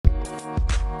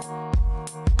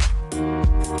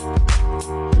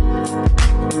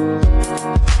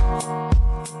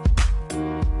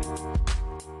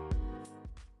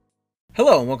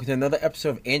welcome to another episode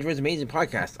of Android's Amazing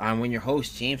Podcast. I'm one of your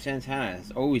host, James Santana.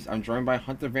 As always, I'm joined by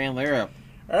Hunter Van Lara.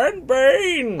 And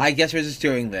Bane! I guess we're just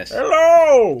doing this.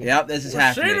 Hello! Yep, this is We're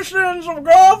happening. Citizens of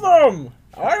Gotham!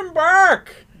 I'm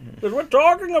back! Because we're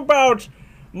talking about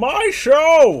my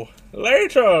show!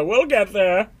 Later, we'll get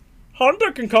there.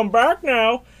 Hunter can come back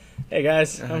now. Hey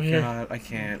guys, I'm here. God, I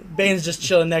can't. Bane's just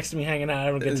chilling next to me, hanging out,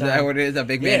 having a good Is time. that what it is? A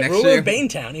big man Yeah, next to ruler you? of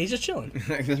Banetown. He's just chilling.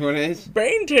 Is this what it is?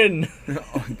 Baneton!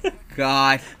 Oh,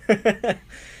 God.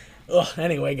 Ugh,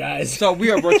 anyway, guys. So,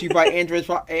 we are brought to you by Android's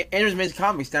Amazing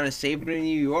Comics down in Saban, New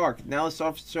York. Now let's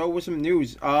start the show with some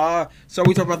news. So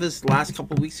we talked about this last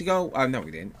couple of weeks ago. No,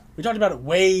 we didn't. We talked about it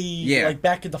like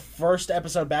back at the first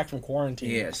episode back from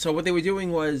quarantine. Yeah, so what they were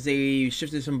doing was they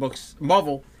shifted some books,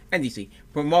 Marvel and DC,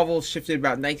 but Marvel shifted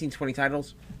about 19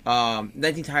 titles,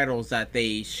 19 titles that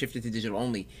they shifted to digital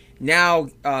only. Now,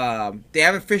 they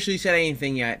haven't officially said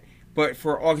anything yet, but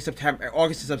for August and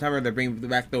September, they're bringing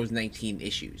back those 19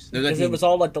 issues. Because it was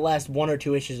all like the last one or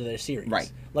two issues of their series.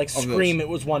 Right. Like Scream, it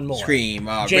was one more. Scream,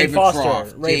 Jane Ravencroft,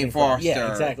 Foster. Jane Foster.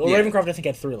 Yeah, exactly. Well, Yeah. Ravencroft, I think,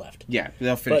 had 3 left. Yeah,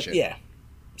 they'll finish it. Yeah.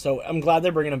 So I'm glad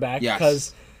they're bringing them back. Yes.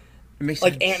 Because, It makes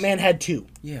like, sense. Ant-Man had 2.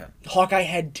 Yeah. Hawkeye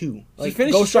had 2. Like,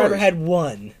 finish the Ghost Rider stories. had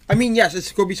 1. I mean, yes,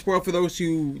 it's going to be spoiled for those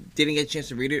who didn't get a chance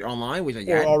to read it online, which I Or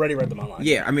get. already read them online.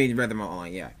 Yeah, I mean, read them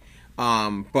online, yeah.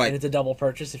 And But, it's a double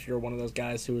purchase if you're one of those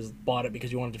guys who has bought it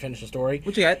because you wanted to finish the story.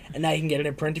 which I get. And now you can get it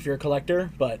in print if you're a collector.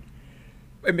 But,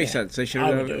 It makes sense. They should I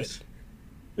have would done do this.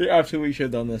 They absolutely should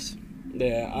have done this.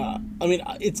 yeah. I mean,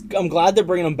 I'm glad they're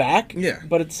bringing them back. Yeah.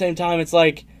 But at the same time, it's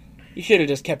like, you should have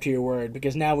just kept to your word,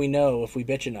 because now we know if we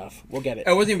bitch enough, we'll get it.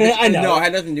 It wasn't even I know. No, it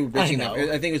had nothing to do with bitching. I know.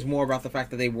 I think it was more about the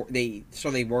fact that they weren't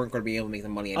going to be able to make the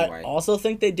money I anyway. also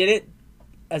think they did it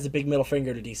as a big middle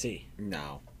finger to DC.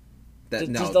 No.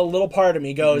 Just a little part of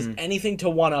me goes, anything to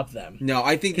one-up them. No,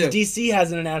 I think Because that DC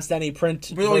hasn't announced any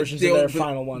print but only- versions of their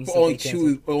final ones. but that only they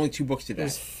canceled. only two books did It that.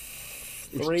 was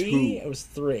was 3? two. It was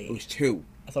 3. It was 2.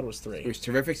 I thought it was 3. It was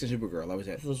Terrifics and Supergirl. That was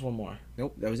it. There was one more.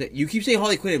 Nope, that was it. You keep saying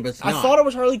Harley Quinn, but it's not. I thought it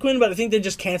was Harley Quinn, but I think they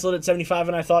just canceled it at 75,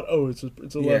 and I thought, oh, it's the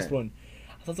Yeah. last one.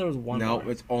 I thought there was one No,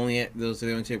 more. it's only it. Those are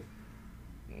the only two.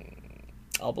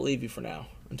 I'll believe you for now.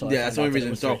 Until I Yeah, that's the find only out that it reason.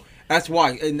 was So 3. that's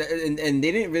why, and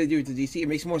they didn't really do it to DC. It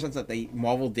makes more sense that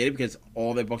Marvel did it because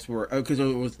all their books were because it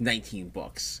was 19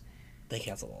 books. They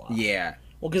canceled a lot. Yeah,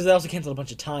 Well, because they also canceled a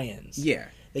bunch of tie-ins. yeah.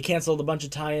 They canceled a bunch of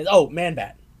tie-ins. Oh,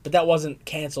 Man-Bat. But that wasn't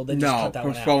canceled. They just No, cut that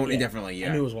one out. postponed Yeah. indefinitely, yeah.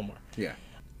 I knew it was one more. Yeah.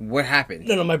 What happened?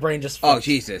 No, my brain just Oh, farted.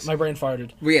 Jesus. My brain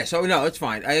farted. Well, yeah, so no, it's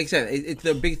fine. Like I said, it's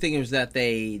the big thing was that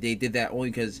they did that only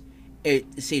because it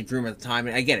saved room at the time,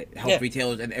 and I get it. It helped Yeah.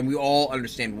 retailers, and we all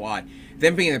understand why.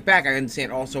 Them bringing it back, I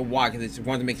understand also why, because it's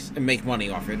wanted to make money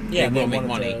off it. Yeah, they they will make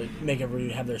wanted money. to make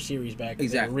everybody have their series back. Exactly.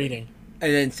 Exactly. Reading.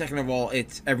 And then second of all,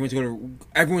 it's everyone's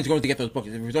going to get those books.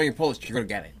 If it's on your post, you're going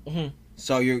to get it. Mm-hmm.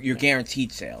 So you're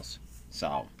guaranteed sales.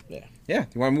 So Yeah.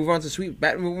 You want to move on to sweet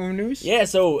Batwoman news? Yeah,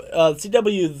 so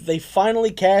CW, they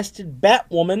finally casted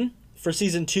Batwoman for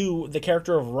season 2. The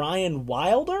character of Ryan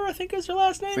Wilder, I think is her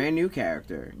last name. Brand new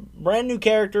character. Brand new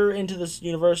character into this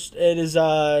universe. It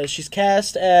is she's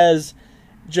cast as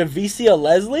Javicia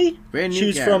Leslie. Brand new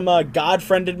She's character. from God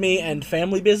Friended Me and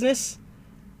Family Business.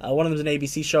 One of them's an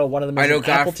ABC show. One of them is an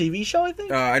Apple TV show, I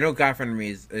think. I know God Friend of Me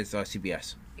is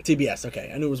CBS. TBS,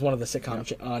 okay. I knew it was one of the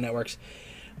sitcom networks.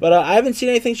 But I haven't seen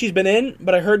anything she's been in,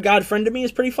 but I heard God Friended Me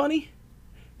is pretty funny.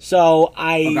 So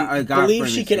I God believe Friended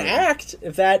she Me can too. act,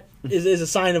 if that is a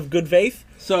sign of good faith.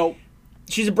 So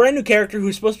She's a brand new character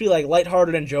who's supposed to be like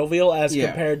lighthearted and jovial as Yeah.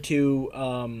 compared to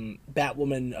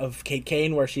Batwoman of Kate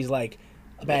Kane, where she's like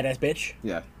a badass bitch.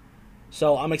 yeah,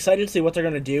 So I'm excited to see what they're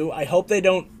going to do. I hope they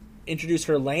don't introduce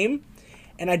her lame.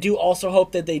 And I do also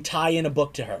hope that they tie in a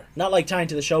book to her. Not like tying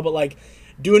to the show, but like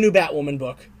do a new Batwoman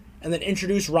book. And then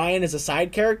introduce Ryan as a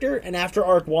side character. And after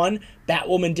Arc 1,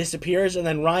 Batwoman disappears. And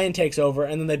then Ryan takes over.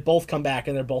 And then they both come back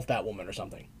and they're both Batwoman or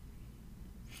something.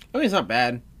 I mean it's not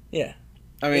bad. Yeah.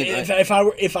 I mean,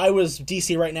 If I was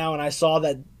DC right now and I saw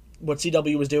that what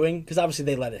CW was doing, because obviously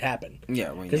they let it happen.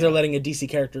 Because they're letting a DC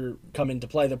character come into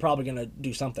play, they're probably going to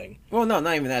do something. Well, no,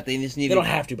 not even that. They just need. They don't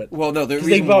have to, but well, no, the 'cause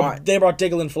reason why. they brought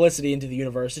Diggle and Felicity into the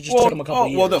universe. It just took them a couple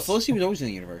years. Well, no, Felicity was always in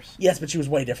the universe. Yes, but she was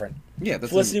way different. Yeah,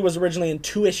 that's Felicity was originally in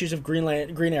 2 issues of Green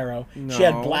Arrow. She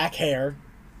had No. black hair.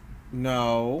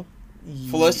 No,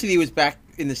 Felicity was back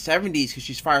in the 70s because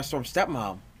she's Firestorm's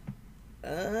stepmom.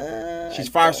 She's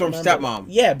Firestorm's stepmom.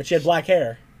 Yeah, but she had black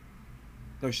hair.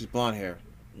 No, she's blonde hair.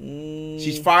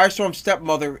 She's Firestorm's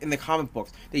stepmother in the comic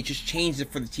books. They just changed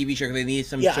it for the TV show because they needed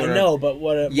some Yeah, sort I of... know, but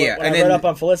when and I then- read up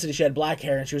on Felicity, she had black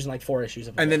hair, and she was in like 4 issues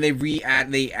of it. And then they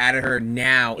added her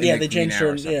now in yeah, the they Green changed her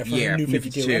Arrow stuff. from New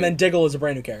 52. And then Diggle is a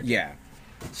brand new character. Yeah.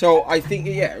 So I think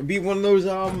it'd be one of those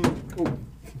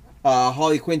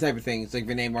Harley Quinn type of things, like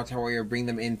Renee Montoya, bring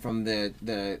them in from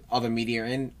the other media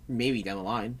in maybe down the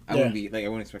line. I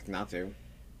wouldn't expect not to.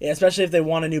 Yeah, especially if they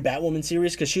want a new Batwoman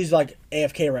series, because she's like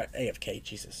AFK,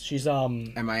 Jesus. She's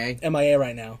MIA MIA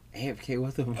right now. AFK,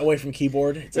 what the Away from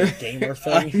keyboard. It's a gamer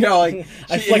thing. No, like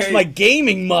I flexed my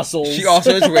gaming muscles. She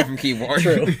also is away from keyboard.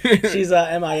 True. She's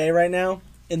MIA right now.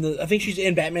 I think she's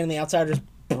in Batman and the Outsiders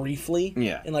briefly.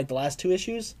 Yeah. In like the last 2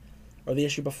 issues, or the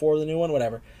issue before the new one,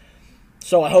 whatever.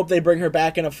 So I hope they bring her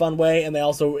back in a fun way, and they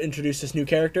also introduce this new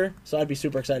character. So I'd be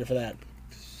super excited for that.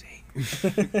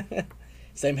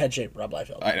 Same head shape, Rob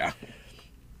Liefeld. I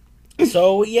know.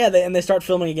 So yeah, they start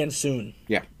filming again soon.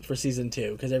 Yeah. For season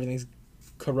 2, because everything's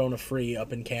corona free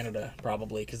up in Canada,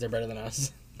 probably because they're better than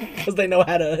us, because they know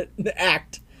how to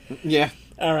act. Yeah.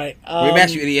 All right. We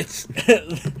match you idiots.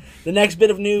 The next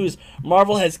bit of news: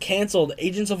 Marvel has canceled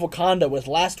Agents of Wakanda with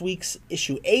last week's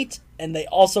issue 8, and they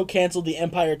also canceled the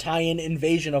Empire tie-in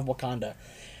Invasion of Wakanda.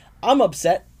 I'm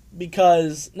upset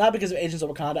not because of Agents of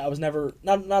Wakanda. I was never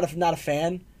not a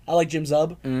fan. I like Jim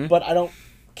Zub, but I don't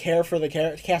care for the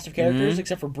cast of characters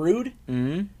except for Brood.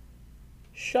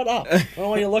 Shut up! I don't know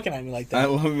why you're looking at me like that. I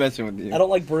love messing with you. I don't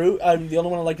like Brood. The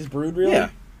only one I like is Brood, really. Yeah.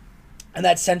 And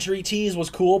that Century tease was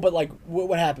cool, but like,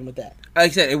 what happened with that?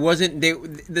 Like I said, it wasn't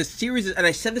the series, and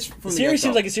I said this from The series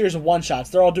seems like a series of one-shots.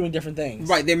 They're all doing different things.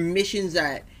 Right, they're missions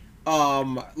that,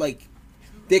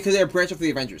 because they're a branch off the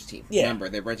Avengers team. Yeah. Remember,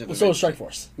 they're a branch off the So Avengers is Strike team.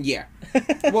 Force. Yeah.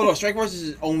 Well, no, Strike Force is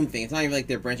his own thing. It's not even like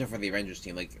they're branch off of the Avengers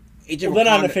team. Like, Agent They're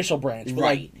not Wakanda- an official branch, but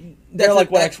Right. like, they're like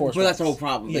what X-Force But that's the was. whole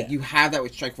problem. Yeah. Like, you have that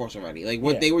with Strike Force already. Like,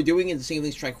 what Yeah. they were doing is the same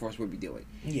thing Strike Force would be doing.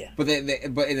 Yeah. But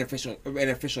but in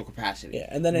official capacity. Yeah,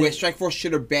 and then where Strike Force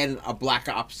should have been a Black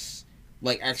Ops,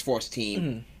 like, X-Force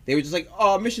team. They were just like,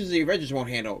 oh, missions the Avengers won't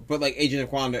handle. But, like, Agent of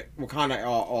Wakanda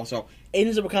also.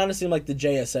 Agents of Wakanda seem like the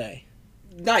JSA.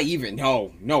 Not even.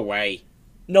 No way.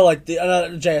 No, like the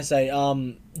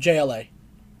JSA, JLA.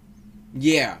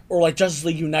 Yeah. Or like Justice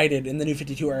League United in the New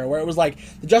 52 era, where it was like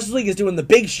the Justice League is doing the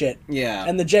big shit, Yeah.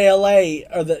 and the JLA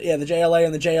the JLA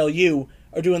and the JLU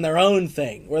are doing their own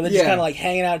thing, where they're just Yeah. kind of like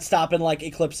hanging out, stopping like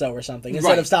Eclipso or something, instead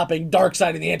Right. of stopping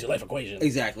Darkseid in the Anti-Life Equation.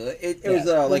 Exactly. It Yeah. was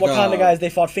The like Wakanda guys. They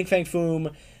fought Fing Fang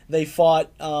Foom. They fought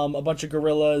a bunch of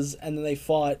gorillas, and then they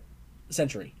fought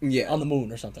Sentry. Yeah. On the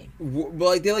moon or something. Well,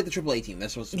 like they're like the AAA team.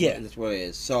 That's what it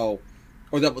is. So,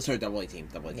 or double A team.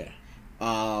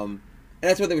 Yeah. And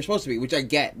that's what they were supposed to be, which I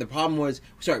get. The problem was,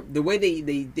 the way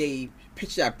they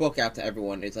pitched that book out to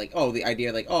everyone is like, the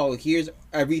idea like, here's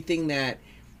everything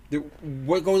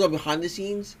what goes on behind the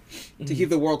scenes to keep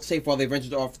the world safe while they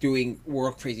ventured off doing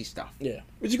world crazy stuff. Yeah.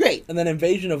 Which is great. And then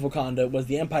Invasion of Wakanda was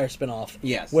the Empire spinoff.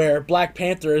 Yes. Where Black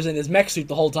Panther is in his mech suit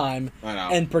the whole time. I know.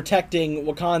 And protecting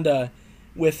Wakanda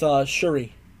with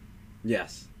Shuri.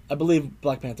 Yes. I believe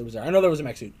Black Panther was there. I know there was a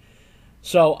mech suit.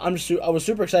 So I was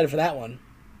super excited for that one.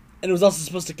 And it was also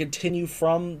supposed to continue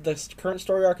from the current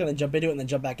story arc and then jump into it and then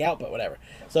jump back out, but whatever.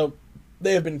 So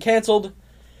they have been canceled.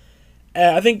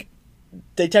 I think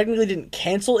they technically didn't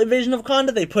cancel Invasion of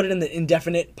Wakanda. They put it in the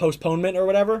indefinite postponement or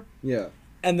whatever. Yeah.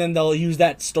 And then they'll use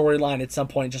that storyline at some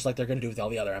point, just like they're going to do with all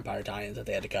the other Empire tie-ins that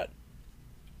they had to cut.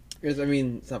 Because, I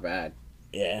mean, it's not bad.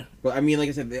 Yeah. But, I mean, like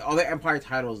I said, the other Empire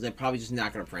titles, they're probably just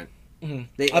not going to print.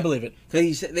 Mm-hmm. I believe it.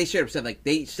 Because they should have said, like,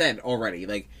 they said already,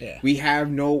 like, Yeah. we have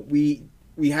no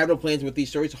plans with these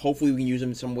stories. Hopefully we can use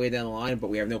them some way down the line, but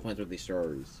we have no plans with these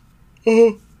stories.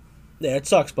 Yeah, it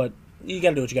sucks, but you got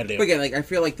to do what you got to do. But again, like, I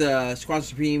feel like the Squadron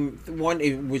Supreme one,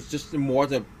 it was just more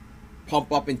to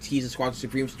pump up and tease the Squadron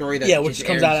Supreme story that which Jason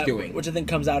comes Aaron's out, doing. which I think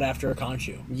comes out after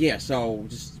Khonshu. Yeah, so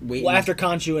just wait. Well, after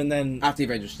Khonshu and then after the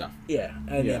Avengers stuff.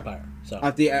 and the Empire. So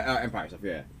After the Empire stuff,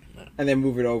 yeah. And then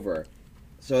move it over.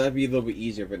 So that'd be a little bit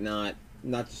easier, but not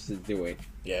just to do it.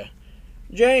 yeah.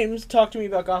 James, talk to me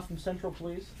about Gotham Central,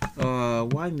 please.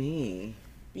 Why me?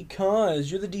 Because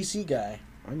you're the DC guy.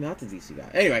 I'm not the DC guy.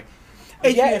 Anyway.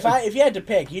 If you had to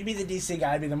pick, you'd be the DC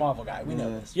guy, I'd be the Marvel guy. We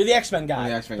know this. You're the X-Men guy, I'm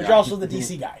the X-Men but guy. you're also the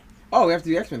DC guy. Oh, we have to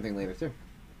do the X-Men thing later, too.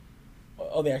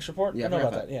 Oh, the X Report? Yeah, I know I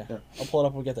about forgot that. Yeah. that. I'll pull it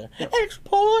up when we get there. Yep. X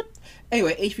Report!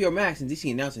 Anyway, HBO Max and DC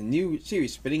announced a new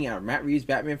series spitting out Matt Reeves'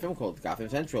 Batman film called Gotham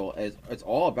Central. As it's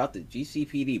all about the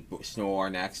GCPD. Snore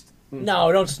next.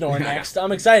 No, don't snore next.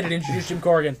 I'm excited to introduce Jim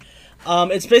Corrigan.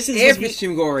 It's basically If it's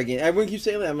Jim Corrigan. Everyone keeps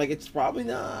saying that. I'm like, it's probably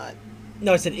not.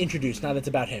 No, I said introduce, not it's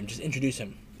about him. Just introduce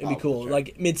him. It'd be cool. Sure.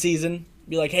 Like mid-season,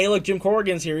 be like, "Hey, look, Jim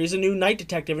Corrigan's here. He's a new night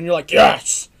detective," and you're like,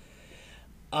 "Yes."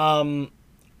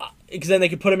 Because then they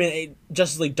could put him in a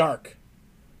Justice League Dark.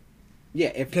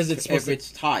 Yeah, if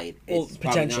it's tied. Well, It's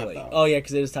potentially. Not, yeah,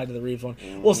 because it is tied to the Reeves one.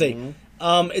 We'll see.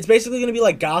 It's basically going to be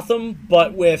like Gotham,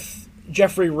 but with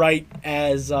Jeffrey Wright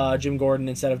as Jim Gordon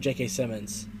instead of J.K.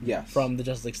 Simmons Yes. from the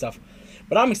Justice League stuff.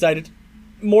 But I'm excited.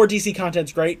 More DC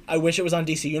content's great. I wish it was on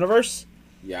DC Universe.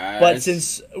 Yeah. But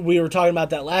since we were talking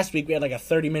about that last week, we had like a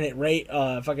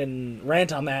 30-minute fucking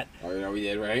rant on that. Oh, yeah, we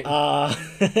did, right?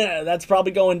 That's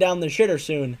probably going down the shitter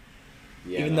soon.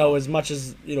 yeah. Even though as much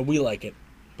as we like it.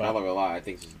 I love it a lot. I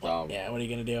think it's just dumb. Yeah, what are you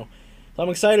gonna do? So I'm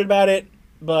excited about it,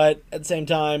 but at the same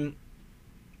time,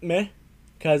 meh,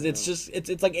 because it's just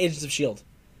it's like Agents of Shield.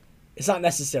 It's not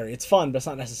necessary. It's fun, but it's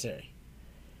not necessary.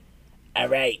 All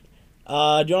right.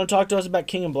 Do you want to talk to us about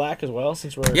King in Black as well?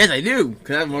 Since we're Yes, I do,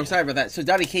 because I'm more excited about that. So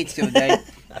Donny Cates the other day.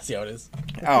 That's how it is.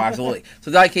 Oh, absolutely.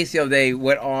 So Donny Cates the other day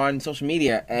went on social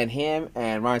media, and him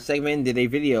and Ryan Stegman did a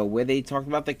video where they talked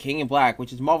about the King in Black,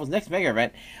 which is Marvel's next mega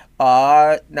event.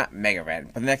 Not mega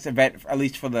event, but the next event, at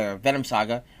least for the Venom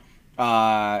saga.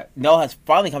 Null has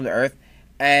finally come to Earth,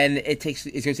 and it's going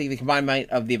to take the combined might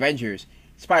of the Avengers,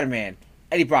 Spider-Man,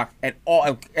 Eddie Brock, and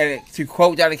all. And to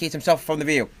quote Donny Cates himself from the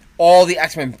video, all the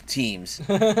X-Men teams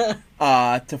to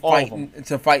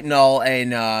fight Null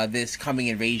and this coming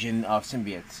invasion of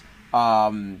symbiotes.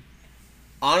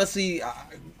 Honestly,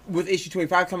 with issue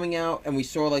 25 coming out, and we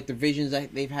saw like the visions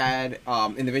that they've had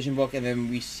in the Vision book, and then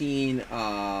we've seen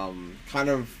kind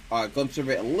of a glimpse of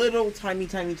it, a little tiny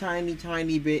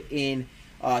bit in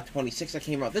 26 that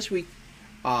came out this week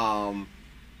for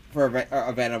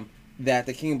a Venom. That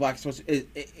the King in Black is supposed to,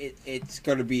 it's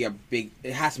going to be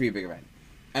it has to be a big event.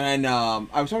 And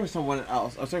I was talking to someone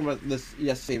else. I was talking about this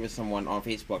yesterday with someone on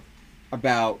Facebook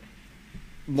about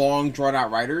long,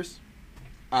 drawn-out writers,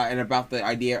 and about the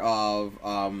idea of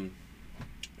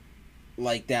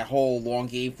like that whole long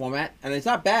game format. And it's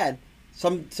not bad.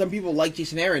 Some people like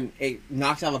Jason Aaron. It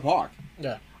knocks it out of the park.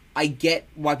 Yeah. I get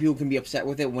why people can be upset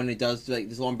with it when it does like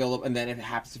this long build-up, and then if it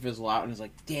happens to fizzle out, and it's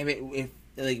like, damn it,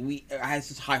 I had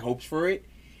such high hopes for it.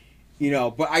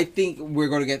 But I think we're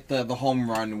going to get the home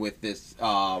run with this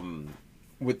King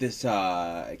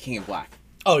in Black.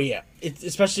 Oh yeah, it's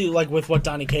especially like with what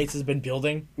Donny Cates has been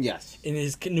building. Yes. In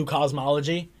his new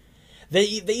cosmology, they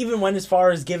even went as far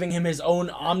as giving him his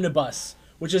own omnibus,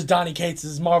 which is Donny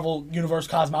Cates' Marvel Universe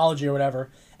cosmology or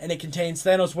whatever, and it contains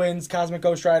Thanos Wins, Cosmic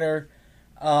Ghost Rider,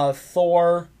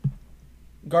 Thor,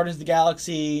 Guardians of the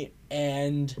Galaxy,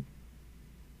 and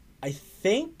I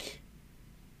think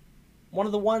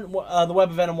the Web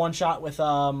of Venom one shot with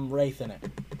Wraith in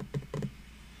it.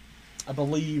 I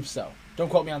believe so. Don't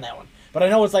quote me on that one. But I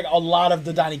know it's like a lot of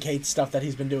the Donny Cates stuff that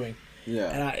he's been doing. Yeah.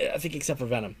 And I think except for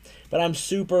Venom. But I'm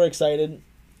super excited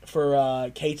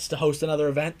for Cates to host another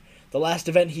event. The last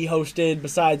event he hosted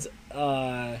besides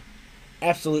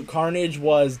Absolute Carnage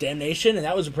was Damnation, and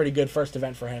that was a pretty good first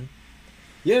event for him.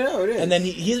 Yeah, no, it is. And then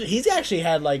he's actually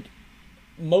had like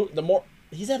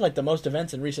he's had like the most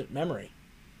events in recent memory.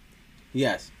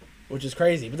 Yes. Which is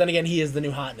crazy. But then again, he is the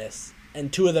new hotness.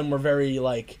 And two of them were very,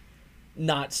 like,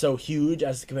 not so huge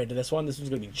as compared to this one. This one's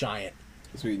going to be giant.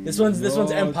 This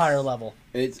one's Empire level.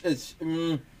 It's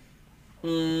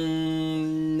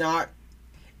not...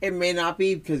 It may not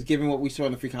be, because given what we saw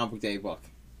in the Free Comic Book Day book.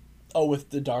 Oh, with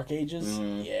the Dark Ages?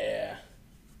 Mm-hmm. Yeah.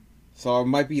 So it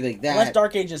might be like that. Unless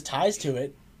Dark Ages ties to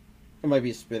it. It might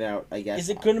be a spit out, I guess. Is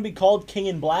it going to be called King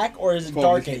in Black, or is it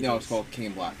Dark Ages? No, it's called King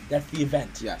in Black. That's the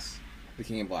event. Yes. The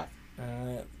King in Black.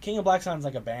 King in Black sounds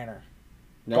like a banner.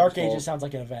 Nope, Dark Ages sounds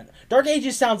like an event. Dark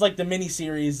Ages sounds like the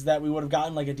miniseries that we would have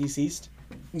gotten, like a Deceased.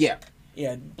 Yeah.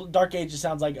 Yeah, Dark Ages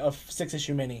sounds like a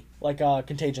 6-issue mini, like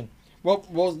Contagion. Well,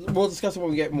 we'll discuss it when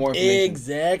we get more information.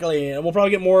 Exactly. And we'll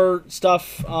probably get more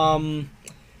stuff San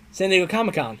Diego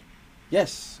Comic-Con.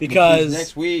 Yes. Because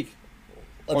next week.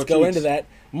 Let's go into that.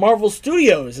 Marvel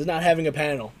Studios is not having a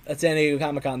panel at San Diego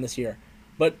Comic-Con this year.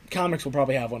 But comics will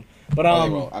probably have one. But they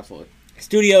will, absolutely.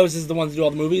 Studios is the ones that do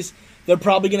all the movies. They're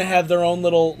probably going to have their own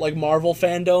little like Marvel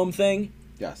fandom thing.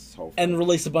 Yes, hopefully. And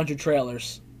release a bunch of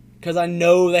trailers. Because I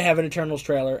know they have an Eternals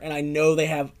trailer, and I know they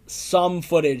have some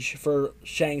footage for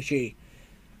Shang-Chi.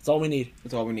 That's all we need.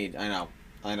 That's all we need. I know,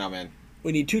 man.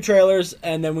 We need 2 trailers,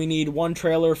 and then we need 1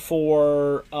 trailer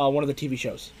for one of the TV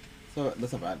shows. So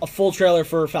that's not bad. A full trailer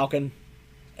for Falcon,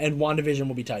 and WandaVision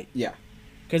will be tight. Yeah.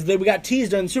 Because we got teased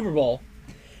during the Super Bowl,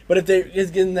 but then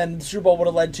the Super Bowl would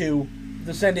have led to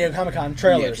the San Diego Comic-Con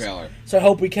trailers. Yeah, trailer. So I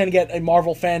hope we can get a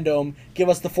Marvel fandom give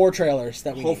us the 4 trailers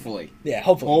that we hopefully. need. Yeah,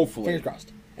 hopefully. Hopefully. Fingers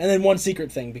crossed. And then 1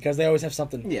 secret thing, because they always have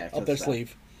something up their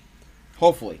sleeve.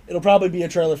 Hopefully. It'll probably be a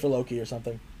trailer for Loki or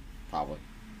something. Probably.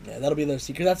 Yeah, that'll be their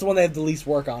secret. That's the one they have the least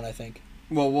work on, I think.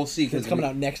 Well, we'll see. It's coming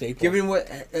out next April. Given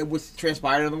what's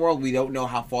transpired in the world, we don't know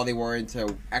how far they were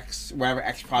into whatever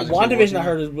X project. WandaVision, I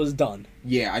heard, was done.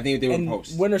 Yeah, I think they were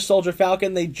post. Winter Soldier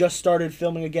Falcon, they just started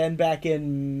filming again back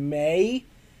in May.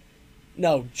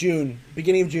 No, June,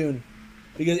 beginning of June,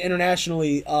 because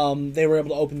internationally, they were able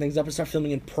to open things up and start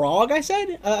filming in Prague. I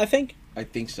said, I think. I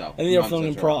think so. I think they were filming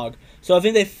in Prague, so I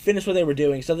think they finished what they were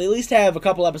doing. So they at least have a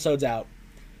couple episodes out,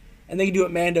 and they can do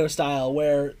it Mando style,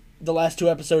 where the last 2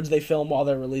 episodes they film while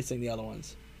they're releasing the other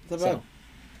ones. So,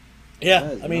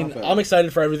 yeah, I mean, I'm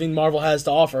excited for everything Marvel has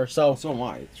to offer. So am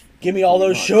I. Give me all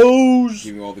those shows.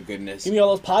 Give me all the goodness. Give me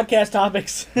all those podcast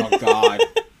topics. Oh God,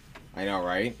 I know,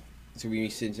 right? So we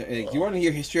you want to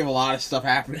hear history of a lot of stuff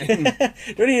happening. Do you want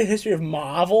to hear the history of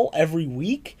Marvel every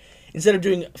week? Instead of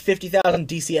doing 50,000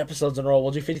 DC episodes in a row,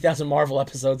 we'll do 50,000 Marvel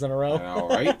episodes in a row. I know,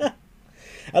 right?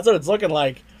 That's what it's looking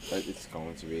like. It's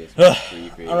going to be.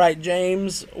 Creepy. All right,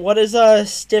 James. What is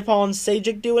Stepan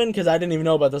Sajic doing? Because I didn't even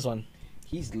know about this one.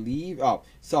 He's leaving. Oh,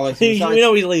 so like we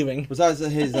know he's leaving. Besides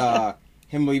his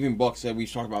him leaving books that we've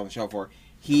talked about on the show before,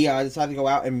 he decided to go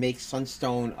out and make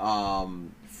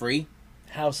Sunstone free.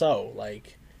 How so?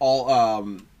 Like all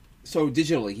so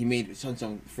digitally, he made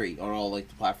Sunstone free on all like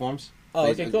the platforms. Oh,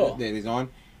 okay, cool. That he's on.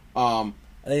 I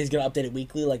think he's gonna update it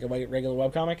weekly, like a regular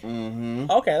webcomic. Mm-hmm.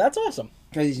 Okay, that's awesome.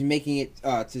 Because he's making it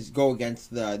to go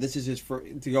against the. This is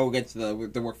to go against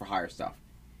the work for hire stuff.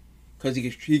 Because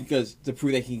to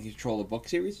prove that he can control the book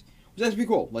series, which that's pretty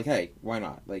cool. Like, hey, why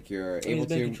not? Like, you're able to. He's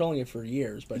been controlling it for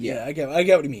years, but yeah, I get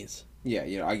what he means. Yeah,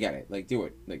 I get it. Like, do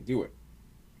it.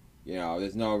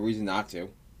 There's no reason not to.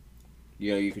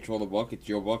 You control the book. It's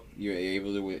your book. You're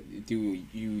able to do what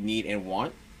you need and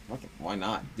want. Okay, why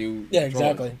not? Yeah,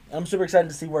 exactly. I'm super excited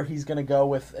to see where he's going to go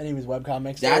with any of his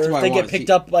webcomics. That's why if they get picked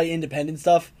up by independent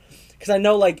stuff. Because I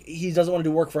know, like, he doesn't want to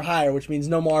do work for hire, which means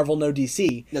no Marvel, no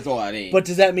DC. That's all I need. But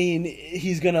does that mean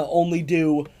he's going to only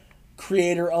do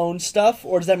creator-owned stuff?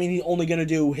 Or does that mean he's only going to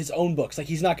do his own books? Like,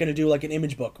 he's not going to do, like, an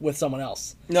image book with someone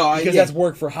else. No, because that's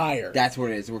work for hire. That's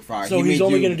what it is, work for hire. So he's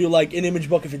only going to do, like, an image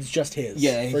book if it's just his.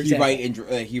 Yeah,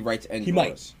 he writes and he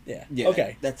might. Yeah.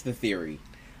 Okay. That's the theory.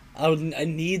 I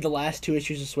need the last 2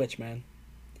 issues of Switch, man.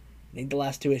 I need the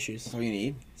last 2 issues. That's all you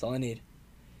need? That's all I need.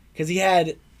 Because he had,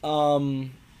 it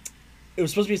was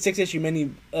supposed to be a 6-issue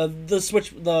mini, the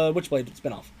Witchblade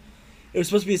spinoff. It was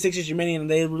supposed to be a 6-issue mini,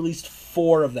 and they released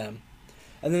 4 of them.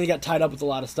 And then they got tied up with a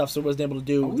lot of stuff, so it wasn't able to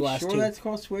do the last 2. That's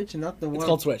called Switch and not the one? It's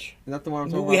called Switch. Not the one I'm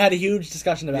talking about? We had a huge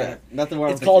discussion about it. Not the one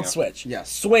It's called Switch.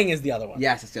 Yes. Swing is the other one.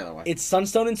 Yes, it's the other one. It's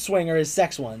Sunstone and Swing are his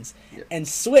sex ones. Yeah. And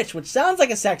Switch, which sounds like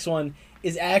a sex one,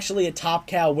 is actually a Top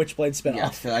Cow Witchblade spinoff.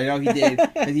 Yes, I know he did.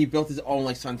 And he built his own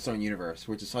like Sunstone universe,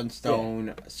 which is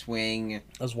Sunstone, Swing.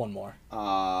 There's one more.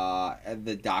 And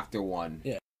the Doctor one.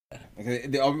 Yeah.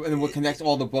 And what connects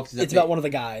all the books is that it's about one of the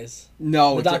guys.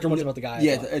 No, the Doctor one's about the guy.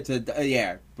 Yeah,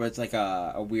 but it's like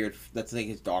a weird. That's like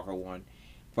his darker one.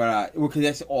 But what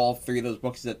connects all 3 of those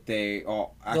books is that they're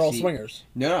all swingers.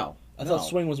 No, I thought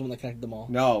Swing was the one that connected them all.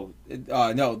 No,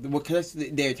 no. What connects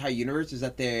their entire universe is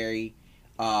that they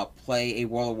play a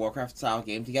World of Warcraft style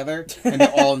game together, and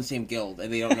they're all in the same guild,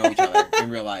 and they don't know each other in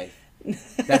real life.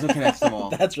 That's what connects them all.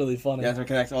 That's really funny. That's what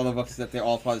connects all the books, is that they're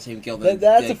all part of the same guild.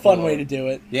 That's a fun way to do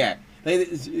it. Yeah.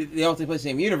 They all take place in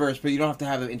the same universe, but you don't have to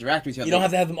have them interact with each other. You don't have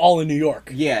to have them all in New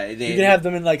York. Yeah. You can have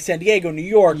them in, like, San Diego, New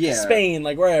York, Spain,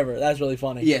 like, wherever. That's really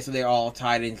funny. Yeah, so they're all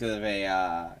tied into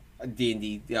a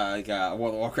D&D, like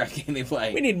World of Warcraft game they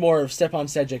play. We need more of Stepan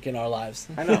Sajic in our lives.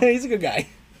 I know. He's a good guy.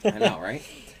 I know, right?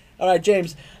 All right,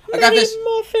 James. I got this.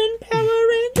 Morphin Power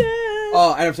Rangers.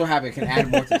 Oh, and I'm so happy I can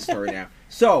add more to the story now.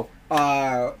 So,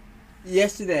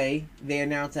 yesterday, they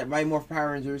announced that Mighty Morphin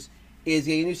Power Rangers is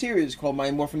a new series called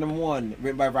Mighty Morphin #1,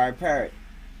 written by Ryan Parrott.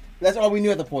 That's all we knew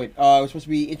at the point. We're supposed to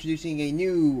be introducing a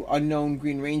new unknown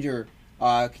Green Ranger,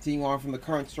 continuing on from the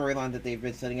current storyline that they've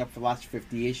been setting up for the last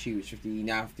 50 issues,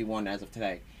 51 as of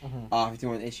today,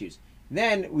 51 issues.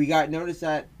 Then we got notice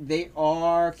that they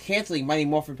are canceling Mighty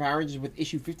Morphin Power Rangers with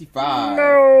issue 55.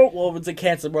 No! Well, it's a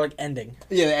cancel. We're like ending.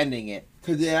 Yeah, they're ending it.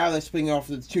 Because now they're splitting off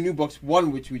the 2 new books.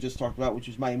 One, which we just talked about, which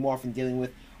was Mighty Morphin dealing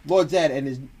with Lord Zed and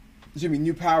his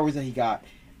new powers that he got.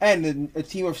 And a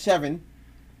team of 7,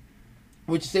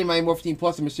 which is the same Mighty Morphin team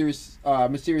plus a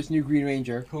mysterious new Green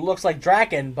Ranger. Who looks like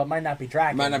Draken, but might not be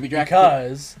Draken. Might not be Draken.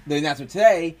 Because the announcement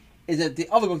today is that the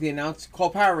other book they announced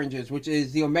called Power Rangers, which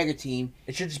is the Omega team.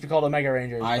 It should just be called Omega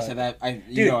Rangers. I said that.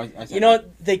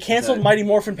 They canceled Mighty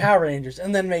Morphin Power Rangers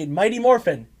and then made Mighty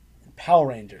Morphin Power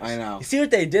Rangers. I know. You see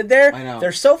what they did there? I know.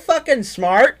 They're so fucking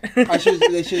smart. I just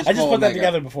put that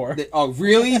together before. Oh,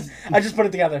 really? I just put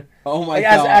it together. Oh my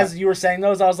god. As you were saying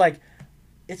those, I was like,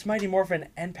 it's Mighty Morphin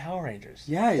and Power Rangers.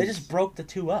 Yeah. They just broke the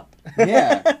 2 up.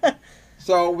 Yeah.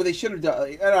 So what they should have done,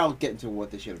 and I'll get into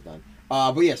what they should have done.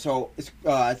 But yeah, so it's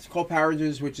called Power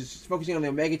Rangers, which is focusing on the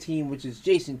Omega team, which is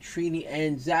Jason, Trini,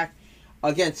 and Zach.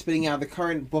 Again, spitting out the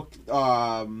current book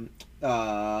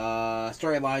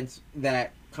storylines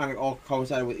that kind of all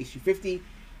coincided with issue 50.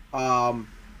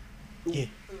 Yeah.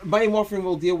 Mighty Morphin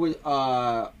will deal with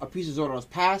a piece of Zordon's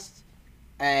past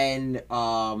and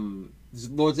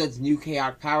Lord Zedd's new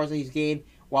chaotic powers that he's gained,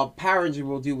 while Power Rangers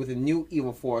will deal with a new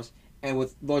evil force and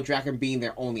with Lord Drakkon being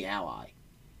their only ally.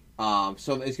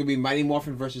 So it's gonna be Mighty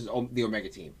Morphin versus the Omega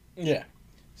Team. Yeah.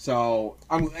 So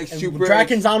I'm super.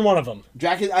 Drakken's on one of them.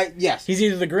 Drakkon, yes. He's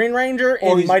either the Green Ranger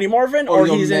Or in he's- Mighty Morphin, or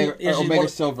he's Omega, in Omega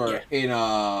Silver yeah. in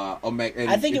Omega.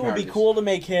 I think it would be cool to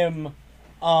make him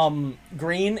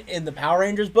green in the Power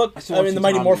Rangers book, still want in the two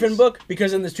Mighty Tommies. Morphin book,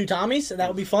 because then there's two Tommies, and that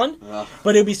would be fun. Ugh.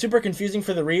 But it would be super confusing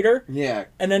for the reader Yeah.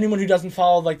 and anyone who doesn't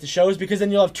follow like the shows, because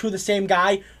then you'll have two of the same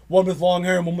guy, one with long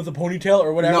hair and one with a ponytail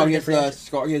or whatever. No, he has different- the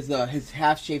scar. He has his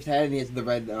half-shaved head and he has the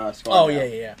red scar. Oh now.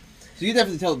 yeah. So you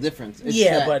definitely tell the difference. It's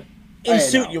Yeah, that- but in I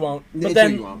suit know. you won't. In But suit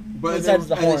then you won't. But besides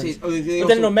the and they horns. say- they But then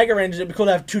in also- Omega Rangers, it'd be cool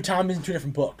to have two Tommies in two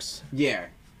different books. Yeah.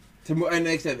 And like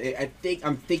I said,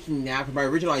 I'm thinking now because my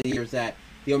original idea is that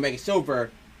the Omega Silver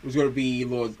was going to be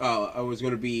was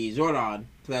going to be Zordon.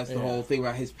 So that's the Yeah. whole thing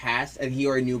about his past, and he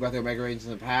already knew about the Omega Rangers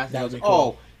in the past. That And I would was be like,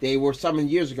 cool. oh, they were summoned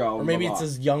years ago. Or maybe blah, it's blah.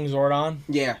 his young Zordon.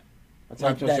 Yeah. That's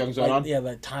Like Time that, Source Young Zordon. yeah,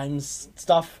 the times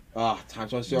stuff. Time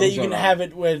Source Young That you Zordon. can have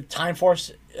it with Time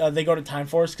Force. They go to Time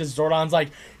Force because Zordon's like,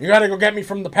 you gotta go get me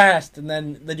from the past. And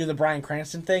then they do the Bryan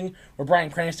Cranston thing, where Bryan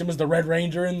Cranston was the Red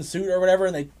Ranger in the suit or whatever,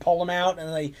 and they pull him out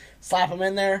and they slap him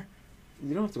in there.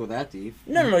 You don't have to go that deep.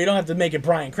 No, you don't have to make it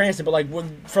Bryan Cranston, but like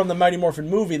from the Mighty Morphin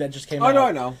movie that just came Oh, out. no,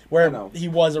 I know. Where I know. he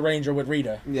was a Ranger with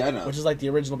Rita. Yeah, I know. Which is like the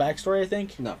original backstory, I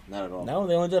think. No, not at all. No,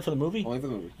 they only did it for the movie? Only for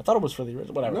the movie. I thought it was for the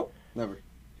original. Whatever. Nope, never.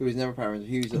 He was never Power Ranger.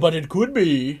 He was. But it could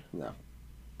be. No.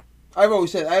 I've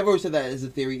always said that as a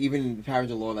theory, even in the Power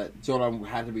Ranger lore, that Zordon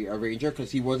had to be a Ranger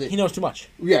because he wasn't. He knows too much.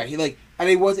 Yeah, and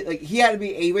he wasn't like he had to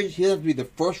be a Ranger. He doesn't have to be the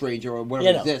first Ranger or whatever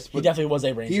Yeah, no, exists. he But definitely was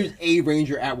a Ranger. he was a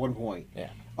Ranger at one point. Yeah.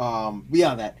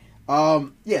 Beyond that,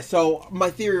 yeah. So my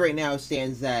theory right now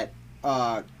stands that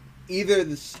either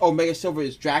the Omega Silver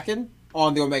is Drakkon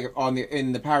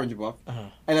in the Power Ranger book,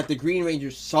 and that the Green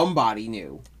Ranger somebody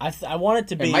knew. I want it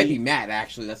to be. It might be Matt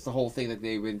actually. That's the whole thing that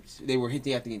they were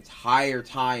hinting at the entire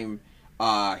time.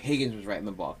 Higgins was writing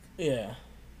the book. Yeah.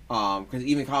 Because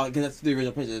even because that's the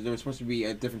original place. There was supposed to be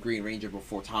a different Green Ranger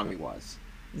before Tommy was.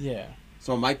 Yeah.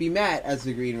 So it might be Matt as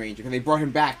the Green Ranger because they brought him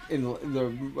back in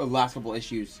the last couple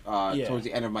issues towards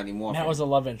the end of Mighty Morphin. Matt was a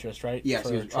love interest, right? yes,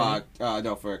 For he was, Trini?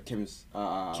 no, for Kim's.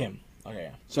 Kim. Okay. Yeah.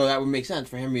 So that would make sense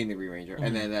for him being the Green Ranger,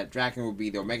 and then that Drakkon would be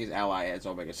the Omega's ally as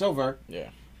Omega Silver, Yeah.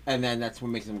 and then that's what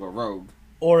makes him go rogue.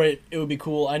 Or it would be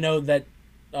cool. I know that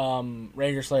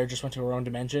Ranger Slayer just went to her own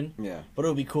dimension, Yeah, but it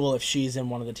would be cool if she's in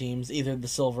one of the teams, either the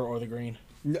silver or the green.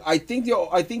 I think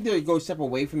they go step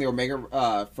away from the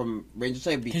Omega from Ranger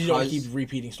Slayer Because because you don't keep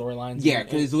repeating storylines. yeah, and-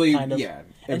 because and kind of- yeah,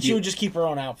 And she would just keep her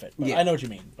own outfit. But Yeah. I know what you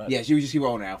mean. But yeah, she would just keep her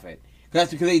own outfit. That's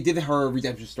because they did her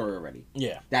redemption story already.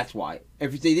 Yeah. That's why.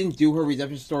 If they didn't do her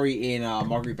redemption story in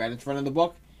Marguerite Bennett's run of the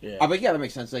book, Yeah. I'm like, yeah, that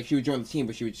makes sense. Like she would join the team,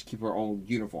 but she would just keep her own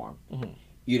uniform. Mhm.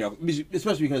 You know,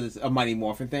 especially because it's a Mighty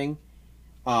Morphin thing,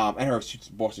 and her suit's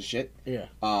boss of shit. Yeah.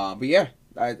 But yeah,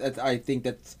 I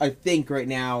think right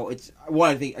now it's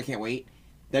one. I can't wait.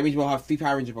 That means we'll have 3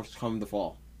 Power Ranger books come in the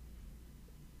fall.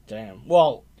 Damn.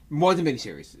 Well, More than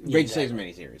miniseries. Yeah, Ranger Slayer's a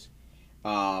miniseries.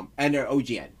 And their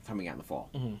OGN coming out in the fall.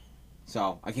 Mhm.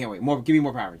 So I can't wait. Give me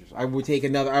more Power Rangers. I would take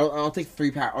another. I'll take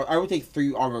 3 Power. I would take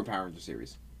 3 ongoing Power Ranger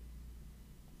series.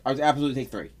 I would absolutely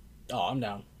take 3. oh, I'm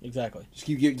down. Exactly.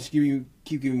 Keep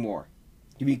giving more.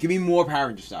 Give me more Power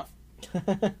Ranger stuff.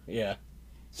 Yeah.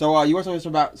 So you want to talk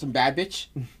about some Bad Bitch?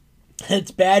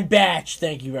 It's Bad Batch.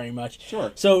 Thank you very much.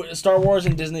 Sure. So, Star Wars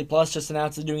and Disney Plus just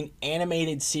announced they're doing an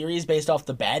animated series based off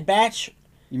the Bad Batch.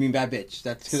 You mean Bad Bitch?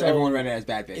 That's because So, everyone read it as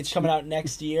Bad Bitch. It's coming out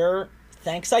next year.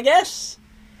 Thanks, I guess.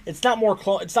 It's not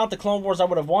It's not the Clone Wars I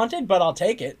would have wanted, but I'll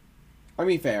take it. I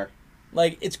mean, fair.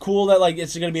 Like, it's cool that like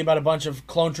it's going to be about a bunch of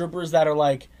clone troopers that are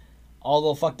like all a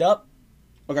little fucked up.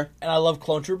 Okay. And I love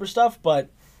clone trooper stuff, but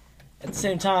at the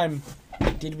same time,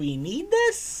 did we need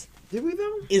this? Did we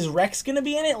though? Is Rex going to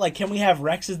be in it? Like, can we have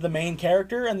Rex as the main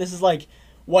character? And this is like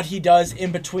what he does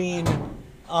in between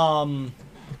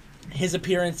his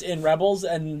appearance in Rebels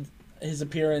and his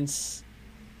appearance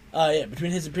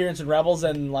between his appearance in Rebels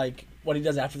and like what he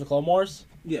does after the Clone Wars.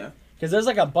 Yeah. Because there's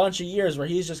like a bunch of years where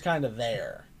he's just kind of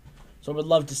there. So I would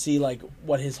love to see like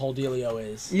what his whole dealio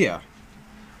is. Yeah.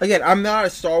 Again, I'm not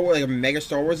a mega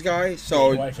Star Wars guy,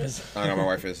 so My wife is. I know my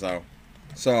wife is though.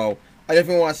 So I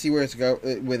definitely want to see where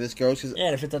this goes. Cause, Yeah,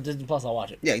 and if it's on Disney Plus, I'll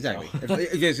watch it. yeah, exactly. So.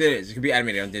 Yes, it is. It could be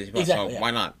animated on Disney Plus. Exactly, So yeah. why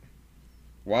not?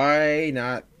 Why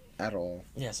not at all?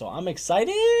 Yeah, so I'm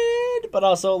excited. mind, but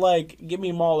also like give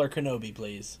me Maul or Kenobi,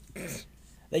 please.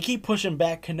 They keep pushing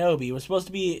back Kenobi. It was supposed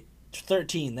to be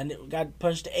 13, then it got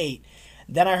pushed to 8.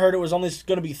 Then I heard it was only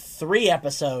going to be 3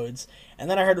 episodes, and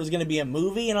then I heard it was going to be a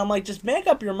movie, and I'm like, just make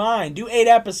up your mind. Do 8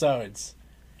 episodes.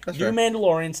 That's do fair.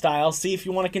 Mandalorian style, see if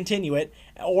you want to continue it,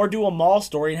 or do a Maul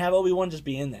story and have Obi-Wan just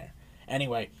be in there.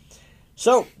 Anyway,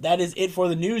 so that is it for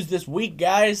the news this week,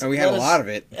 guys. And we had a lot of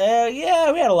it.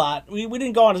 Yeah, we had a lot. We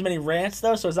didn't go on as many rants,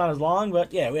 though, so it's not as long,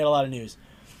 but yeah, we had a lot of news.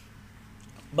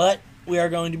 But we are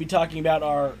going to be talking about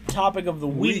our topic of the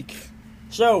week.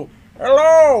 So,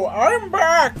 hello, I'm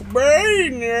back,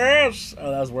 Bane, yes. Oh,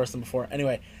 that was worse than before.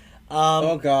 Anyway.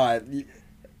 Oh, God.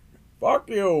 Fuck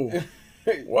you.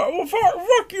 Well,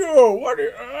 fuck you.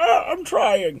 I'm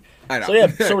trying. I know. So, yeah,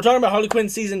 so we're talking about Harley Quinn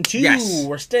Season 2. Yes.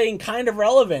 We're staying kind of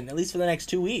relevant, at least for the next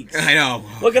 2 weeks. I know.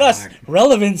 Look at us.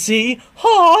 Relevancy.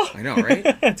 Ha! I know, right?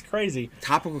 It's crazy.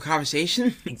 Topical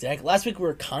conversation? Exactly. Last week we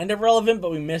were kind of relevant, but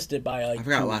we missed it by like I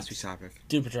forgot 2 last weeks. week's topic.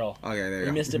 Doom Patrol. Okay, there you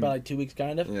go. We missed it by like 2 weeks,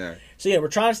 kind of. Yeah. So yeah, we're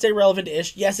trying to stay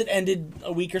relevant-ish. Yes, it ended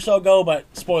a week or so ago, but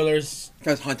spoilers.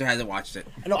 Because Hunter hasn't watched it.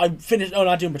 No, I finished. Oh,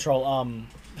 not Doom Patrol.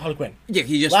 Harley Quinn. Yeah,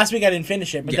 he just... Last week I didn't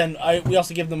finish it, but Yeah. then we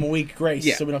also give them a week grace,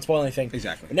 Yeah. so we don't spoil anything.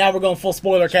 Exactly. But now we're going full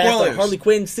spoiler cast on Spoilers. Harley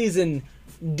Quinn Season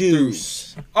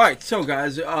Deuce. Alright, so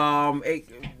guys, it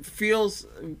feels...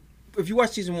 If you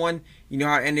watch Season 1, you know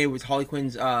how it ended with Harley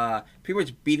Quinn's pretty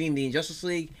much beating the Injustice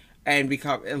League and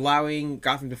allowing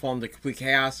Gotham to fall into complete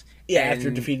chaos. Yeah, and,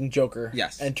 after defeating Joker.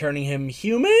 Yes. And turning him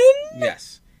human?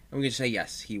 Yes. I'm going to say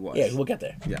yes, he was. Yeah, we'll get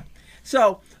there. Yeah.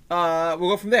 So, we'll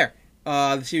go from there.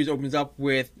 The series opens up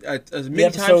with a The mini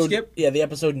time episode, skip. yeah, the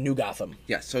episode New Gotham.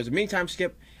 Yes, so it's a mini time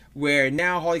skip where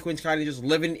now Harley Quinn's kind of just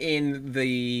living in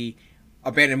the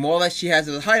abandoned mall that she has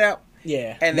as a hideout.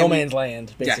 Yeah, And no then man's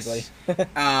land, basically.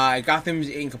 Yes. Gotham's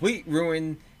in complete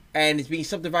ruin, and it's being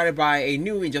subdivided by a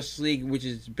new Injustice League, which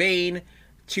is Bane,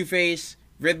 Two-Face,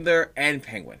 Riddler, and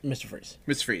Penguin. Mr. Freeze.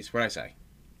 Mr. Freeze, what'd I say?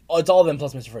 Oh, it's all of them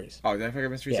plus Mr. Freeze. Oh, did I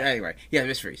forget Mr. Freeze? Yeah. Anyway, yeah,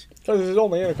 Mr. Freeze. Because he's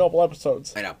only in a couple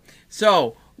episodes. I know.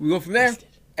 So, we go from there,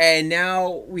 and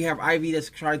now we have Ivy that's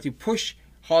trying to push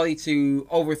Harley to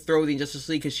overthrow the Injustice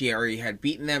League because she already had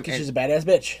beaten them. Because And, she's a badass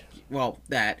bitch. well,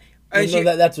 that. You And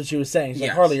know, that's what she was saying. She's like,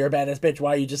 Yes. Harley, you're a badass bitch.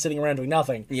 Why are you just sitting around doing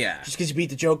nothing? Yeah. Just because you beat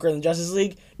the Joker in the Justice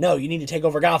League? No, you need to take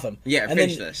over Gotham. Yeah, and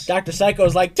finish then this. Dr.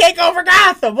 Psycho's like, take over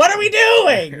Gotham! What are we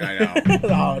doing? I know.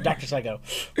 Oh, Dr. Psycho.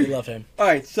 We love him.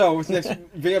 Alright, so what's next?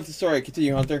 Bring up the story.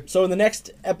 Continue, Hunter. So in the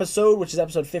next episode, which is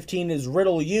episode 15, is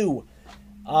Riddle You.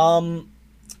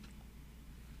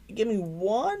 Give me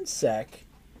one sec.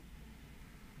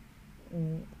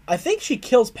 I think she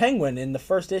kills Penguin in the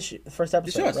first episode,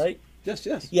 does. right? Yes,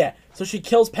 yes. Yeah, so she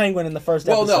kills Penguin in the first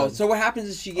Well, episode. no. So what happens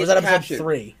is she Or gets is that episode captured.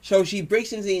 3? So she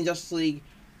breaks into the Injustice League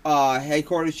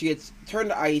headquarters. She gets turned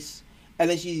to ice, and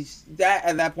then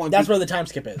at that point. That's where the time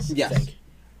skip is. Yes. I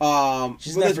think.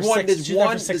 She's there for six- she's there for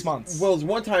there's- 6 months. Well, there's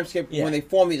one time skip Yeah. when they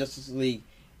form the Justice League.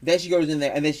 Then she goes in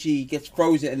there, and then she gets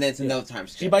frozen, and then it's another time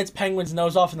skip. She bites Penguin's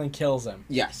nose off and then kills him.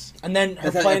 Yes. And then her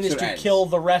That's how the plan is episode to ends. kill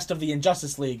the rest of the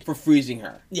Injustice League. For freezing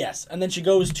her. Yes, and then she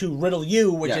goes to Riddle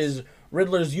U, which Yes. is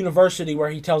Riddler's university,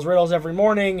 where he tells riddles every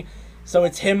morning. So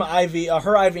it's him, Ivy,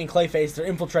 her, Ivy, and Clayface. They're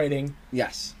infiltrating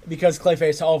Yes. because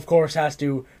Clayface, of course, has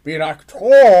to be an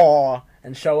actor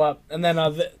and show up. And then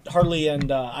Harley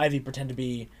and Ivy pretend to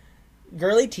be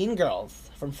girly teen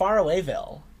girls from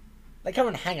Farawayville. They come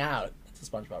and hang out. It's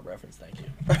a SpongeBob reference. Thank you.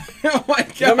 Oh my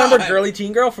god. You remember girly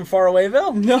teen girl from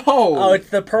Farawayville? No. Oh, it's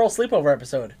the Pearl sleepover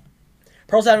episode.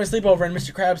 Pearl's having a sleepover, and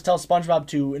Mr. Krabs tells SpongeBob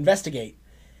to investigate.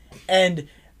 And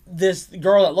this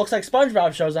girl that looks like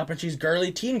SpongeBob shows up, and she's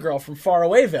girly teen girl from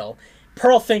Farawayville.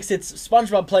 Pearl thinks it's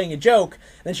SpongeBob playing a joke,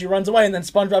 then she runs away, and then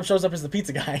SpongeBob shows up as the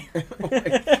pizza guy.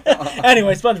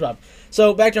 Anyway, SpongeBob.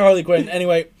 So back to Harley Quinn.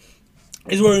 Anyway,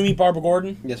 this is where we meet Barbara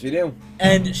Gordon. Yes, we do.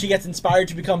 And she gets inspired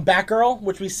to become Batgirl,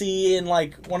 which we see in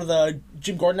like one of the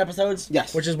Jim Gordon episodes.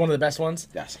 Yes. Which is one of the best ones.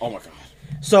 Yes. Oh my god.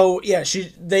 So yeah,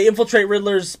 they infiltrate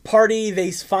Riddler's party.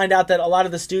 They find out that a lot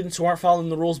of the students who aren't following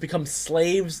the rules become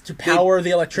slaves to power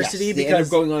the electricity Yes, they end up because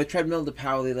going on a treadmill to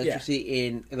power the electricity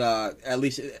in the at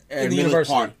least in the Riddler's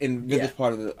university. part in Riddler's Yeah.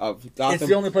 part of Gotham. it's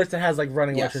the only place that has like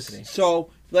running Yes. electricity. So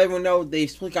to let everyone know, they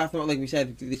split Gotham up, like we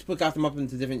said. They split Gotham up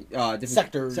into different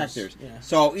Sectors. Sectors. Yeah.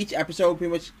 So each episode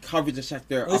pretty much covers a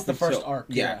sector. At least up the first until- arc,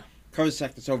 Yeah, yeah. covers a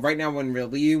sector. So right now we're in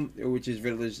Riddler U, which is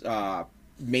Riddler's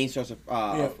main source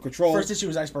of control. First issue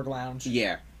was Iceberg Lounge.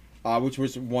 Yeah, which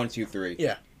was 1, 2, 3.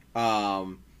 Yeah.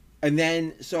 And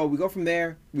then so we go from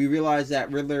there. We realize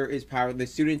that Riddler is powering the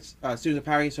students. Students are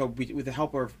powering. So with the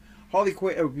help of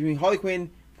between Harley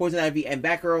Quinn, Poison Ivy, and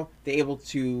Batgirl, they're able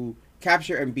to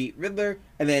capture and beat Riddler,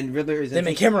 and then Riddler is. They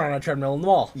make him run on a treadmill in the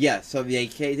mall. Yes, so they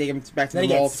take him back to Then the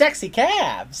he mall. gets sexy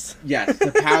calves. Yes,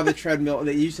 to power the treadmill.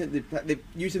 They use him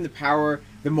to power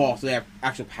the mall, so they have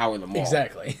actual power in the mall.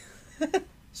 Exactly.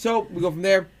 So we go from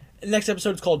there. The next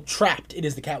episode is called Trapped. It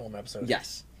is the Catwoman episode.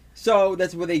 Yes. So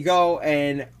that's where they go,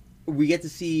 and we get to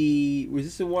see. Was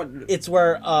this the one? It's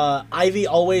where Ivy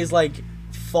always like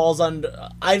falls under.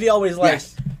 Ivy always like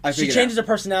Yes, I she figured changes out. her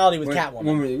personality with When Catwoman.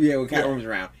 when Catwoman's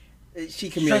around. She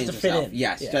chameleons to fit herself. in.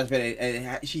 Yes, she Yeah. tries to fit in.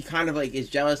 And she kind of like is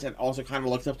jealous and also kind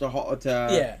of looks up to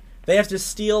Yeah, they have to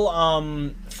steal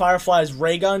Firefly's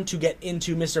ray gun to get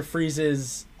into Mr.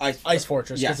 Freeze's ice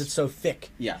fortress because Yes. it's so thick.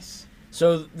 Yes.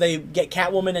 So they get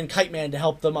Catwoman and Kite Man to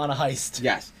help them on a heist.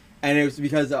 Yes. And it was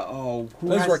because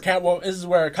This is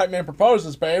where Kite Man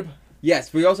proposes, babe.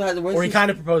 Yes, we also had Or he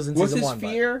kind of proposed in what's season his 1.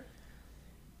 fear?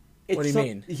 What do you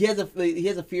mean? He has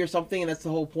a fear of something, and that's the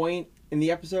whole point in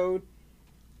the episode.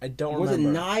 I don't Was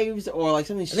remember. it knives or like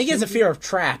something? I think he has a fear of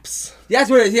traps. That's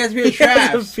what it is. He has a fear of He has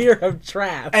a traps. fear of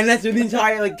traps. And that's the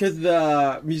entire because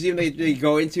the museum they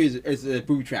go into is a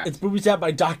booby trap. It's booby trapped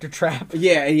by Dr. Trap.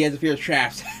 Yeah, and he has a fear of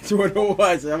traps. That's what it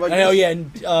was. And I'm like, I know, yeah,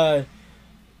 and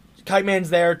Kite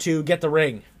Man's there to get the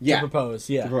ring Yeah. to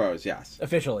propose. Yeah, Propose, yes.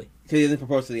 officially. Because he doesn't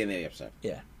propose to the end of the episode.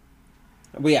 Yeah.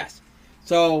 But yes.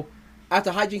 So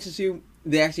after hijinks ensue,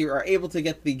 they actually are able to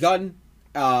get the gun.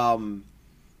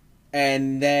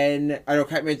 And then I know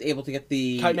Kite Man's able to get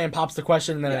the Kite Man pops the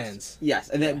question and then yes. it ends. Yes,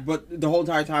 and then but the whole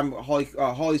entire time Harley's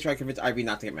trying to convince Ivy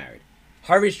not to get married.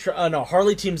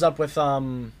 Harley teams up with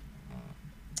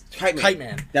Kite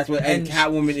Man. That's what and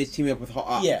Catwoman is teaming up with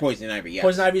Poison Ivy. Yes.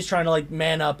 Poison Ivy's trying to like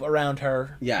man up around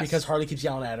her. Yes. Because Harley keeps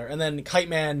yelling at her, and then Kite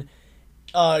Man,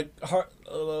 Harley Kite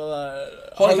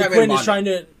Quinn Man is trying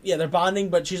to they're bonding,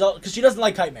 but because she doesn't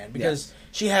like Kite Man because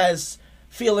she has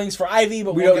feelings for Ivy,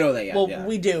 but we don't know that yet. Well, yeah.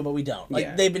 we do, but we don't.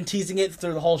 Like they've been teasing it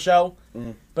through the whole show,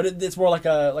 but it's more like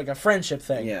a friendship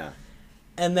thing. Yeah.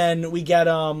 And then we get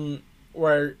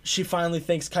where she finally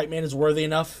thinks Kite Man is worthy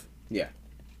enough. Yeah.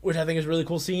 Which I think is a really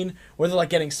cool scene where they're like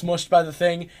getting smushed by the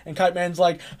thing, and Kite Man's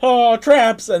like, "Oh,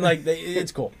 traps!" and like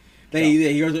it's cool.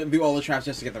 He goes through all the traps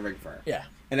just to get the ring for her. Yeah.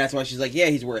 And that's why she's like, yeah,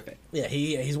 he's worth it. Yeah,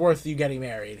 he's worth you getting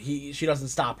married. She doesn't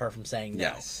stop her from saying no.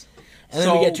 Yes. And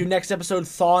then we get to next episode,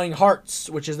 Thawing Hearts,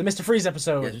 which is the Mr. Freeze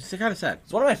episode. Yeah, it's kind of sad.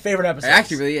 It's one of my favorite It episodes.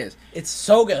 actually really is. It's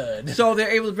so good. So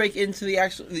they're able to break into the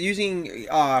actual using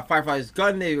Firefly's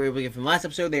gun. They were able to get from the last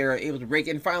episode. They were able to break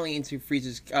in finally into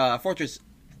Freeze's fortress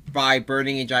by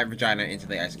burning a giant vagina into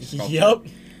the ice sculpture. Yep.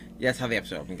 Yeah, that's how the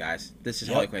episode opened, guys. This is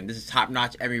Yep. Harley Quinn. This is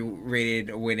top-notch,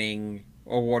 award-winning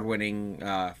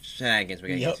shenanigans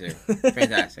we're getting into.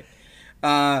 Fantastic.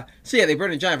 So yeah, they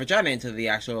burned a giant vagina into the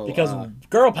actual Because of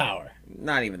girl power.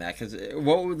 not even that. Because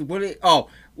oh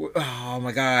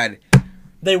my god.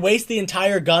 They waste the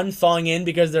entire gun thawing in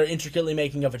because they're intricately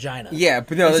making a vagina. Yeah,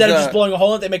 but no. Instead of just blowing a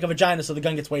hole in it, they make a vagina so the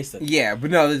gun gets wasted. Yeah, but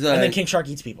no. There's And then King Shark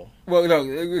eats people. Well,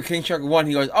 no. King Shark 1.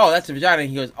 He goes, "Oh, that's a vagina." And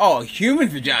he goes, "Oh, a human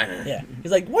vagina." Yeah.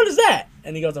 He's like, "What is that?"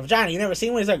 And he goes, "A vagina. You never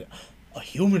seen one?" He's like, "A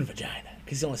human vagina."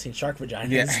 Because he's only seen shark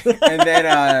vaginas. Yeah. And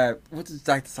then what does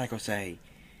Dr. Psycho say?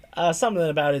 Something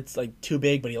about it's like too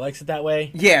big, but he likes it that way.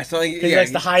 Yeah, so He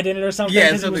likes to hide in it or something. Yeah,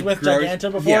 Because he was with gross.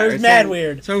 Giganta before. Yeah, it was it's mad some-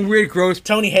 weird. Some weird, gross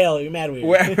Tony Hale, you're mad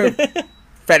weird.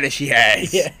 fetish he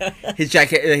has. Yeah. His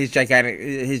gigantic,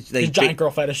 His giant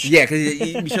girl fetish. Yeah,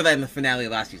 because we saw that in the finale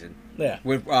of last season Yeah.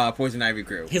 with Poison Ivy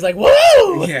grew. He's like,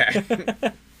 woo! Yeah.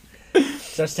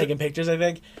 Starts taking pictures, I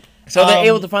think. So they're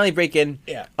able to finally break in.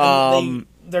 Yeah. And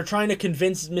they're trying to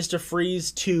convince Mr.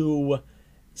 Freeze to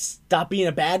stop being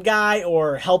a bad guy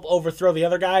or help overthrow the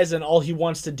other guys, and all he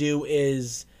wants to do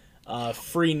is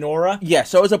free Nora. Yeah,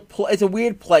 so it's a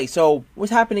weird play. So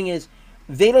what's happening is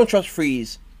they don't trust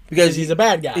Freeze because he's a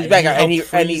bad guy. He's a bad guy, and he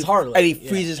Harley.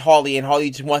 freezes Harley, and Harley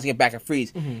just wants to get back at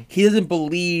Freeze. Mm-hmm. He doesn't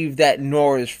believe that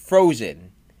Nora is frozen.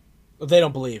 They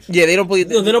don't believe. Yeah, they don't believe.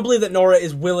 No, they don't believe that Nora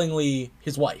is willingly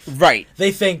his wife. Right.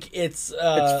 They think it's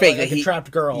fake. like a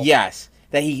trapped girl. Yes.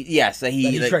 That he That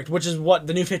he tricked, which is what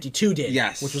the New 52 did.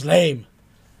 Yes. Which was lame.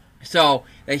 So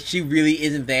that she really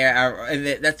isn't there,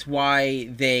 and that's why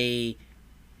they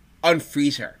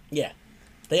unfreeze her. Yeah.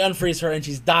 They unfreeze her and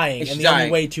she's dying. And the only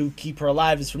way to keep her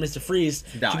alive is for Mr. Freeze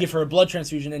to give her a blood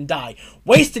transfusion and die.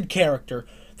 Wasted character.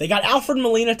 They got Alfred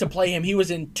Molina to play him. He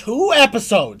was in 2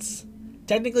 episodes.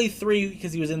 Technically 3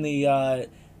 because he was in the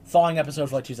thawing episode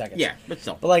for like 2 seconds. Yeah, but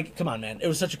still. But like, come on, man. It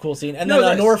was such a cool scene. And No,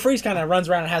 then Nora Freeze kind of runs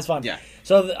around and has fun. Yeah.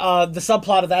 So the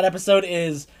subplot of that episode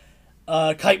is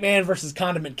Kite Man versus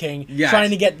Condiment King, Yes.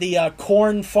 trying to get the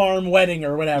corn farm wedding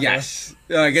or whatever. Yes.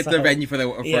 Get the venue for the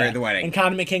wedding. And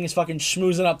Condiment King is fucking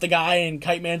schmoozing up the guy, and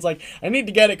Kite Man's like, I need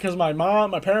to get it because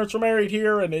my parents were married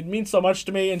here, and it means so much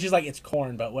to me. And she's like, it's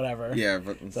corn, but whatever. Yeah,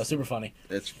 but So super funny.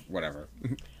 it's whatever.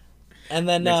 And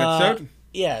then Next episode?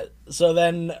 yeah, so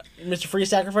then Mr. Freeze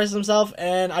sacrifices himself,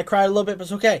 and I cried a little bit, but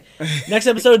it's okay. Next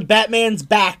episode, Batman's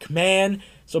back, man.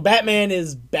 So Batman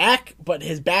is back, but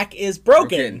his back is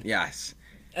broken. Yes.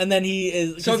 And then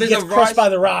he So he there's gets a crushed rise- by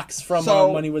the rocks from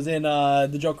So- when he was in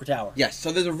the Joker Tower. Yes.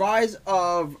 So there's a rise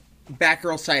of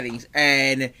Batgirl sightings,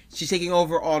 and she's taking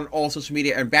over on all social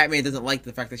media, and Batman doesn't like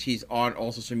the fact that she's on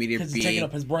all social media. Because he's taking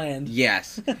up his brand.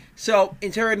 Yes. So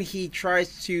in turn, he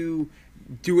tries to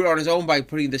do it on his own by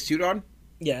putting the suit on.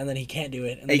 Yeah, and then he can't do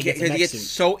it. And then he Because gets a he mech gets suit.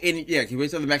 so in. Yeah, he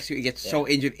waits on the mech suit. He gets so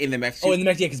injured in the mech suit. Oh, in the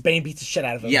mech, yeah, because Bane beats the shit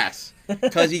out of him. Yes.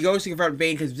 Because he goes to confront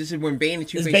Bane, because this is when Bane and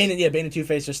Because Two-Face... Bane and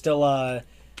Two-Face are still,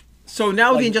 So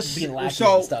now like, the Injustice... being lackeys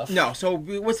So, and stuff. no, so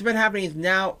what's been happening is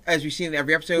now, as we've seen in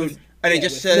every episode, with and they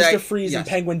just said... Mr. Like, Freeze and yes.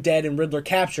 Penguin dead and Riddler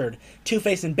captured.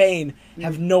 Two-Face and Bane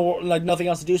have nothing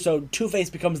else to do, so Two-Face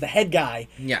becomes the head guy.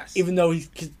 Yes. Even though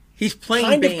He's playing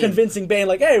kind Bane. of convincing Bane,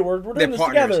 like, hey, we're They're doing this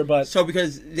partners. together, but... So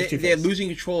because they're Two-Face. losing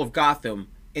control of Gotham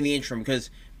in the interim, because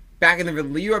back in the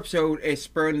Review episode, it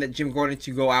spurned that Jim Gordon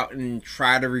to go out and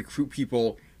try to recruit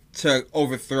people to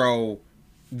overthrow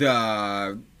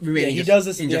the remaining... he does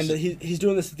this at the end. Injustice. He's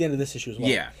doing this at the end of this issue as well.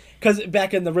 Yeah. Because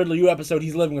back in the Riddler U episode,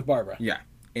 he's living with Barbara. Yeah,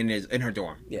 in her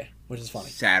dorm. Yeah, which is funny.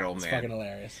 Sad old It's man. fucking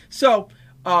hilarious. So,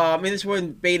 in this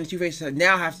one, Bane and Two-Face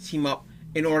now have to team up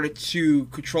in order to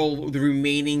control the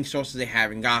remaining sources they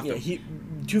have in Gotham. Yeah,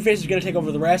 Two-Face is going to take over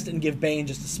the rest and give Bane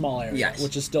just a small area, Yes.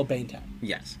 which is still Banetown.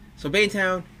 Yes. So Bane,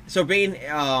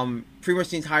 pretty much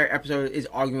the entire episode is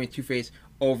arguing with Two-Face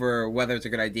over whether it's a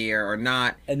good idea or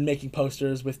not. And making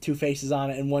posters with two faces on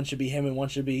it, and one should be him and one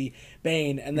should be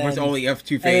Bane. And then It's only of and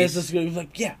Two-Face. it's just gonna be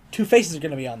like, yeah, two faces are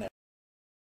going to be on there.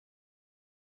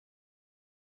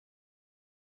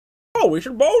 Oh, we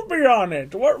should both be on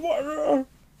it. What?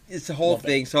 It's the whole Love it.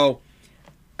 thing. So,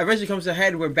 eventually comes to a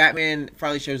head when Batman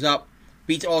finally shows up,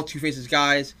 beats all Two-Face's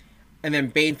guys, and then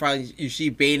Bane finally, you see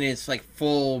Bane is like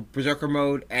full Berserker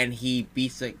mode, and he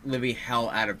beats the living hell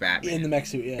out of Batman. In the mech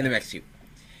suit, yeah. In the mech suit.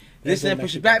 Yeah, This so then mech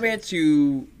pushes suit Batman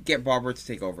to get Barbara to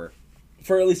take over.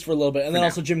 For at least for a little bit. And then now.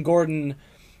 also Jim Gordon,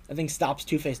 I think, stops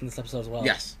Two-Face in this episode as well.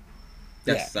 Yes.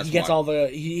 Yeah, That's he gets why. all the...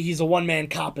 He's a one-man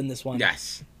cop in this one.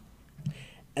 Yes.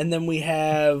 And then we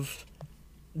have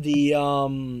the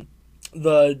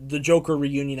Joker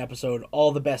reunion episode,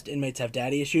 All the Best Inmates Have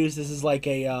Daddy Issues. This is like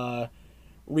a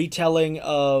retelling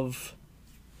of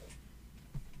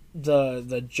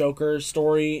the Joker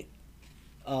story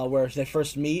where they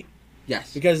first meet.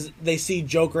 Yes. Because they see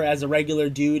Joker as a regular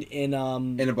dude in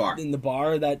a bar. In the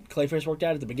bar that Clayface worked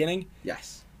at the beginning.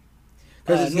 Yes.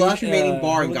 Because it's the last remaining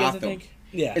bar in Hooligans, I Gotham. think.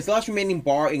 Yeah. It's the last remaining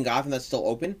bar in Gotham that's still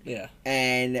open. Yeah.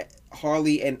 And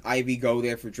Harley and Ivy go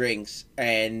there for drinks,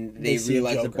 and they see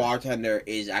realize the Joker. bartender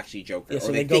is actually Joker. Yeah, so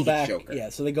or they they go think back. it's Joker. Yeah,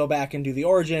 so they go back and do the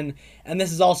origin, and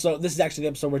this is actually the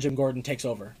episode where Jim Gordon takes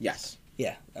over. Yes.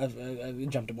 Yeah, I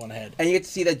jumped one ahead. And you get to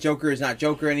see that Joker is not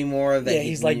Joker anymore. That Yeah,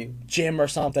 he's like Jim or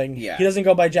something. Yeah. He doesn't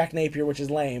go by Jack Napier, which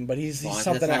is lame, but he's Well,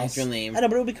 something that's not else. his real name. I know,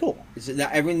 but it would be cool.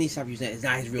 everyone needs to stop using it. It's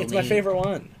not his real It's name. my favorite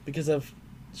one because of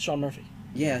Sean Murphy.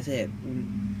 Yeah, that's it.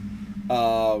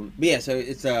 But yeah, so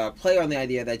it's a play on the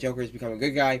idea that Joker has become a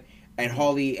good guy, and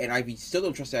Harley and Ivy still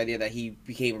don't trust the idea that he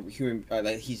became human.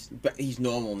 That he's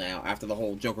normal now after the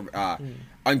whole Joker,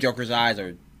 on Joker's eyes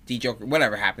or de-Joker,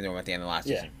 whatever happened to him at the end of the last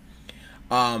season.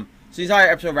 So the entire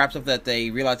episode wraps up that they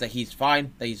realize that he's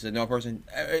fine, that he's a normal person.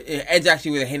 It ends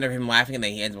actually with a hint of him laughing, and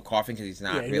then he ends up coughing because he's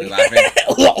not really laughing.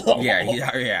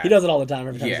 Yeah. He does it all the time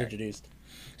every time he's Yeah. introduced.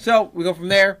 So we go from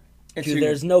there. Dude,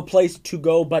 there's no place to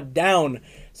go but down.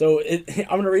 So I'm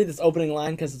going to read this opening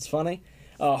line because it's funny.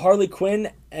 Harley Quinn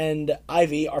and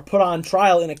Ivy are put on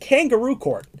trial in a kangaroo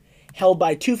court held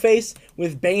by Two-Face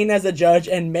with Bane as a judge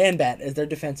and Man-Bat as their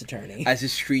defense attorney. As a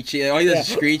screech, all he does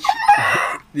is screech.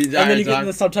 And then you get in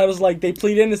the subtitles like, they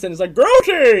plead innocent. It's like,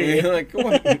 Grody! Like, come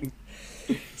on.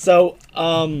 So,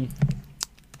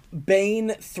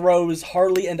 Bane throws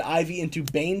Harley and Ivy into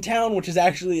Banetown, which is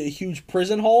actually a huge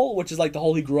prison hole, which is like the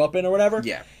hole he grew up in or whatever.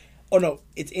 Yeah. Oh no,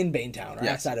 it's in Banetown or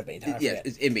Yes. outside of Banetown. I Yeah, forget.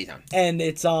 it's in Baytown. And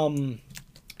it's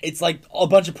like a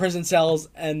bunch of prison cells,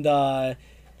 and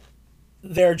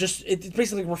they're just it's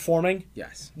basically reforming.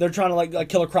 Yes. They're trying to like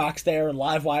Killer Croc's there and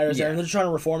Live Wire's there, Yeah. and they're trying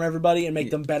to reform everybody and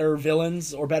make them better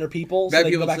villains or better people, so Better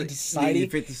they can go people back so into they society.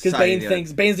 fit the Because society, Bane yeah.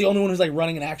 thinks Bane's the only one who's like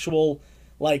running an actual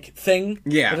like thing.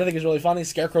 Yeah. Which I think is really funny.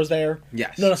 Scarecrow's there.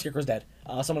 Yes. No, Scarecrow's dead.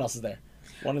 Someone else is there.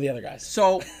 One of the other guys.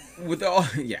 So with all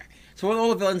so with all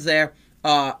the villains there,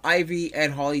 Ivy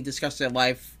and Harley discuss their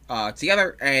life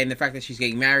together and the fact that she's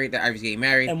getting married, that Ivy's getting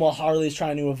married. And while Harley's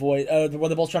trying to avoid, they're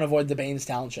both trying to avoid the Bane's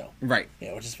talent show. Right.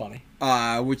 Yeah, which is funny.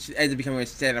 Which ends up becoming a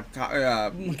stand-up.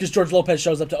 Because George Lopez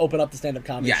shows up to open up the stand-up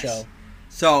comedy show.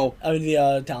 So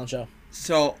the talent show.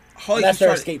 So Harley that's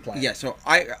their escape plan. Yeah. So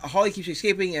Harley keeps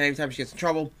escaping, and every time she gets in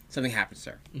trouble, something happens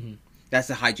to her. Mm-hmm. That's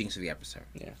the hijinks of the episode.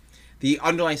 Yeah. The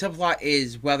underlying subplot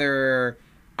is whether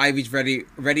Ivy's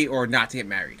ready or not to get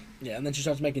married. Yeah, and then she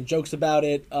starts making jokes about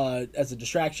it as a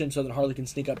distraction so that Harley can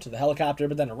sneak up to the helicopter,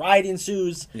 but then a riot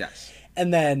ensues. Yes.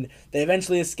 And then they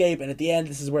eventually escape, and at the end,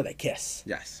 this is where they kiss.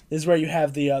 Yes. This is where you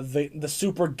have the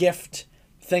super gift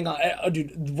thing.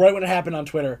 Dude, right when it happened on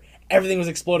Twitter, everything was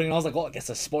exploding, and I was like, well, I guess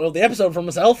I spoiled the episode for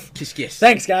myself. Kiss, kiss.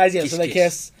 Thanks, guys. Yeah, Kiss, so they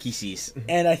kiss. Kisses.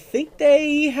 And I think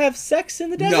they have sex in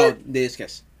the desert? No, they just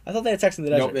kiss. I thought they had sex in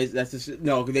the desert. They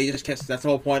just kiss. That's the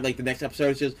whole point. Like the next episode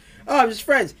is just, I'm just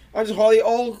friends. I'm just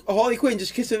Harley Quinn,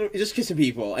 just kissing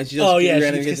people, and she just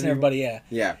she's kissing everybody. Yeah,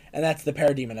 yeah. And that's the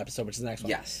Parademon episode, which is the next one.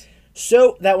 Yes.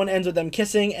 So that one ends with them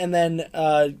kissing, and then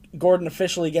Gordon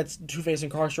officially gets Two-Face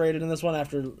incarcerated in this one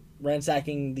after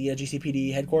ransacking the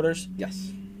GCPD headquarters.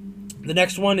 Yes. The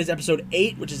next one is episode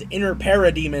 8, which is Inner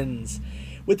Parademons.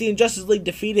 With the Injustice League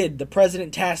defeated, the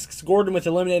President tasks Gordon with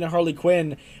eliminating Harley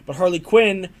Quinn, but Harley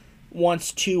Quinn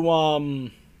wants to, what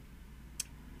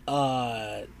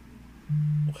does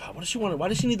she want? Why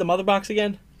does she need the mother box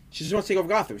again? She just wants to take over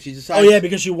Gotham. She decides. Oh yeah,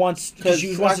 because she wants to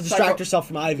distract herself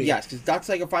from Ivy. Yes, because Doc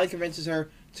Psycho finally convinces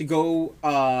her to go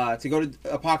to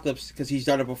Apocalypse because he's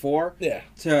done it before. Yeah.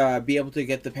 To be able to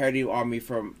get the Parademon army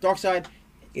from Darkseid.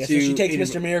 Yeah, so she takes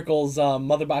Mr. Miracle's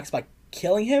mother box by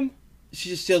killing him. She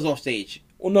just steals off stage.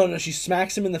 Well, no, she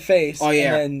smacks him in the face and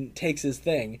then takes his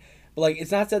thing. But, like,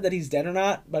 it's not said that he's dead or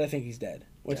not, but I think he's dead,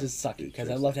 which is sucky, because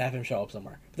I'd love to have him show up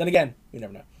somewhere. But then again, we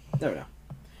never know. Never know.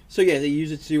 So, yeah, they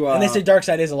use it to... and they say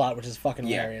Darkseid is a lot, which is fucking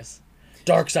hilarious.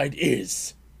 Darkseid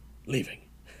is leaving.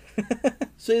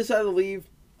 So they decide to leave.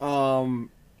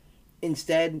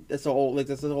 Instead, that's the whole point of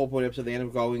the episode. They end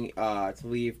up going to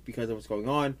leave because of what's going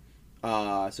on.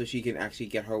 So she can actually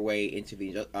get her way into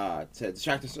the to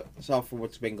distract herself from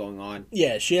what's been going on.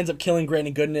 Yeah, she ends up killing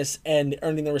Granny Goodness and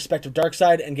earning the respect of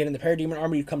Darkseid and getting the Parademon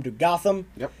army to come to Gotham.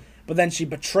 Yep. But then she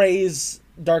betrays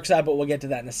Darkseid, but we'll get to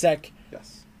that in a sec.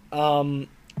 Yes.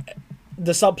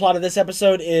 The subplot of this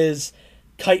episode is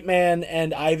Kite Man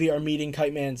and Ivy are meeting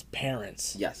Kite Man's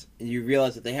parents. Yes, and you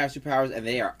realize that they have superpowers and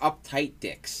they are uptight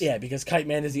dicks. Yeah, because Kite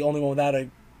Man is the only one without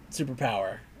a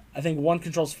superpower. I think one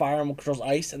controls fire and one controls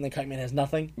ice, and then Kite Man has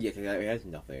nothing. Yeah, because he has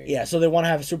nothing. Yeah, so they want to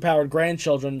have superpowered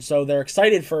grandchildren, so they're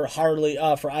excited for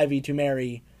Ivy to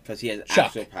marry because he has Chuck.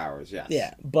 actual powers, yes.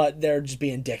 Yeah, but they're just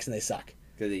being dicks and they suck.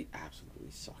 Because they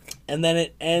absolutely suck. And then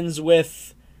it ends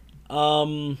with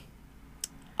Ivy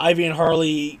and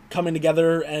Harley coming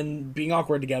together and being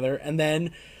awkward together, and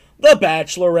then the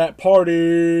bachelorette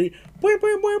party.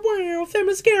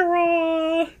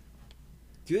 Themyscira.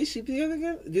 Do they sleep together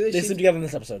again? They sleep together in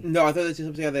this episode. No, I thought they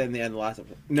sleep together in the end of the last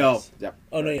episode. No. Yes. Yep.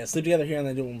 Oh, no, yeah. Sleep together here and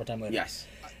then do it one more time later. Yes.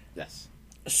 Yes.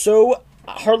 So,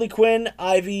 Harley Quinn,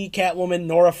 Ivy, Catwoman,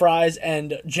 Nora Fries,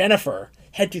 and Jennifer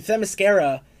head to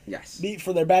Themyscira Yes.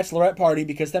 for their bachelorette party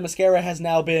because Themyscira has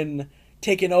now been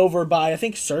taken over by, I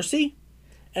think, Cersei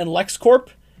and LexCorp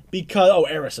because... Oh,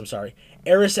 Eris, I'm sorry.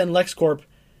 Eris and LexCorp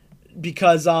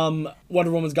because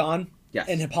Wonder Woman's gone. Yes.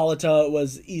 And Hippolyta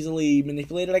was easily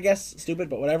manipulated, I guess. Stupid,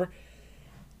 but whatever.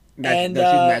 She's And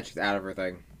magic out of her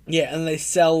thing. yeah, and they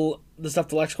sell the stuff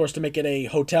to LexCorp to make it a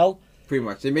hotel. Pretty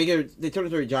much. They turn it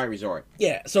into a giant resort.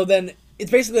 Yeah, so then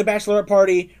it's basically a bachelorette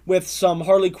party with some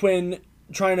Harley Quinn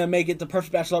trying to make it the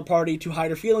perfect bachelorette party to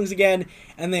hide her feelings again,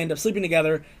 and they end up sleeping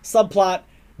together. Subplot,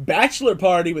 bachelor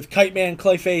party with Kite Man,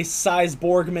 Clayface, Size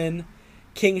Borgman,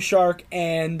 King Shark,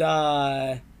 and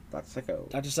Dr. Psycho.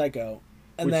 Dr. Psycho.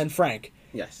 And then Frank.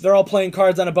 Yes. They're all playing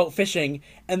cards on a boat fishing,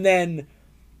 and then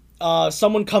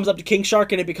someone comes up to King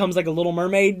Shark, and it becomes like a Little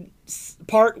Mermaid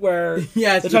part where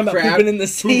yeah, they're talking about pooping in the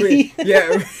sea.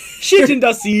 Yeah. Shit in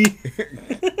the sea.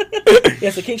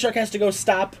 Yeah, so King Shark has to go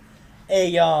stop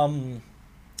a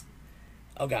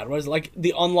oh god, what is it? Like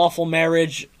the unlawful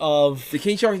marriage of The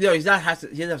King Shark, no, he doesn't have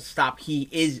to stop. He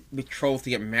is betrothed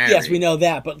to get married. Yes, we know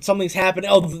that, but something's happening.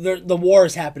 Oh, the war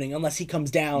is happening unless he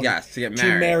comes down. Yes, to get to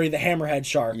married. marry the hammerhead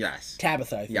shark. Yes.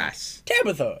 Tabitha. I think. Yes.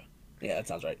 Tabitha. Yeah, that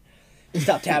sounds right.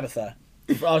 Stop Tabitha.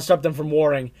 Stop them from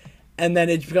warring, and then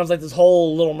it becomes like this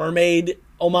whole Little Mermaid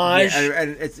homage. Yeah,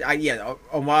 and it's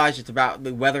homage. It's about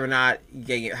whether or not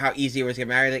how easy it was to get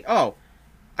married. Like, oh,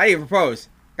 I didn't propose.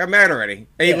 I got married already.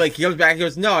 And he comes back. He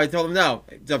goes, no. I told him no.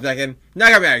 Jumps back in. No,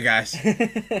 I got married, guys.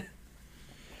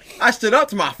 I stood up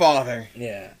to my father.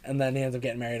 Yeah, and then he ends up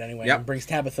getting married anyway. Yep. And brings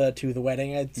Tabitha to the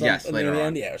wedding. Later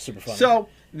on. Yeah, it was super fun. So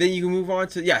then you can move on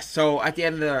to So at the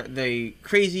end of the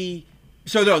crazy.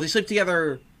 So no, they sleep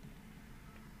together.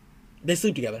 they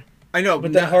sleep together. I know,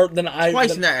 But but twice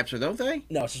then, in that episode, don't they?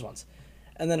 No, it's just once.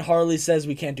 And then Harley says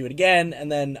we can't do it again,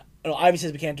 and then Ivy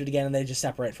says we can't do it again, and they just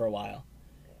separate for a while.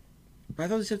 But I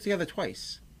thought they slept together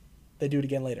twice. They do it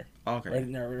again later. Oh, okay. Right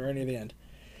near the end.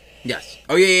 Yes.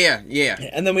 Oh yeah.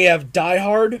 And then we have Die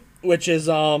Hard, which is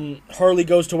Harley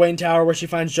goes to Wayne Tower where she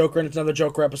finds Joker, and it's another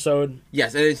Joker episode.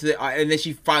 Yes, and and then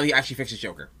she finally actually fixes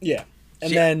Joker. Yeah.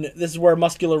 And then this is where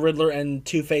Muscular Riddler and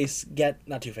Two-Face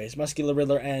Muscular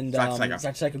Riddler and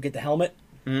Dr. Psycho get the helmet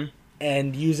Mm-hmm.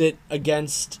 and use it for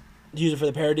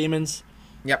the Parademons.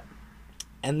 Yep.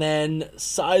 And then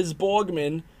Size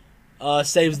Borgman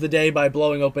saves the day by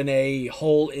blowing open a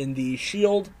hole in the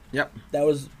shield. Yep. That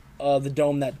was the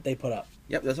dome that they put up.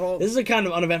 Yep, that's all. This is a kind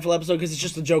of uneventful episode because it's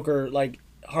just the Joker, like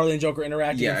Harley and Joker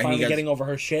interacting and finally getting over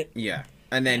her shit. Yeah.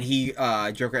 And then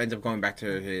Joker ends up going back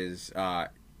to his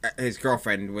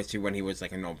girlfriend when he was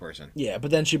like a normal person. Yeah,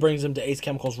 but then she brings him to Ace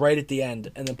Chemicals right at the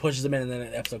end and then pushes him in and then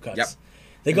the episode cuts. Yep.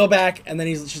 They go back and then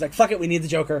she's like, fuck it, we need the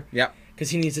Joker. Yep. Because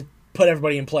he needs to put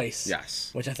everybody in place. Yes.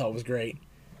 Which I thought was great.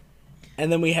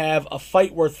 And then we have a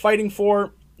fight worth fighting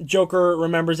for. Joker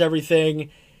remembers everything.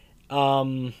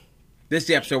 This is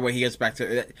the episode where he gets back to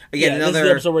This is the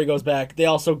episode where he goes back. They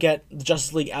also get the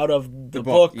Justice League out of the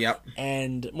book. Yep.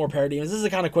 And more Parademons. This is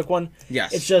a kind of quick one.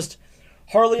 Yes. It's just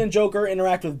Harley and Joker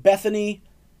interact with Bethany,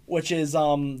 which is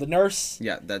the nurse.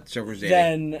 Yeah, that's Joker's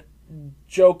dating. Then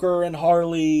Joker and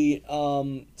Harley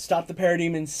stop the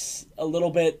Parademons a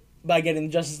little bit by getting the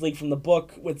Justice League from the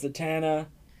book with Zatanna.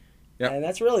 Yep. And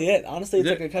that's really it. Honestly, it's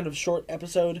like a kind of short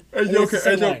episode. And Joker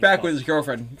ends up back with his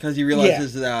girlfriend because he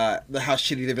realizes how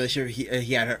shitty the relationship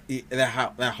he had her. He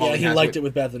liked it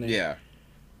with Bethany. Yeah.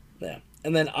 Yeah.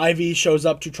 And then Ivy shows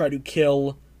up to try to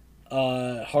kill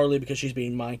Harley because she's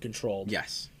being mind controlled.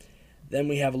 Yes. Then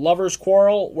we have a lovers'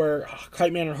 quarrel where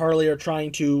Kite Man and Harley are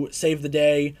trying to save the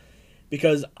day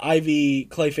because Ivy,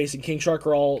 Clayface, and King Shark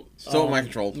are all still mind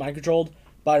controlled. Mind controlled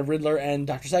by Riddler and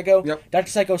Dr. Psycho. Yep.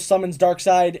 Dr. Psycho summons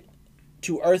Darkseid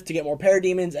to Earth to get more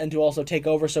parademons and to also take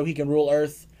over so he can rule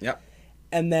Earth. Yep.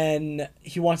 And then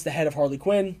he wants the head of Harley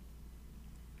Quinn.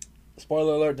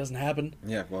 Spoiler alert, doesn't happen.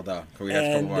 Yeah, well, we have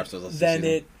a couple more episodes.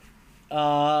 Then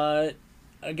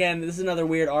again, this is another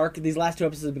weird arc. These last two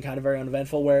episodes have been kind of very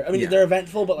uneventful. They're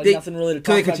eventful, but nothing really to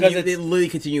talk about. They're literally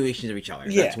continuations of each other.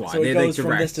 Yeah, that's why. So it goes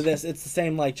from this to this. It's the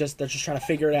same. They're just trying to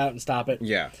figure it out and stop it.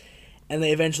 Yeah. And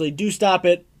they eventually do stop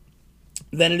it.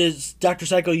 Then it is Dr.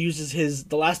 Psycho uses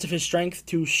the last of his strength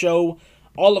to show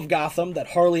all of Gotham that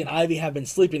Harley and Ivy have been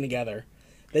sleeping together.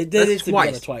 They did sleep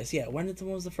together twice. Yeah. When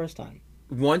was the first time?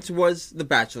 Once was the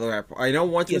Bachelor. I know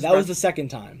once was. Yeah, that was the second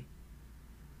time.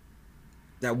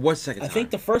 That was second time. I think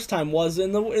the first time was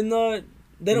in the.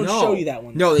 They don't show you that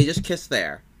one. No, they just kiss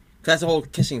there. That's the whole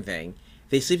kissing thing.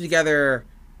 They sleep together.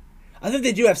 I think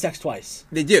they do have sex twice.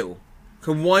 They do.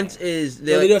 Cause once is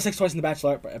they do have sex twice in the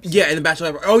Bachelor episode. Yeah, in the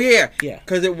Bachelor. Oh yeah. Yeah.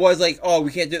 Because it was like, oh,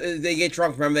 we can't do. They get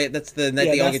drunk. Remember, that's the night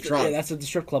they all get drunk. Yeah, that's at the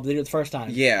strip club. They do it the first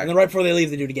time. Yeah. And then right before they leave,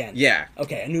 they do it again. Yeah.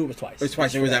 Okay, I knew it was twice. It was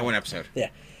twice. It was that one episode. Yeah.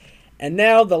 And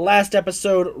now the last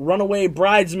episode, Runaway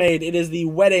Bridesmaid. It is the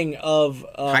wedding of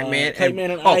Kite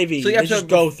Man and Ivy. So the episode, they just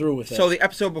go through with it. So the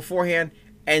episode beforehand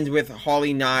ends with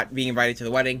Harley not being invited to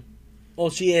the wedding. Well,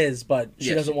 she is, but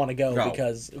she doesn't want to go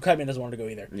because Kite Man doesn't want to go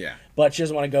either. Yeah. But she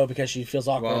doesn't want to go because she feels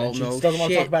awkward and she doesn't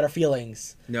want to talk about her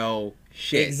feelings. No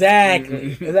shit.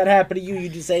 Exactly. If that happened to you, you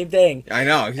do the same thing. I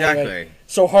know, exactly. Anyway,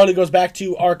 so Harley goes back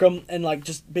to Arkham and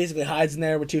just basically hides in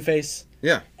there with Two-Face.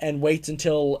 Yeah. And waits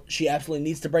until she absolutely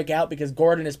needs to break out because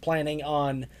Gordon is planning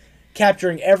on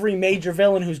capturing every major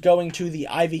villain who's going to the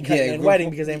Ivy Kite Man wedding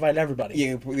because they invited everybody.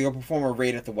 Yeah, they'll perform a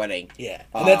raid at the wedding. Yeah.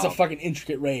 And that's a fucking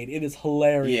intricate raid. It is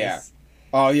hilarious. Yeah.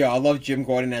 Oh, yeah, I love Jim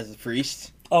Gordon as the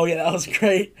priest. Oh, yeah, that was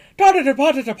great.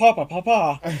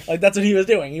 Papa. That's what he was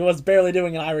doing. He was barely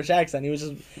doing an Irish accent. He was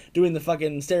just doing the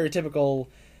fucking stereotypical,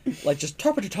 just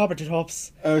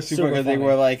tops. Oh, super because they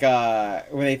were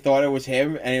when they thought it was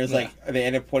him, and it was they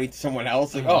ended up pointing to someone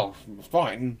else. Oh, it's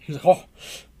fine. He was like,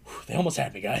 they almost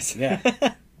had me, guys. Yeah.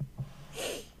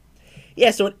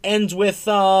 Yeah, so it ends with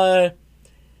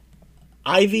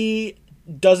Ivy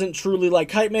doesn't truly like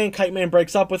Kite Man. Kite Man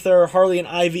breaks up with her. Harley and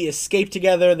Ivy escape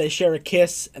together. They share a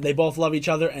kiss, and they both love each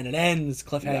other, and it ends.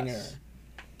 Cliffhanger. Yes.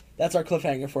 That's our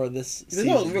cliffhanger for this season.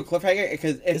 There's no real cliffhanger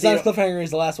because it's not as cliffhanger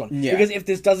as the last one. Yeah. Because if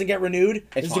this doesn't get renewed,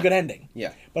 it's a good ending.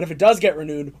 Yeah. But if it does get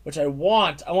renewed, which I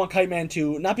want Kite Man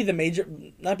to not be the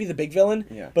big villain,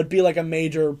 but be a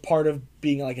major part of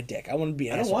being a dick. I want to be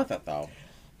an asshole. I don't want that though.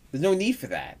 There's no need for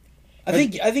that. I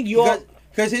think you all.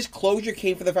 Because his closure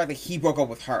came from the fact that he broke up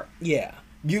with her. Yeah.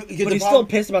 But he's still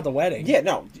pissed about the wedding. Yeah,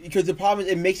 no, because the problem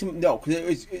is it makes him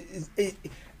because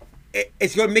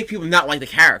it's going to make people not like the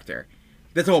character.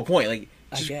 That's the whole point. Like,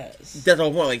 I guess that's the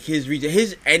whole point. Like his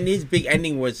big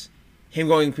ending was him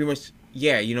going pretty much.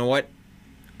 Yeah, you know what?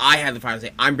 I had the final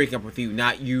say. I'm breaking up with you,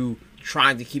 not you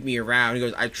trying to keep me around. He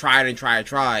goes, I tried and tried and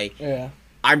tried. Yeah.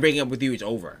 I'm breaking up with you. It's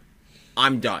over.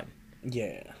 I'm done.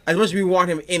 Yeah. As much as we want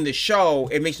him in the show,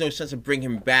 it makes no sense to bring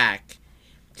him back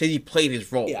because he played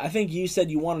his role. Yeah, I think you said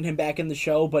you wanted him back in the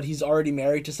show, but he's already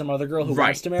married to some other girl who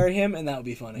wants to marry him, and that would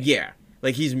be funny. Yeah.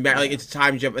 Like, he's married, like, it's a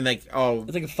time jump, and, like, oh...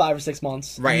 It's like 5 or 6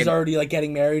 months. Right. He's already, like,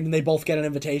 getting married, and they both get an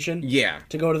invitation. Yeah.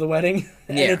 To go to the wedding.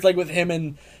 And it's, like, with him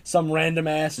and some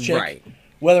random-ass chick. Right.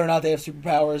 Whether or not they have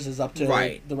superpowers is up to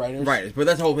the writers. Right, but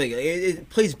that's the whole thing. It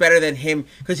plays better than him,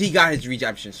 because he got his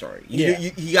redemption story.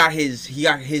 He got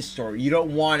his story. You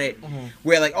don't want it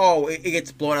where, like, oh, it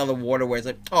gets blown out of the water, where it's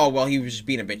like, oh, well, he was just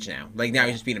being a bitch now. Like, now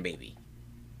he's just being a baby.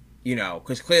 You know,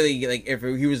 because clearly, like, if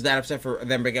he was that upset for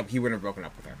them breaking up, he wouldn't have broken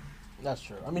up with her. That's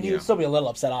true. I mean, he would still be a little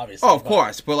upset, obviously. Oh, of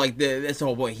course. But, like, that's the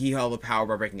whole point. He held the power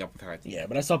by breaking up with her. Yeah,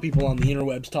 but I saw people on the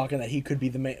interwebs talking that he could be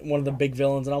one of the big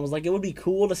villains, and I was like, it would be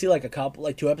cool to see, like,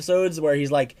 2 episodes where he's,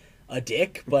 like, a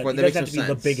dick, but he doesn't have to be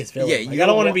the biggest villain. Yeah, like, I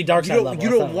don't want to be Darkseid level. You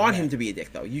don't want him to be a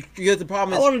dick, though. Because the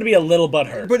problem is... I want him to be a little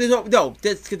butthurt. But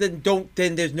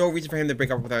then there's no reason for him to break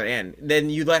up with her and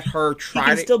then you let her try He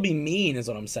can still be mean, is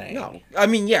what I'm saying. No. I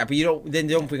mean, yeah, but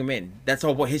don't bring him in. That's the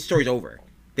whole point. His story's over.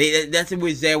 That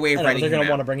was their way of writing him out. They're going to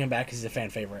want to bring him back because he's a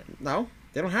fan favorite. No,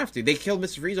 they don't have to. They killed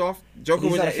Mr. Freeze off. Joker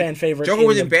was not a fan favorite. Joker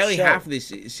was in barely half of this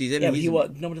season. Yeah,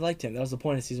 but nobody liked him. That was the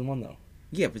point of season 1, though.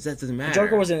 Yeah, but that doesn't matter.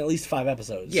 Joker was in at least 5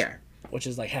 episodes. Yeah. Which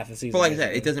is like half the season. But like I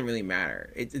said, it doesn't really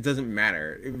matter. It doesn't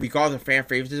matter. Regardless of fan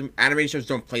favoritism, animated shows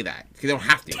don't play that. Because they don't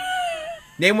have to.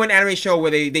 Name one anime show where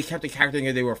they kept the character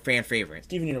and they were fan favorites.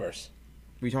 Steven Universe.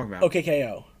 What are you talking about?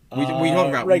 OKKO. What are you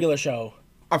talking about? Regular show.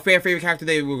 A fan favorite character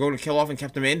they were going to kill off and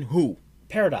kept them in? Who?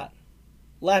 Peridot.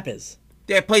 Lapis.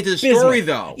 That plays to the story,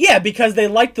 though. Yeah, because they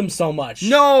liked them so much.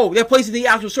 No, that plays to the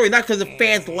actual story, not because the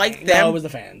fans liked them. No, it was the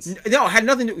fans. No, it had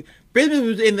nothing to... Bismuth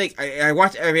was in, like... I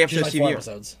watched every episode of 4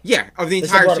 episodes. Yeah, of the entire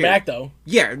series. They brought series. it back, though.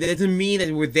 Yeah, that doesn't mean that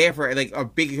they were there for, like, a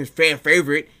big fan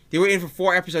favorite. They were in for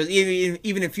 4 episodes.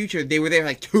 Even in future, they were there for,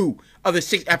 like, 2 of the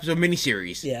 6-episode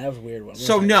miniseries. Yeah, that was a weird one.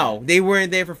 So, no, they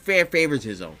weren't there for fan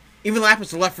favoritism. Even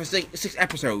Lapis left for 6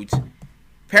 episodes.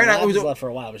 Peridot was left for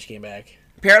a while, but she came back.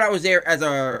 Peridot was there as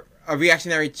a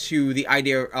reactionary to the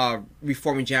idea of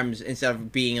reforming gems instead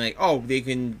of being like, oh, they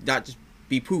can not just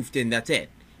be poofed and that's it.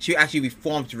 She actually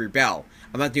reformed to rebel.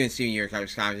 I'm not doing senior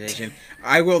conversation.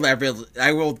 I will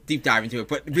deep dive into it,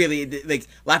 but really, like,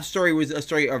 Lap's story was a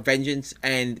story of vengeance,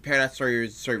 and Peridot's story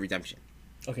was a story of redemption.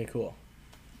 Okay, cool.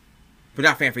 But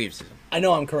not fan favoritism. I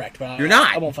know I'm correct, but you're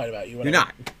not. I won't fight about you. Whatever. You're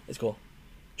not. It's cool.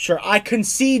 Sure, I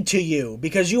concede to you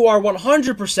because you are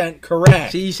 100%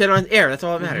 correct. See, you said it on air. That's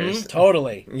all that matters.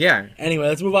 Totally. Yeah. Anyway,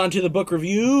 let's move on to the book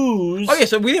reviews. Oh yeah,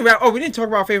 so we didn't talk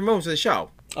about our favorite moments of the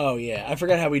show. Oh yeah, I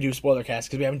forgot how we do spoiler cast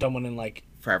because we haven't done one in like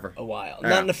forever, a while.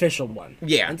 Not an official one.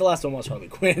 Yeah. And the last one was Harley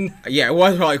Quinn. Yeah, it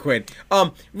was Harley Quinn.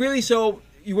 Really. So,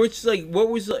 what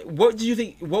did you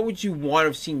think? What would you want to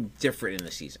have seen different in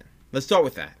the season? Let's start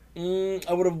with that.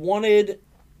 I would have wanted.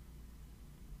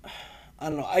 I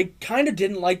don't know. I kind of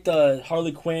didn't like the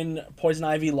Harley Quinn Poison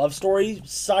Ivy love story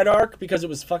side arc because it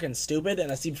was fucking stupid and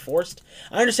it seemed forced.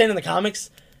 I understand in the comics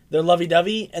they're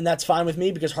lovey-dovey and that's fine with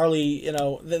me because Harley,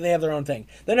 they have their own thing.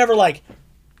 They're never like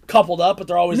coupled up, but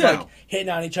they're always like hitting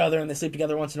on each other and they sleep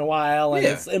together once in a while and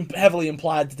it's heavily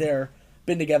implied that they're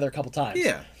been together a couple times.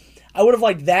 Yeah. I would have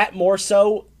liked that more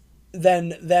so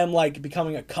than them like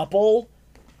becoming a couple,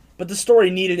 but the story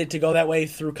needed it to go that way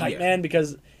through Kite Man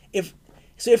because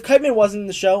if Kite Man wasn't in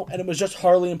the show and it was just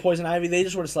Harley and Poison Ivy, they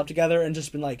just would have slept together and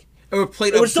just been like... It would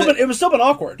have still been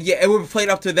awkward. Yeah, it would have played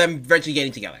up to them eventually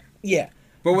getting together. Yeah.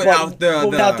 But without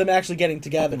them actually getting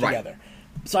together.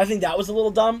 So I think that was a little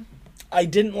dumb. I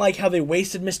didn't like how they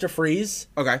wasted Mr. Freeze.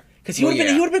 Okay. Because he would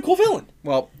have been a cool villain.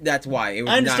 Well, that's why. It was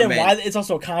I understand why. It's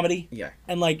also a comedy. Yeah.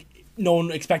 And like, no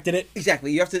one expected it.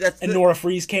 Exactly. You have to... And Nora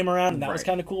Freeze came around and that was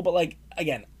kind of cool. But like,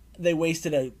 again... They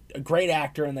wasted a great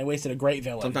actor and they wasted a great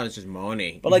villain. Sometimes it's just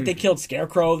money. But like they killed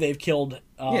Scarecrow, they've killed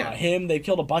him, they've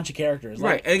killed a bunch of characters.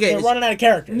 Like, right, and again, they're running out of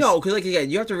characters. No, because like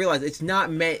again, you have to realize it's not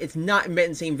meant in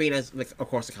the same vein as like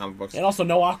across the comic books. And also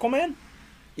no Aquaman.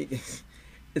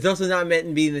 It's also not meant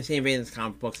to be in the same vein as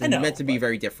comic books. It's meant to be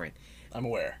very different. I'm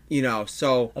aware.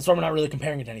 So that's why we're not really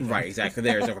comparing it to anything. Right, exactly.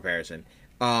 There's no comparison.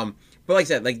 But like I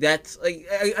said, like that's like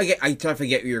I totally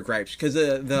get your gripes because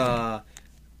the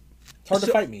Hard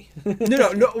to fight me.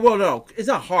 No. Well, no, it's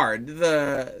not hard.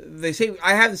 They say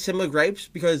I have similar gripes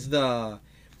because I'm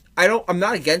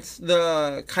not against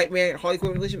the Kite Man Harley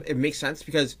Quinn relationship. It makes sense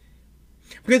because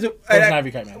Poison Ivy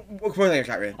Kite Man.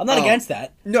 Kite Man. I'm not against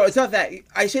that. No, it's not that.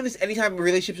 I say this anytime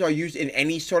relationships are used in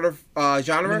any sort of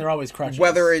genre. I mean, they're always crutches.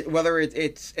 Whether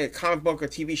it's a comic book, a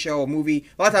TV show, a movie.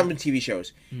 A lot of times in TV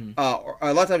shows. Or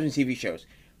a lot of times in TV shows.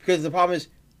 Because the problem is,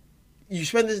 you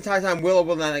spend this entire time will or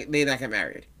will not they not get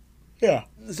married. Yeah.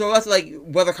 So that's like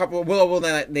whether a couple will or will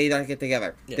not they not get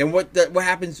together. Yeah. Then what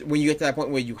happens when you get to that point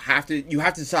where you have to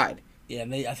decide? Yeah,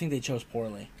 and I think they chose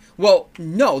poorly. Well,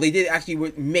 no, they did actually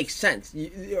what makes sense.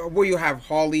 Where you have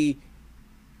Harley,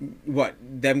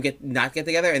 them not get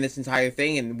together in this entire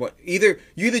thing, and you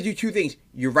either do two things: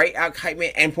 you write out Kite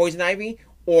Man and Poison Ivy,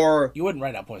 or you wouldn't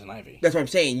write out Poison Ivy. That's what I'm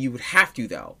saying. You would have to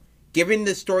though, given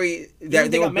the story that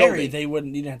they got married. They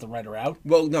wouldn't. You didn't have to write her out.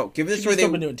 Well, no, given the story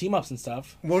they've been doing team ups and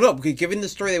stuff. Well, no, because given the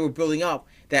story they were building up,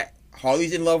 that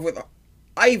Harley's in love with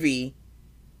Ivy.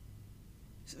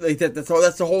 Like that's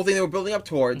the whole thing they were building up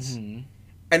towards. Mm-hmm.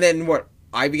 And then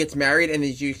Ivy gets married, and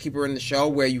then you keep her in the show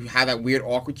where you have that weird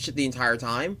awkward shit the entire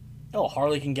time. Oh,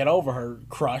 Harley can get over her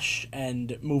crush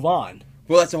and move on.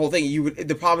 Well, that's the whole thing.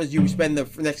 The problem is you would spend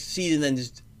the next season then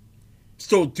just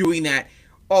still doing that.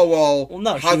 Oh well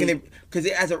no, how can they? Because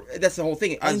that's the whole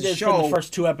thing. As a show, the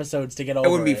first 2 episodes to get over. It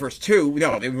wouldn't be first 2.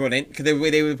 No, they wouldn't. Because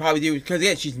they would probably do. Because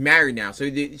again, she's married now, so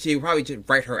she would probably just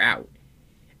write her out.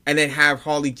 And then have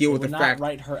Harley deal with the fact. Not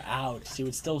write her out. She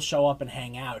would still show up and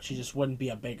hang out. She just wouldn't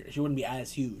be She wouldn't be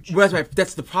as huge. Well,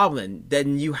 that's the problem.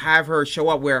 Then you have her show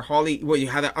up where Harley. Well, you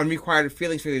have that unrequited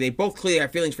feelings for you. They both clearly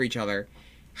have feelings for each other.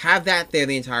 Have that there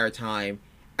the entire time,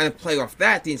 and then play off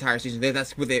that the entire season.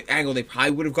 That's what the angle they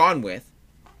probably would have gone with.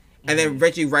 And then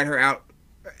eventually write her out,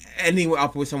 ending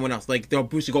up with someone else, like the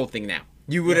Booster Gold thing. Now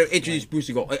you would have introduced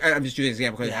Booster Gold. I'm just using an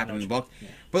example because it happened in the book. Yeah.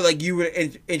 But like you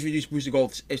would introduce Booster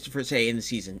Gold for say in the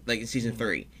season, like in season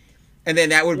 3, and then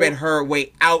that would have been her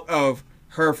way out of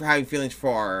her for having feelings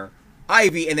for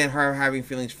Ivy, and then her having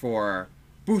feelings for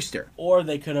Booster. Or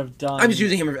they could have done. I'm just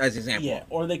using him as an example. Yeah.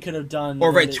 Or they could have done.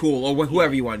 Or Red Tool, or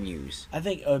whoever you want to use. I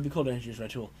think it'd be cool to introduce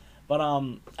Red Tool, but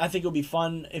I think it would be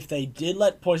fun if they did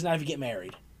let Poison Ivy get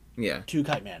married. Yeah. To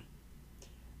Kite Man.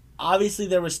 Obviously,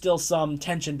 there was still some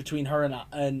tension between her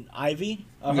and Ivy,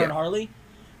 her and Harley.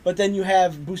 But then you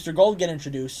have Booster Gold get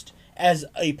introduced as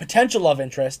a potential love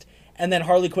interest, and then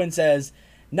Harley Quinn says,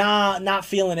 nah, not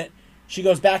feeling it. She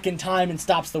goes back in time and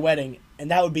stops the wedding, and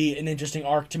that would be an interesting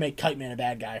arc to make Kite Man a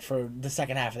bad guy for the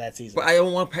second half of that season. But I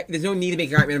don't want... There's no need to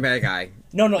make Kite Man a bad guy.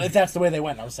 No, if that's the way they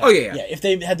went, I was saying. Oh, yeah. Yeah, if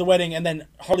they had the wedding and then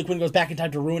Harley Quinn goes back in time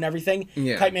to ruin everything,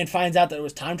 Kite Man finds out that it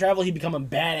was time travel, he'd become a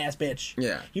badass bitch.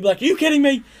 Yeah. He'd be like, are you kidding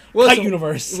me? Kite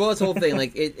Universe. Well, it's the whole thing.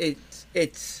 Like,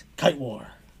 it's... Kite War.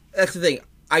 That's the thing.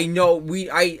 I know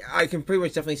I can pretty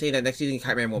much definitely say that next season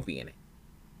Kite Man won't be in it.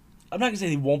 I'm not gonna say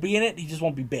he won't be in it. He just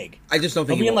won't be big. I just don't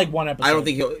think he'll be in like one episode. I don't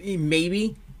think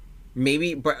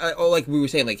maybe, but like we were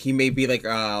saying, like he may be like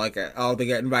they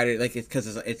get invited like it's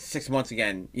because it's 6 months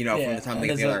again, from the time they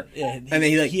get together. And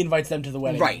then he invites them to the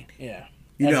wedding. Right. Yeah.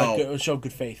 Like, show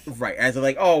good faith. Right. As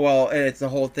like, oh well, it's the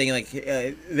whole thing. Like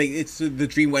it's the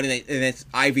dream wedding, and it's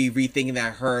Ivy rethinking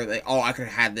that her like, oh, I could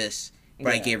have had this.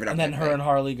 But I gave it up. And then her and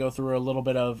Harley go through a little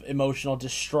bit of emotional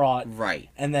distraught. Right.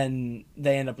 And then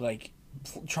they end up like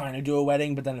trying to do a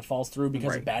wedding, but then it falls through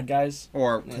because of bad guys.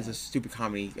 Or because of stupid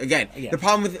comedy. Again, the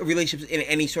problem with relationships in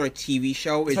any sort of TV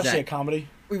show is especially a comedy.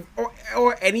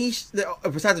 Or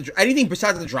anything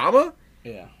besides the drama.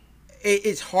 Yeah.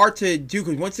 It's hard to do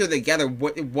because once they're together,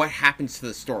 what happens to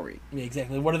the story? Yeah,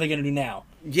 exactly. What are they going to do now?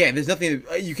 Yeah, there's nothing.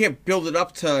 You can't build it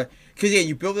up to because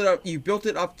you built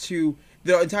it up to.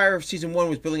 The entire season 1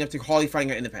 was building up to Harley finding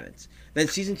her independence. Then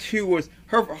season 2 was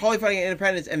Harley finding her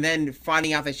independence, and then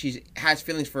finding out that she has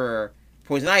feelings for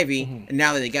Poison Ivy, and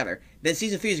now they're together. Then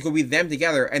season 3 is going to be them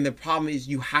together, and the problem is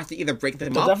you have to either break them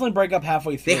up. They'll definitely break up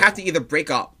halfway through. They have to either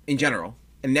break up in general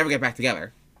and never get back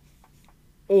together,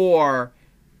 or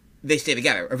they stay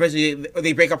together. Eventually,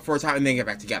 they break up for a time and then get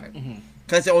back together.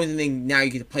 That's the only thing now you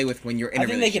get to play with when you're in a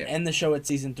relationship. I think they can end the show at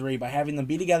season 3 by having them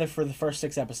be together for the first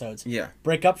 6 episodes. Yeah.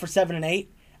 Break up for 7 and 8,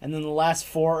 and then the last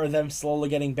 4 are them slowly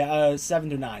getting back. 7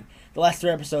 to 9. The last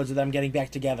 3 episodes are them getting back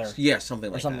together. Yeah, something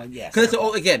like that. Because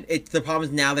the problem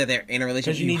is now that they're in a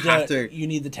relationship, you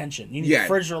need the tension. You need to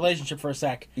fridge the relationship for a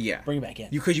sec. Yeah. Bring it back in.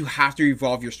 Because you have to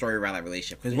evolve your story around that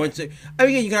relationship. Because you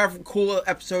can have cool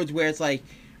episodes where it's like.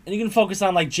 And you can focus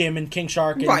on like Jim and King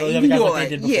Shark and the other guys like they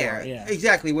did before. Yeah,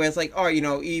 exactly. Where it's like,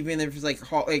 even if it's like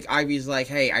Ivy's like,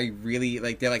 hey, I really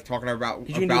like they're like talking about.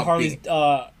 You can do Harley's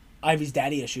Ivy's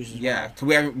daddy issues as Yeah, well. so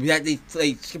we had to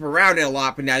like, skip around it a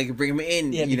lot, but now you can bring him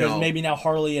in. Yeah, you because know, maybe now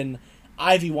Harley and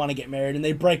Ivy want to get married, and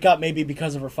they break up maybe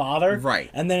because of her father. Right.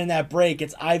 And then in that break,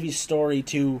 it's Ivy's story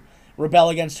to rebel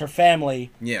against her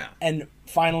family yeah, and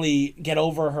finally get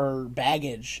over her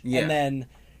baggage. Yeah. And then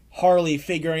Harley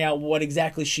figuring out what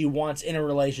exactly she wants in a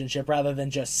relationship rather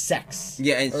than just sex.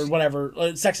 Yeah, and or whatever.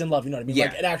 Sex and love, you know what I mean? Yeah.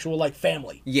 Like an actual, like,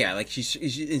 family. yeah, like she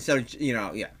instead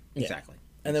of exactly.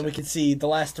 And then we could see the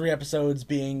last 3 episodes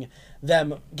being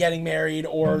them getting married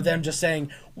or them just saying,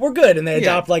 we're good. And they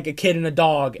adopt, like, a kid and a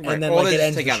dog. Right. And then, All like, this it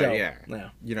ends together, the show. yeah.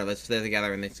 You know, let's stay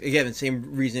together, and it's, again, the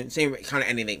same reason, same kind of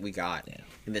ending that we got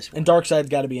in this one. And Darkseid's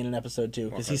got to be in an episode, too,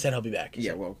 because he said he'll be back.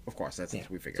 Yeah, well, of course, that's what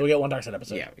we figured. So we get one Darkseid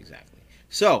episode. Yeah, exactly.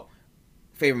 So,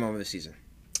 favorite moment of the season?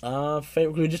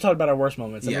 Favorite, we just talked about our worst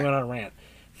moments. Then we went on a rant.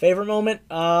 Favorite moment?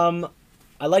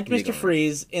 I liked Mr.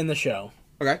 Freeze in the show.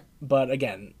 Okay. But,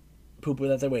 again, poo-poo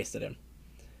that they wasted him.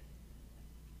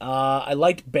 I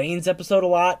liked Bane's episode a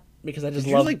lot because I just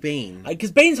love. You like Bane?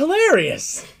 Because Bane's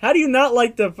hilarious. How do you not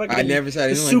like the fucking? I never said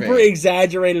I didn't like super Bane.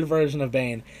 exaggerated version of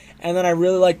Bane. And then I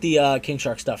really like the King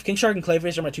Shark stuff. King Shark and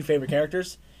Clayface are my 2 favorite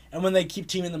characters, and when they keep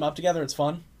teaming them up together, it's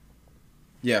fun.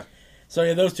 Yeah. So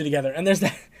yeah, those 2 together. And there's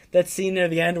that scene near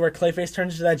the end where Clayface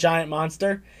turns into that giant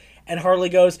monster. And Harley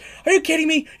goes, "Are you kidding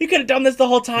me? You could have done this the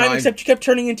whole time, No, except you kept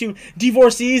turning into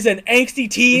divorcees and angsty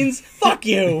teens. Fuck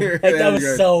you!" Like that was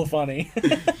good. so funny.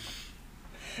 That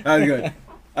was good.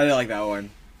 I didn't like that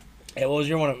one. Yeah, what was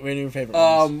your one of your favorite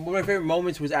moments? One of my favorite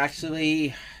moments was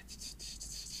actually,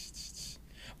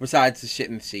 besides the shit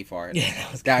in the sea fart. Yeah,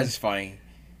 that was That good. was funny.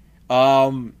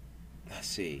 Let's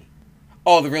see.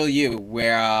 Oh, The Real You,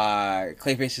 where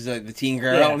Clayface is the teen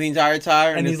girl Yeah. the entire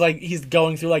time, And he's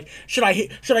going through like, should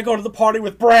I go to the party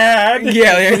with Brad?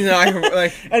 yeah, you know,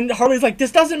 like And Harley's like,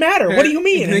 this doesn't matter. What do you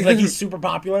mean? And he's like, he's super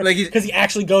popular Like because he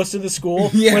actually goes to the school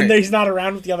Yeah. when he's not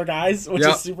around with the other guys, which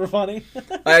Yep. is super funny.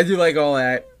 I do like all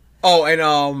that. Oh,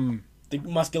 and The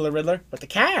muscular Riddler with the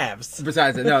calves.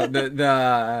 besides that, no,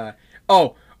 the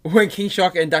when King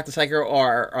Shark and Dr. Psycho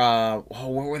are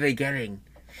what were they getting?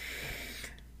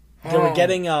 They were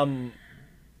getting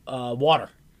water.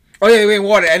 Oh yeah, wait,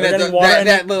 water, and They're that, getting water that, and-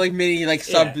 that little like mini like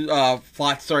sub Yeah.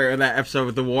 plot story of that episode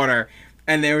with the water,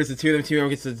 and there was the 2 of them teaming up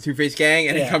against the Two-Face gang,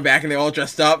 and they Yeah. come back and they're all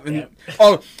dressed up, and Yeah.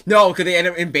 oh no, because they end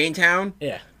up in Banetown,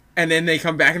 Yeah. and then they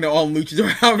come back and they're all in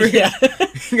luchador outfits. Yeah.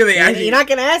 'Cause they actually, You're not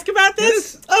gonna ask about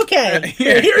this? Okay.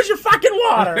 Yeah. Here's your fucking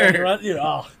water. And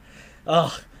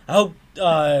I hope.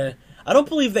 I don't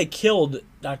believe they killed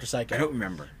Dr. Psycho. I don't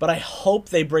remember. But I hope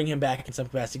they bring him back in some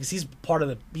capacity because he's a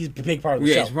big part of the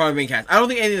Yeah, show. it's probably the main cast. I don't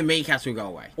think any of the main cast will go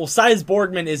away. Well, Size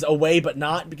Borgman is away, but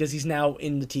not because he's now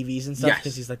in the TVs and stuff. Yes.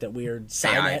 Because he's like that weird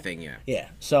AI Skynet thing, yeah. Yeah.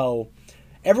 So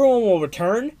everyone will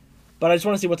return, but I just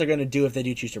want to see what they're going to do if they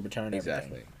do choose to return.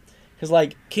 Exactly. Because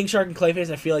like King Shark and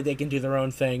Clayface, I feel like they can do their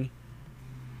own thing.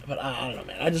 But I don't know,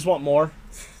 man. I just want more.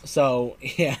 So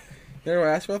yeah. You want to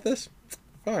ask about this?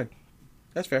 Fine.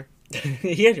 That's fair.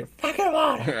 Here's your fucking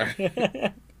water.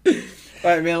 All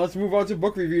right, man. Let's move on to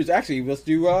book reviews. Actually, let's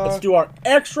do. Let's do our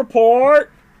X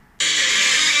report.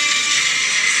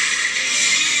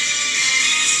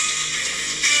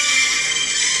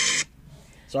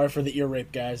 Sorry for the ear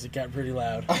rape, guys. It got pretty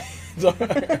loud.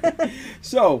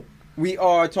 So we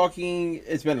are talking.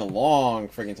 It's been a long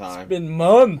freaking time Been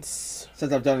months.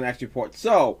 since I've done an X report.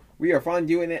 So we are finally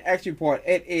doing an X report.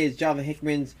 It is Jonathan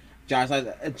Hickman's John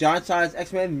Size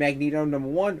X-Men Magneto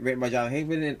 #1, written by Jonathan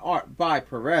Hickman and art by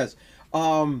Perez.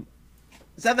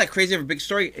 It's not that crazy of a big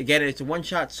story. Again, it's a one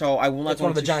shot, so I will not. That's go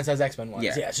one of the into- Giant Size X-Men ones.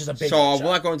 Yeah. Yeah, it's just a big So I one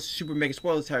will not go into super mega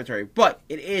spoilers territory, but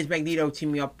it is Magneto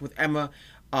teaming up with Emma,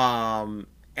 and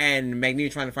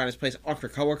Magneto trying to find his place on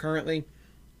Krakoa currently,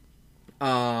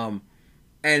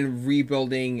 and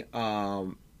rebuilding,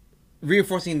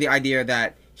 reinforcing the idea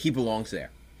that he belongs there.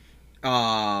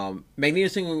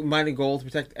 Magneto's single-minded goal to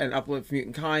protect and uplift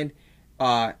mutant kind,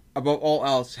 above all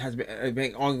else, has been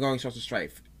an ongoing source of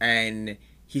strife, and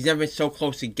he's never been so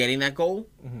close to getting that goal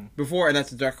before, and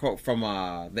that's a direct quote from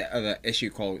the issue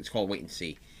called Wait and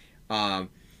See. So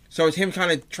it's him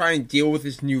kind of trying to deal with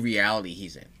this new reality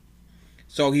he's in.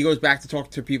 So he goes back to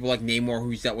talk to people like Namor, who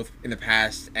he's dealt with in the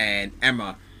past, and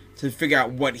Emma, to figure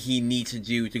out what he needs to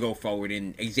do to go forward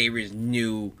in Xavier's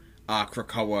new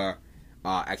Krakoa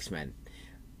X-Men.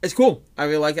 It's cool. I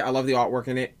really like it. I love the artwork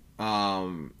in it.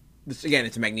 Again,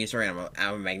 it's a Magneto story. I'm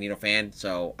a Magneto fan,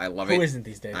 so I love it. Who isn't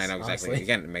these days? I know exactly. Honestly.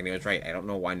 Again, Magneto's right. I don't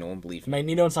know why no one believes me.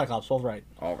 Magneto and Cyclops, both right.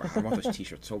 All right, I want those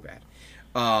T-shirts so bad.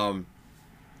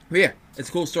 But yeah, it's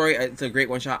a cool story. It's a great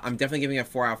one shot. I'm definitely giving it a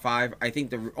 4 out of 5. I think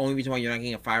the only reason why you're not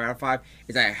getting a 5 out of 5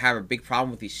 is I have a big problem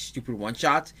with these stupid one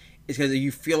shots. is because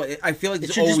you feel it. I feel like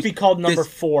It should just be called number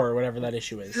this, 4 or whatever that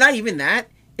issue is. not even that.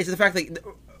 It's the fact like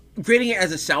grading it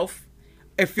as a self.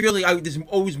 I feel like there's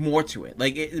always more to it.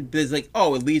 Like there's like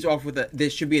it leads off with there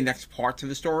should be a next part to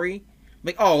the story.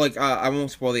 Like I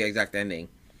won't spoil the exact ending,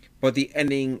 but the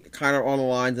ending kind of on the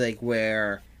lines like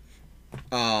where,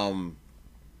 Emma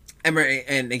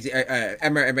and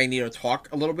Magneto talk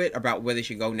a little bit about where they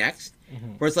should go next.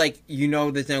 Mm-hmm. Where it's like there's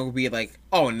not going to be like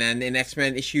and then in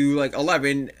X-Men issue like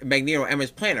 11, Magneto and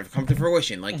Emma's plan have come to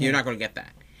fruition. Like you're not going to get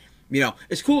that.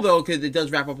 It's cool though because it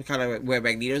does wrap up kind of where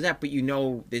Magneto's at, but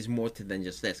there's more to than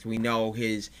just this. We know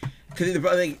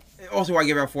also why I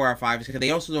give it a 4 out of 5 is because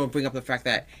they also don't bring up the fact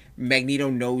that Magneto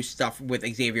knows stuff with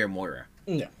Xavier and Moira.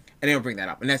 Yeah, and they don't bring that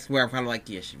up, and that's where I'm kind of like,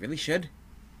 yeah, she really should.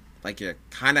 Like you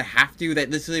kind of have to. That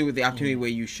this is with the opportunity where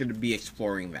you should be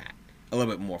exploring that a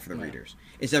little bit more for the readers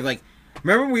instead of like,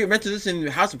 remember we mentioned this in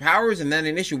House of Powers and then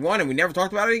in issue 1 and we never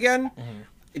talked about it again.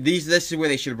 Mm-hmm. This is where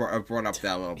they should have brought up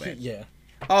that a little bit. Yeah.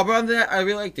 Oh, but other than that, I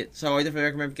really liked it, so I definitely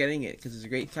recommend getting it because it's a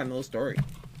great kind of little story.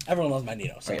 Everyone loves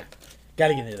Magneto, so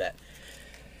gotta get into that.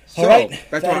 So, all right,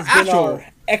 back that to has been our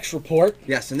X report.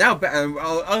 Yes, and now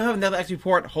I'll have another X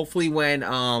report. Hopefully, when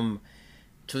Children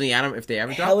of the Atom, if they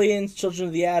ever drop. Hellions, Children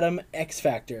of the Atom, X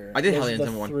Factor. I did Hellions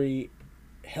in 1. 3.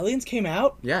 Hellions came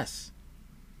out. Yes.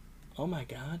 Oh my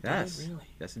God! Yes. Did it really?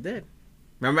 Yes, it did.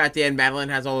 Remember at the end, Madeline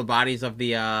has all the bodies of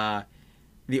the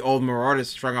old Marauders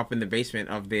strung up in the basement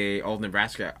of the old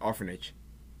Nebraska orphanage.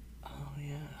 Oh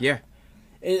yeah. Yeah.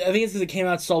 I think it's because it came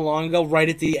out so long ago, right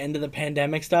at the end of the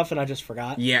pandemic stuff, and I just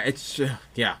forgot. Yeah, it's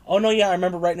yeah. Oh no, yeah, I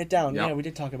remember writing it down. Yep. Yeah, we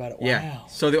did talk about it. Wow. Yeah.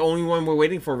 So the only one we're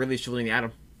waiting for really is Children of the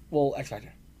Atom. Well, X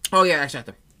Factor. Oh yeah, X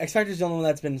Factor. X Factor is the only one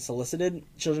that's been solicited.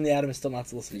 Children of the Atom is still not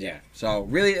solicited. Yeah. So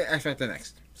really, X Factor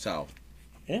next. So.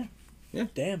 Yeah. Yeah.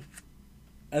 Damn.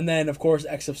 And then, of course,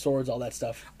 X of Swords, all that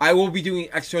stuff. I will be doing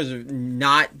X of Swords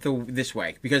not this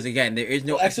way because again, there is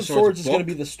no X of Swords is going to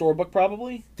be the store book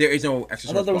probably. There is no X of Swords.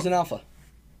 I thought there was an alpha.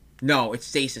 No, it's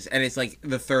Stasis, and it's like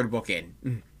the 3rd book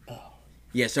in. Oh.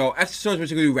 Yeah, so X of Swords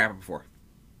was going to do wrap up before.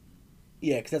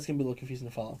 Yeah, because that's going to be a little confusing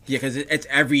to follow. Yeah, because it's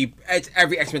every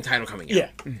X-Men title coming out. Yeah.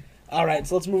 All right,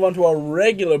 so let's move on to our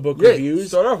regular book reviews.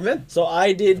 Start off, man. So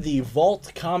I did the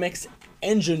Vault Comics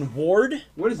Engine Ward.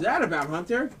 What is that about,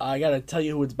 Hunter? I got to tell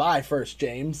you who it's by first,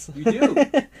 James. You do.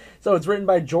 So it's written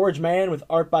by George Mann with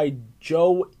art by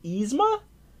Joe Eisma.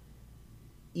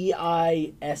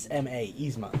 E-I-S-M-A.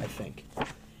 Eisma, I think.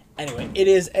 Anyway, it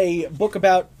is a book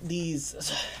about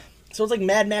these... So it's like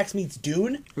Mad Max meets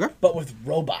Dune, but with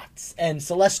robots and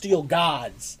celestial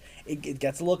gods. It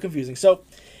gets a little confusing. So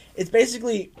it's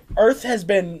basically Earth has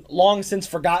been long since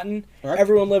forgotten. Right.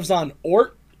 Everyone lives on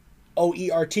Ort,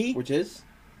 O-E-R-T. Which is?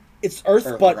 It's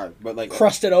Earth, but like,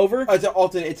 crusted over. Oh, it's an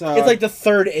alternate. It's like the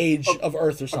 3rd age of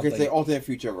Earth or something. Okay, it's the alternate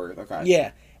future of Earth. Okay.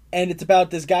 Yeah, and it's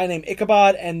about this guy named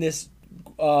Ichabod and this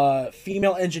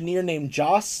female engineer named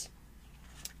Joss,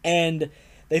 and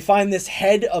they find this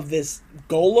head of this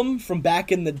golem from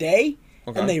back in the day,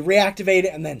 and they reactivate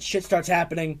it, and then shit starts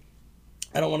happening.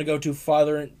 I don't want to go too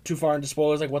far into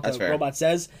spoilers, like what the robot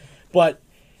says, but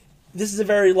this is a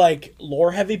very like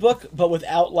lore heavy book, but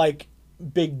without like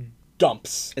big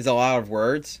dumps. It's a lot of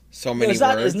words. So many words.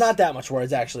 It's not that much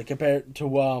words actually compared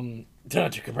to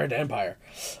Empire.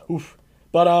 Oof.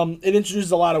 But it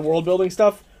introduces a lot of world building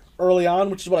stuff early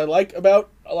on, which is what I like about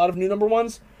a lot of new number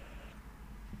ones.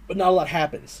 But not a lot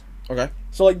happens. Okay.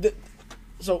 So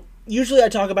so usually I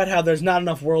talk about how there's not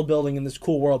enough world building in this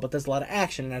cool world, but there's a lot of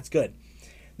action, and that's good.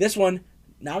 This one,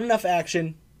 not enough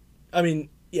action. I mean,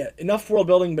 yeah, enough world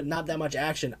building, but not that much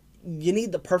action. You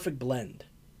need the perfect blend.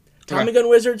 Tommy Gun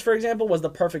Wizards, for example, was the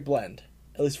perfect blend.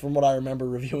 At least from what I remember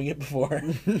reviewing it before.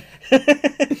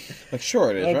 Like, sure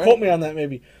it is, right? Quote me on that,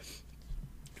 maybe.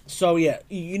 So, yeah,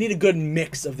 you need a good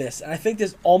mix of this. And I think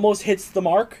this almost hits the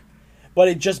mark, but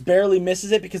it just barely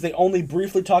misses it because they only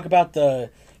briefly talk about the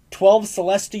 12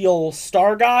 celestial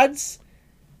star gods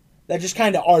that just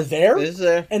kind of are there.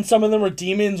 And some of them are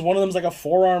demons. One of them's like a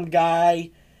 4-armed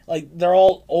guy. Like, they're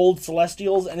all old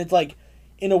celestials. And it's like,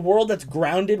 in a world that's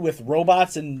grounded with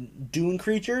robots and dune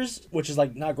creatures, which is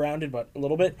like not grounded, but a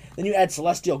little bit, then you add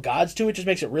celestial gods to it, just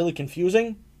makes it really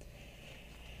confusing.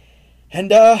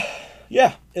 And,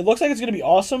 yeah, it looks like it's going to be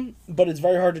awesome, but it's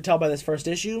very hard to tell by this first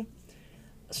issue.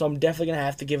 So I'm definitely going to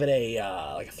have to give it a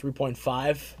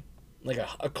 3.5, like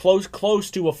a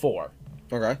close to a 4.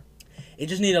 Okay. It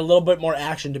just needed a little bit more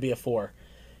action to be a 4,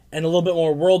 and a little bit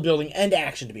more world building and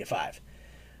action to be a 5.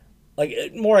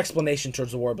 Like, more explanation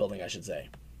towards the world building, I should say.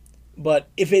 But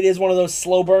if it is one of those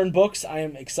slow burn books, I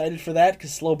am excited for that,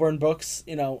 because slow burn books,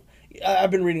 you know,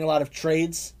 I've been reading a lot of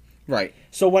trades. Right.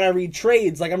 So when I read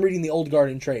trades, like I'm reading the Old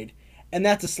Garden trade, and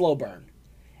that's a slow burn,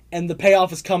 and the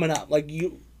payoff is coming up. Like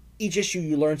each issue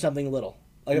you learn something little,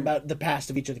 like about the past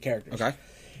of each of the characters. Okay.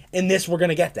 In this, we're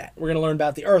gonna get that. We're gonna learn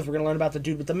about the Earth. We're gonna learn about the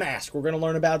dude with the mask. We're gonna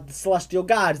learn about the celestial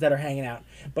gods that are hanging out,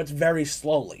 but very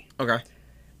slowly. Okay.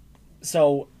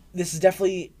 So this is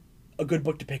definitely a good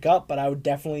book to pick up, but I would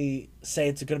definitely say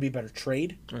it's gonna be a better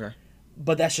trade. Okay.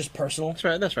 But that's just personal. That's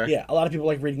right. That's right. Yeah, a lot of people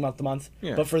like reading month to month.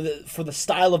 Yeah. But for the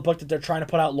style of book that they're trying to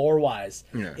put out lore wise,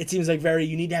 Yeah. it seems like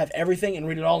you need to have everything and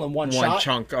read it all in one shot. One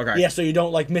chunk. Okay. Yeah, so you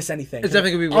don't like miss anything. It's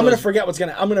definitely gonna be I'm gonna forget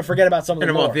I'm gonna forget about some of the in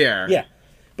a lore. month. Yeah. Yeah.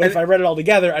 But if I read it all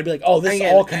together, I'd be like, oh, this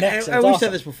Again, all connects. And it's we've awesome.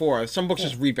 said this before. Some books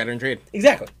just read better in trade.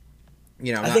 Exactly.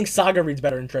 You know. I think Saga reads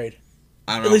better in trade.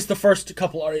 I don't know. At least the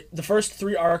first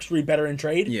 3 arcs read better in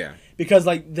trade. Yeah. Because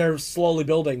like they're slowly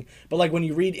building, but like when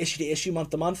you read issue to issue,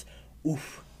 month to month,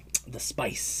 oof, the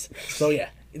spice. So yeah,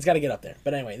 it's got to get up there.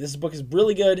 But anyway, this book is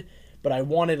really good, but I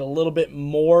wanted a little bit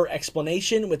more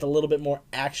explanation with a little bit more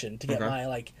action to get my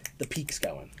like the peaks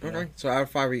going. Okay. Know? So out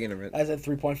of 5, we get it. I said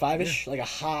 3.5 ish, like a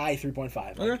high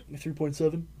 3.5, Okay. like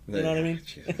 3.7. You know what I mean?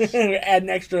 Jesus. Add an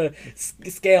extra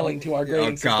scaling to our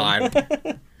grading system.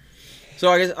 God. So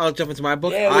I guess I'll jump into my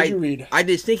book. Yeah, what'd you read? I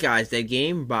did Snake Eyes, Dead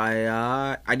Game by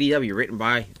IDW, written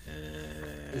by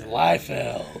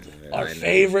Liefeld, our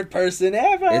favorite person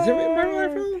ever. Is it written by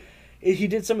Liefeld? He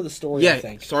did some of the story, I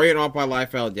think. story and all by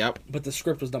Liefeld. Yep. But the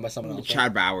script was done by someone else.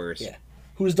 Chad Bowers. Yeah.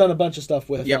 Who's done a bunch of stuff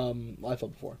with Yep.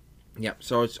 Liefeld before. Yep.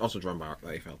 So it's also drawn by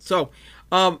Liefeld. So,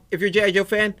 if you're a G.I. Joe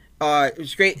fan,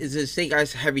 it's great. It's a Snake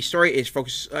Eyes heavy story. It's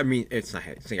focused. I mean, it's not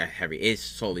Snake Eyes heavy. It's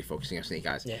solely focusing on Snake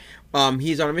Eyes. Yeah.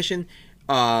 He's on a mission.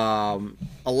 A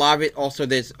lot of it also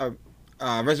there's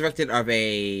resurrected of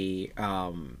a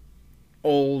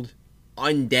old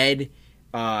undead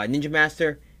ninja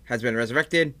master has been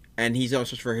resurrected, and he's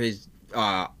also for his his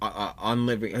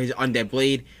undead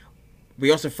blade.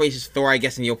 We also faces Thor, I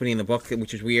guess, in the opening of the book,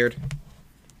 which is weird.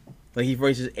 Like he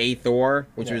voices a Thor,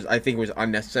 which was I think was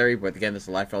unnecessary, but again, this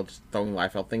is Liefeld just throwing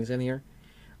Liefeld things in here.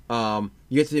 You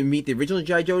get to meet the original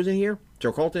G.I. Joes in here.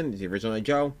 Joe Colton is the original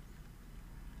Joe.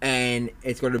 And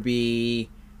it's going to be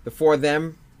the 4 of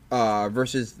them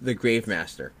versus the Grave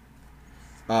Master.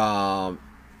 So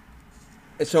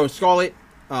Scarlet,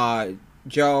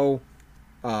 Joe,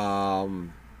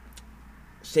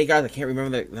 Snake Eyes. I can't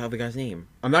remember the other guy's name.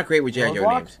 I'm not great with G.I. Joe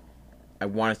names. I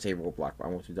want to say Roadblock, but I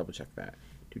want to double check that.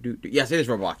 Yes, it is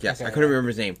Roadblock. Yes, okay, I couldn't remember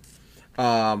his name. It's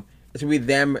going to be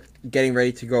them getting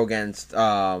ready to go against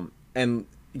and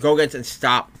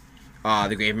stop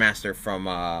the Grave Master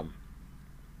from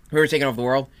whoever's taking over the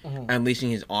world and unleashing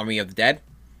his army of the dead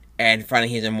and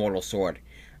finding his immortal sword.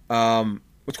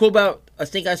 What's cool about a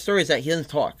Snake Eyes story is that he doesn't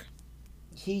talk.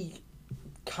 He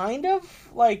kind of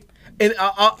like And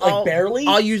I'll barely.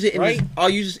 I'll use it in right? this. I'll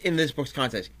use it in this book's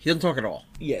context. He doesn't talk at all.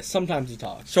 Yeah, sometimes he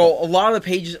talks. So a lot of the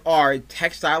pages are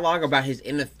text dialogue about his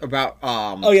inner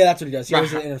Oh yeah, that's what he does. He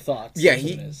has his inner thoughts. Yeah, That's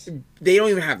what it is. they don't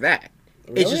even have that.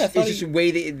 Really? It's just a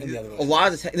way they a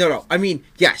lot of the no. I mean,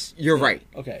 yes, you're right.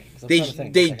 Okay.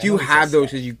 They do have those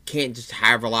because you can't just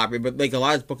have a lot of it. But like a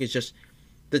lot of this book is just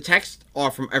the text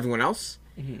are from everyone else.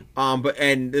 Mm-hmm. But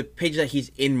and the pages that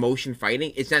he's in motion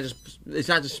fighting, it's not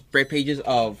just spread pages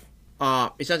of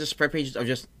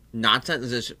just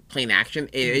nonsense. It's just plain action.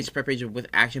 It's spread pages with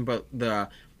action, but the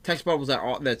text bubbles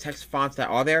the text fonts that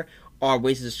are there are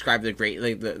ways to describe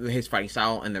his fighting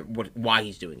style and why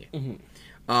he's doing it.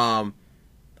 Mm-hmm.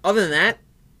 Other than that,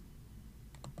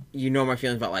 you know my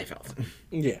feelings about Liefeld.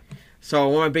 Yeah. So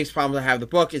one of my biggest problems I have with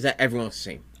the book is that everyone's the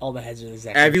same. All the heads are the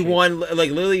exact same. Everyone,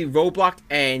 like literally, Roadblock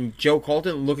and Joe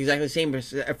Colton look exactly the same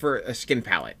except for a skin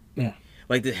palette. Yeah.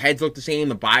 Like the heads look the same,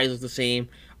 the bodies look the same.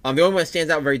 The only one that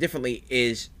stands out very differently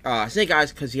is Snake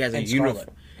Eyes because he has a uniform.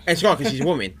 And Scarlet because she's a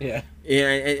woman. Yeah.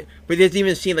 Yeah. But there's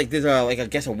even a scene like there's I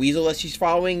guess a weasel that she's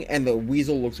following, and the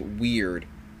weasel looks weird.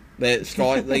 That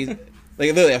Scarlet like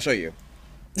literally, I'll show you.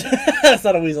 That's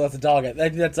not a weasel. That's a dog.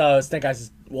 That's Snake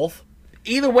Eyes' wolf.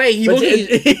 Either way, look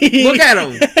at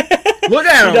him. Look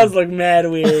at him. He does look mad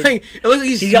weird. It looks like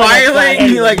he's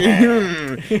smiling. Like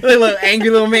an angry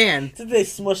little man. They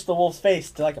smushed the wolf's face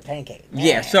to like a pancake.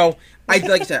 Yeah. So like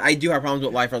I said, I do have problems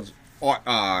with Liefeld's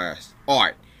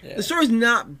art. Yeah. The story's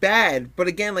not bad, but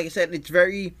again, like I said, it's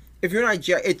very. If you're not,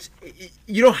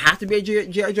 you don't have to be a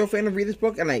G.I. Joe fan to read this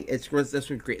book, and that's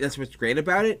what's great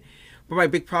about it. But my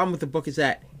big problem with the book is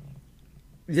that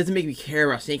it doesn't make me care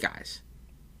about Snake Eyes.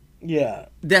 Yeah.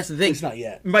 That's the thing. It's not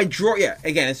yet. My drawer, yeah,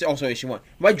 again, it's also issue 1.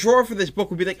 My drawer for this book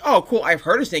would be like, oh, cool, I've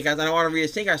heard of Snake Eyes, and I want to read a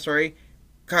Snake Eyes story.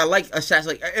 Kind of like Assassin.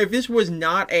 Like, if this was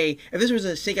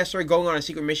a Snake Eyes story going on a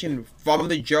secret mission from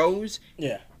the Joes,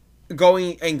 yeah,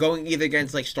 going either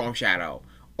against like Storm Shadow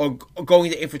or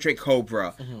going to infiltrate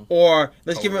Cobra, or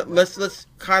let's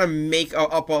kind of make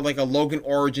up like a Logan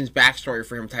Origins backstory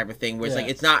for him type of thing, where it's like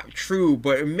it's not true,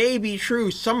 but it may be true.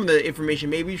 Some of the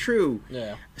information may be true.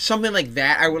 Yeah, something like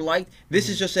that I would like. This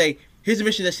is just here's a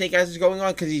mission that Snake Eyes is going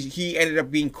on because he ended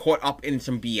up being caught up in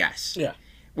some BS. Yeah,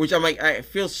 which I'm like, I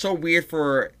feel so weird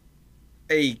for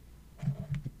a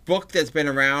book that's been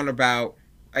around about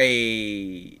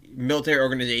a military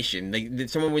organization. Like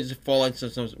someone would just fall into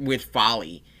some weird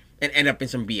folly and end up in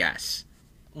some BS,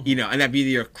 you know, and that'd be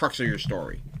your crux of your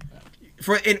story.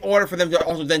 In order for them to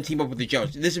also then team up with the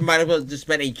Joes, this might as well just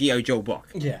been a G.I. Joe book.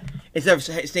 Yeah. Instead of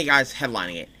Snake Eyes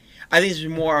headlining it, I think this is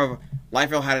more of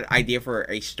Liefeld had an idea for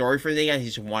a story for Snake Eyes. He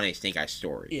just wanted a Snake Eyes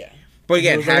story. Yeah. But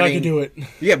again, I could do it.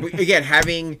 Yeah, but again,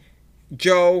 having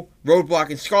Joe, Roadblock,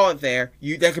 and Scarlet there,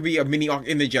 that could be a mini arc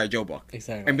in the G.I. Joe book.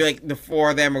 Exactly. And be like, the four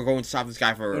of them are going to stop this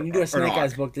guy for when you do a Snake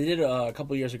Eyes arc. book, they did a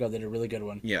couple years ago. They did a really good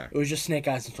one. Yeah. It was just Snake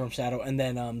Eyes and Storm Shadow, and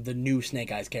then the new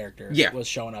Snake Eyes character was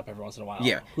showing up every once in a while.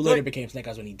 Yeah. Who later became Snake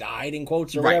Eyes when he died, in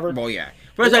quotes or Right. whatever. Well, yeah.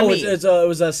 But it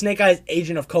was a Snake Eyes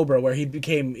Agent of Cobra where he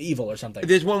became evil or something.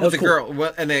 There's one with the girl,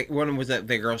 and one was that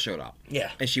the girl showed up.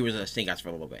 Yeah. And she was a Snake Eyes for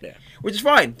a little bit. Yeah. Which is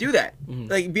fine. Do that.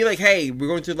 Like, be like, hey, we're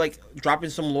going to like drop in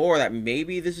some lore that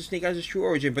maybe this is Snake Eyes' true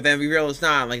origin, but then we realize it's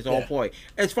not. Like, it's all a ploy.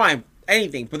 And it's fine.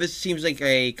 Anything. But this seems like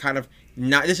a kind of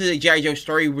not. This is a G.I. Joe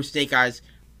story with Snake Eyes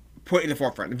put in the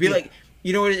forefront. It'd be like,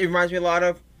 you know what it reminds me a lot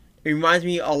of? It reminds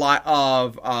me a lot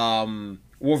of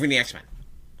Wolverine the X-Men.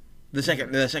 The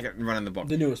second run in the book.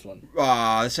 The newest one.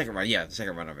 The second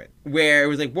run of it. Where it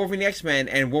was like Wolverine the X-Men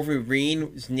and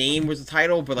Wolverine's name was the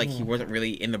title, but like he wasn't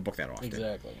really in the book that often.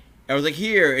 Exactly. I was like,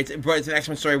 here, it's an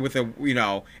X-Men story with a,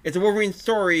 it's a Wolverine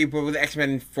story, but with the X-Men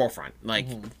in forefront. Like,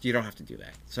 you don't have to do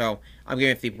that. So, I'm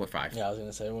giving it 3.5. Yeah, I was going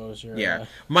to say, what was your... Yeah.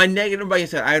 My negative, like I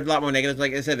said, I had a lot more negatives.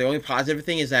 Like I said, the only positive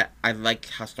thing is that I like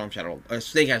how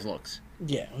Snake Eyes looks.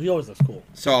 Yeah, he always looks cool.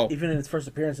 So even in his first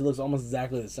appearance, he looks almost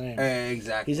exactly the same.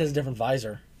 Exactly. He just has a different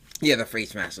visor. Yeah, the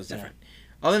face mask is different.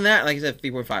 Other than that, like I said,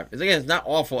 3.5. It's not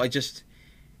awful. It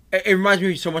reminds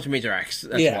me so much of Major X.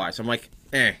 That's why. So I'm like,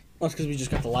 eh. Well, that's because we just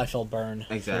got the Liefeld burn.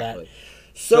 Exactly.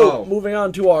 So, moving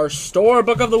on to our store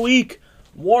book of the week.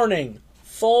 Warning.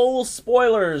 Full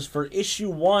spoilers for issue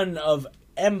 1 of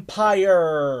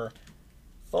Empire.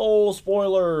 Full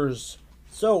spoilers.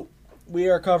 So, we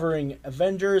are covering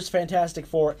Avengers, Fantastic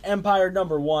Four, Empire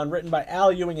 #1, written by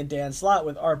Al Ewing and Dan Slott,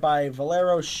 with art by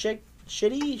Valero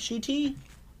Shitty?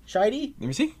 Let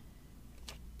me see.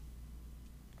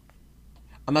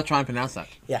 I'm not trying to pronounce that.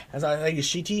 Yeah, I think it's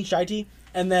Shitty.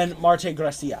 And then Marte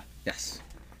Gracia. Yes.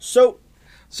 So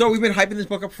we've been hyping this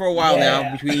book up for a while now,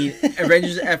 between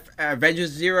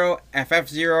Avengers Zero,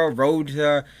 FF0, Road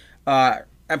to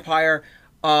Empire.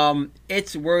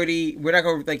 It's wordy. We're not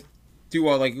going to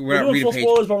we're not doing reading full page.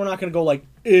 spoilers, but we're not going to go into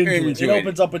it. It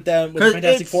opens up with them with the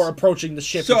Fantastic Four approaching the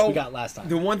ship which we got last time.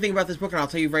 The one thing about this book, and I'll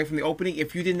tell you right from the opening,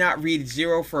 if you did not read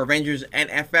Zero for Avengers and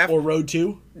FF or Road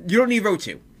 2, you don't need Road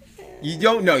 2. You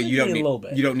don't know. You don't need a little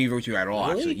bit. You don't need Road 2 at all.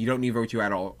 Really? Actually, you don't need Road 2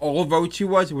 at all. All Road 2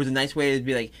 was a nice way to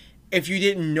be like, if you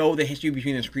didn't know the history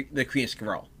between the Kree and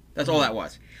Skrull. That's all that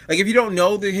was. Like, if you don't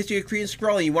know the history of Kree and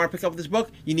Skrull and you want to pick up this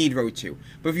book, you need Road 2.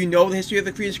 But if you know the history of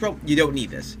the Kree and Skrull, you don't need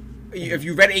this. If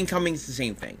you read Incoming, it's the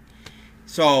same thing.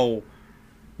 So,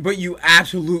 but you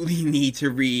absolutely need to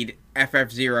read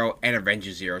FF0 and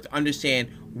Avengers Zero to understand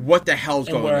what the hell's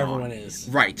going on. Where everyone is.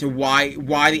 Right, to why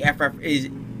the FF is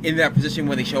in that position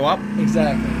when they show up.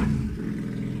 Exactly.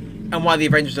 And why the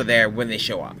Avengers are there when they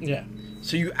show up. Yeah.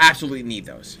 So you absolutely need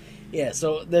those. Yeah,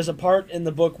 so there's a part in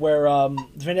the book where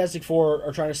the Fantastic Four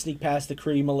are trying to sneak past the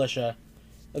Kree militia,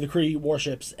 the Kree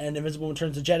warships, and Invisible Woman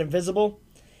turns the jet invisible,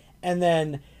 and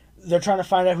then they're trying to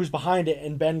find out who's behind it,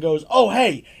 and Ben goes, "Oh,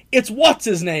 hey, it's what's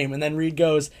his name?" And then Reed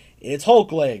goes, "It's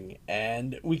Hulkling,"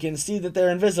 and we can see that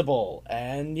they're invisible,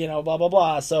 and, blah, blah,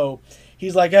 blah. So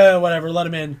he's like, whatever, let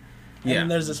him in. And then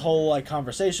there's this whole,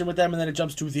 conversation with them, and then it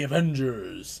jumps to the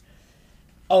Avengers.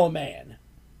 Oh, man.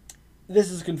 This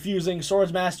is confusing.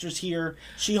 Swordsmaster's here.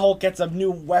 She-Hulk gets a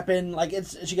new weapon.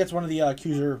 She gets one of the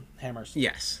Accuser hammers.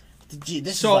 Yes. Gee,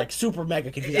 this is super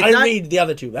mega confusing. I didn't read the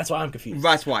other two. That's why I'm confused.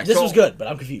 That's why. This was good, but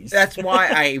I'm confused. That's why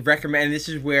I recommend, this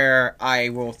is where I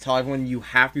will tell everyone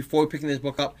before picking this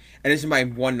book up, and this is my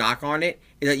one knock on it,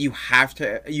 is that you had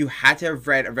to have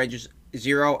read Avengers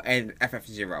Zero and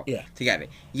FF0 to get it.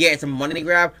 Yeah, it's a money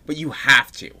grab, but you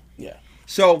have to. Yeah.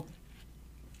 So,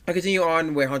 I continue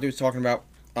on where Hunter was talking about,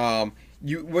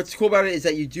 what's cool about it is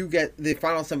that you do get the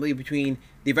final assembly between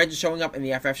the Avengers showing up and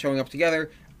the FF showing up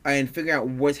together, and figuring out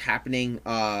what's happening,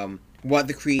 what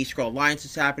the Kree Skrull Alliance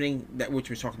is happening, which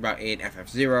we're talking about in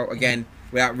FF0. Again,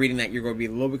 without reading that, you're going to be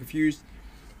a little bit confused.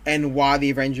 and why the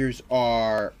Avengers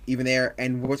are even there,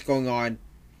 and what's going on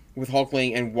with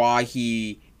Hulkling, and why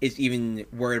he is even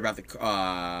worried about the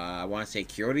I want to say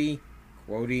Quoti.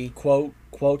 Quoti.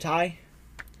 Quoti.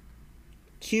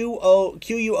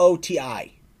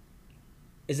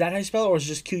 Is that how you spell it, or is it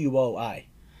just Quoi?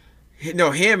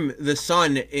 No, him. The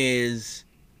son is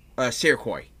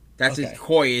Sirkoi. That's Okay. his.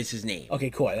 Koi is his name. Okay,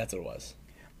 Koi. That's what it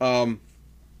was.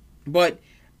 But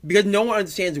because no one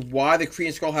understands why the Kree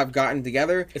and Skrull have gotten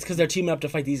together, It's because they're teaming up to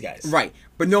fight these guys. right?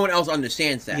 But no one else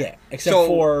understands that. Yeah, except So-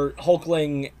 for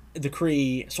Hulkling, the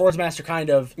Kree, Swordsmaster, kind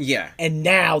of, yeah. and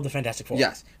now the Fantastic Four.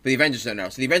 Yes, but the Avengers don't know.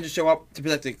 So the Avengers show up to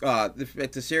protect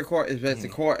the Sirkor, protect the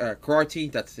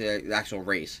Korati. That's the actual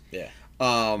race. Yeah.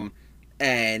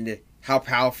 And how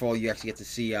powerful you actually get to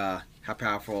see how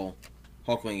powerful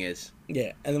Hulkling is.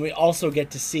 Yeah, and then we also get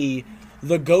to see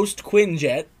the Ghost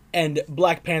Quinjet and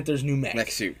Black Panther's new mech.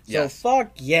 Mech suit, So yes.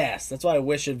 fuck yes. That's why I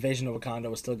wish Invasion of Wakanda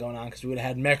was still going on, because we would have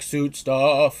had mech suit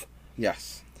stuff.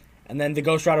 Yes. And then the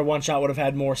Ghost Rider one shot would have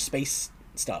had more space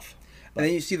stuff. And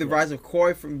then you see the rise of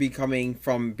Koi from being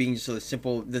just the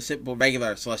simple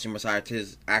regular Celestial Messiah to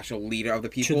his actual leader of the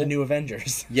people. To the new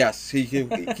Avengers. Yes, he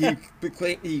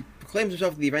proclaims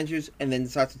himself the Avengers and then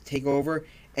decides to take over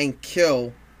and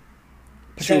kill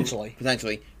Potentially.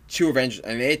 two Avengers,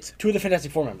 and it's Two of the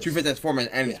Fantastic Four members. two Fantastic Four men,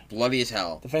 and Yeah. it's bloody as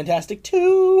hell. The Fantastic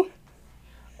Two.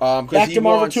 Back Because to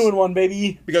Marvel 2-in-1,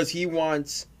 baby. because he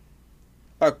wants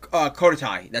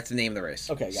Kodatai. That's the name of the race.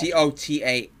 Okay, gotcha.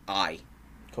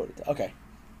 Kotai. Okay.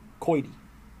 Koidi.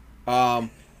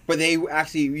 But they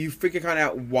actually, you figure kind of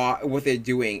out what they're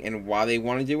doing and why they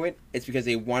want to do it. It's because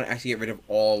they want to actually get rid of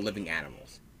all living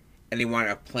animals, and they want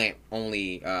a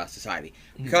plant-only society.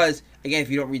 Because again, if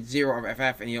you don't read Zero of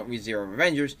FF and you don't read Zero of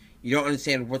Avengers, you don't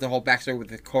understand what the whole backstory with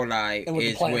the Kodai And with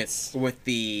the is plants. with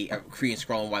the Kree and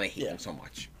Skrull and why they hate them so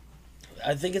much.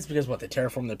 I think it's because, they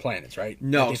terraform their planets, right?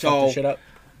 No, Like they fuck their shit up?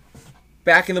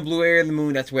 Back in the blue area of the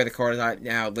moon, that's where the Kodai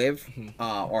now live,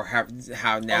 or how now.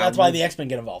 Well, that's why the X-Men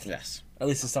get involved. Yes. At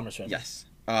least the Summer Swim. Yes.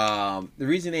 The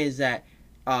reason is that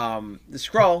the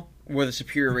Skrull were the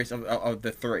superior race of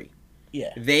the three.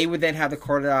 Yeah. They would then have the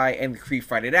Kodai and the Kree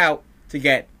fight it out to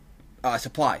get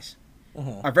supplies.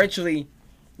 Eventually,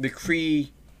 the Kree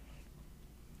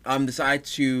decide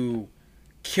to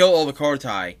kill all the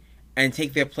Kodai and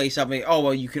take their place up. And, oh,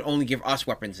 well, you can only give us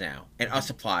weapons now and us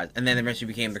supplies. And then eventually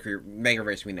became the Kree mega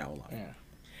race we know and love.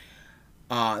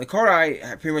 Yeah. The Kodai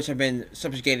pretty much have been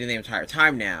subjugated the entire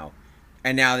time now.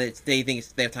 And now they think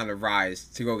it's their time to rise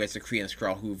to go against the Kree and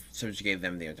Skrull who've subjugated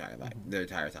them the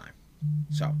entire time.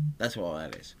 So, that's what all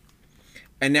that is.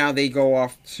 And now they go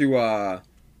off to,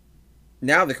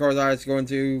 now the Kodai is going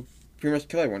to pretty much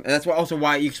kill everyone. And that's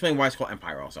why you explain why it's called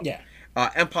Empire also. Yeah.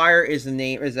 Empire is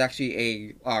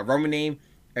actually a Roman name.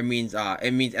 It means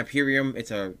Imperium.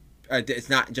 It's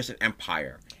not just an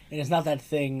empire. And it's not that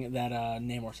thing that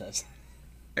Namor says.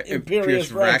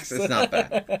 Imperius Rex. It's not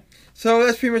that. So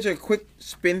that's pretty much a quick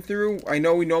spin through. I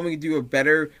know we normally do it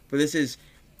better, but this is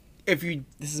This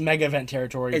is mega event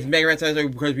territory. It's mega event territory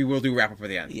because we will do wrap up at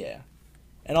the end. Yeah.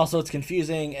 And also it's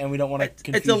confusing, and we don't want to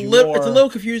confuse It's a you little. more. It's a little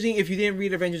confusing if you didn't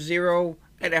read Avengers Zero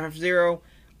and FF Zero.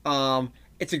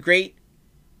 It's a great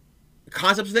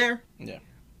concepts there. Yeah.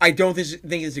 I don't think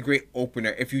it's a great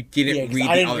opener if you didn't read.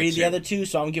 I didn't read the other two,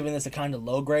 so I'm giving this a kind of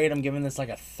low grade. I'm giving this like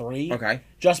a 3. Okay.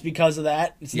 Just because of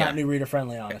that, it's Yeah. not new reader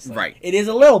friendly, honestly. Right. It is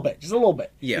a little bit, just a little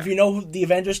bit. Yeah. If you know the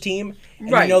Avengers team,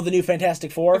 and Right. you know the new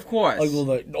Fantastic Four, Of course. like well,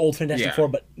 the old Fantastic Yeah. Four,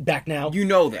 but back now, You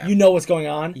know that. you know what's going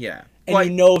on. Yeah. And But-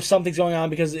 you know something's going on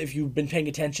because if you've been paying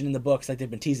attention in the books, like they've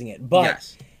been teasing it. But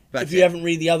Yes. That's if you it. haven't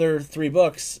read the other 3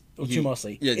 books, or 2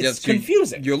 mostly, Yeah, the it's other two,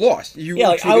 confusing. You're lost. Yeah,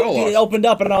 like truly are it lost. opened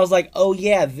up and I was like, oh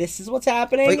yeah, this is what's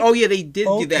happening. Like, oh yeah, they did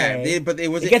do that. Okay. But it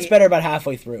was. It gets better about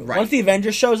halfway through. Right. Once the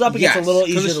Avengers shows up, it gets a little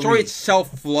easier because the to story read.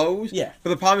 itself flows. Yeah.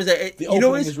 But the problem is that The you know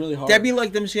opening what is really hard. That'd be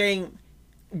like them saying,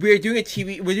 we're doing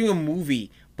a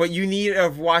movie, but you need to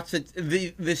watch these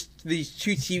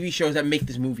 2 TV shows that make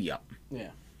this movie up. Yeah.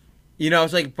 You know,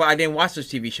 it's like, but I didn't watch those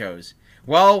TV shows.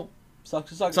 Well,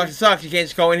 Sucks. sucks. You can't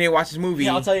just go in here and watch this movie.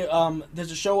 Yeah, I'll tell you.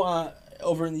 There's a show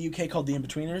over in the UK called The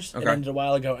In-Betweeners. It Okay. ended a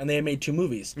while ago, and they had made 2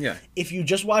 movies. Yeah. If you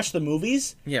just watch the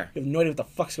movies, Yeah. you have no idea what the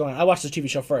fuck's going on. I watched the TV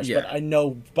show first, Yeah. but I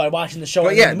know by watching the show But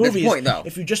and yeah, the that's the movies. point, though.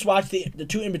 If you just watch the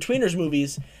 2 In-Betweeners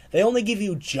movies, they only give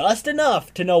you just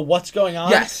enough to know what's going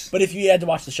on. Yes. But if you had to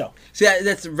watch the show, See,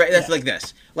 that's Yeah. like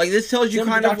this. Like this tells you same with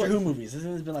kind the of Doctor Who movies.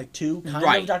 There's been like 2 kind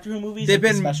Right. of Doctor Who movies. They've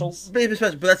like the been specials. They've been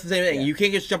special, but that's the same thing. Yeah. You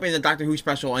can't just jump into the Doctor Who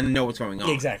special and know what's going on.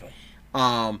 Yeah, exactly.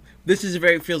 This is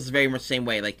feels very much the same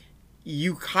way. Like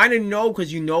you kind of know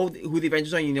because you know who the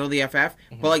Avengers are, you know the FF,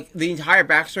 but like the entire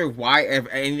backstory of why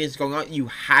anything's going on, you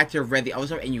had to have read the other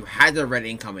stuff, and you had to have read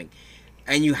Incoming,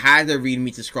 and you had to read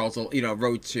Meet the Skrulls,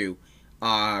 Road to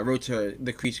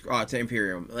the Kree, to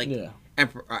Imperium, like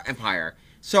Empire.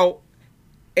 So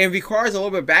it requires a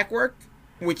little bit of back work,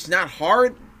 which is not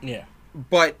hard. Yeah.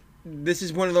 But this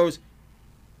is one of those.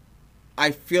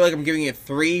 I feel like I'm giving it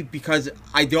 3 because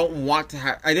I don't want to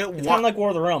have. I didn't It's want. kind of like War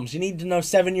of the Realms. You need to know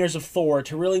 7 years of Thor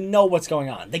to really know what's going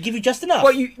on. They give you just enough,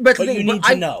 But you need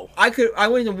to know. I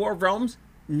went into War of Realms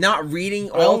not reading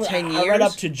all 10 years. I read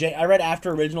up to I read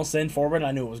after Original Sin forward, and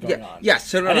I knew what was going on. Yes,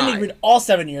 so I didn't need to read all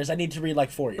 7 years. I need to read like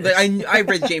 4 years. Like, I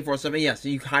read Jane Force 7, yes, so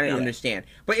you kind of understand.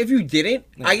 But if you didn't,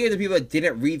 I gave it to people that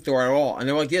didn't read Thor at all, and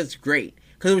they were like, yeah, it's great.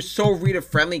 Because it was so reader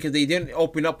friendly, because they didn't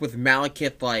open up with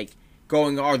Malekith, like,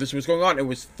 going, oh, this was going on. It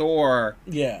was Thor.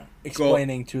 Yeah,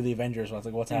 explaining to the Avengers what's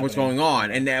happening. What's going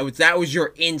on. And that was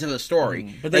your into the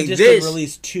story. But they just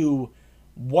released 2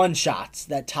 one-shots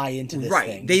that tie into this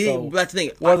thing. That's the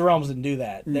thing. War of the Realms didn't do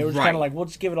that. They were just kind of like, we'll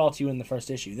just give it all to you in the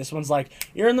first issue. This one's like,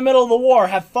 you're in the middle of the war,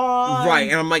 have fun. Right,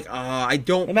 and I'm like, I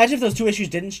don't... Imagine if those 2 issues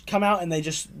didn't come out and they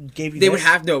just gave you They would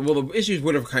have no... Well, the issues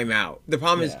would have come out. The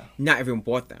problem is, not everyone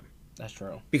bought them. That's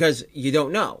true. Because you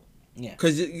don't know. Yeah.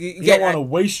 Because you don't want to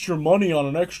waste your money on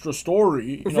an extra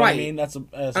story. You know what I mean? That's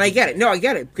and I get it. No, I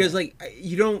get it. Because, like,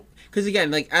 you don't... Because,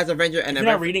 again, like, as Avenger and if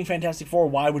you're not reading Fantastic Four,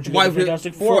 why would you get the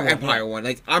Fantastic Four Empire one?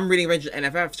 Like, I'm reading Avengers and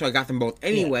FF, so I got them both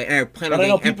anyway, and I plan on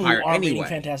getting Empire anyway. But I know people who aren't reading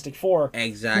Fantastic Four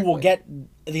who will get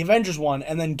the Avengers one,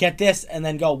 and then get this, and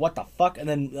then go, what the fuck? And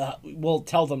then we'll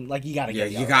tell them, like, you gotta get the other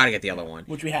one. Yeah, you gotta get the other one.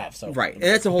 Which we have, so. Right. And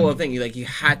that's the whole other thing. You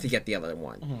had to get the other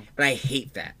one. And I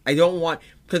hate that. I don't want...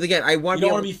 Because, again, I want to be... You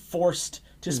don't want to be forced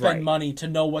to spend money to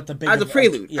know what the big... As a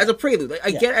prelude. As a prelude. Like,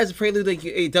 I get as a prelude, like,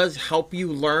 it does help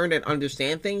you learn and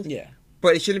understand things. Yeah.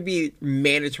 But it shouldn't be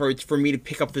mandatory for me to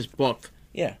pick up this book.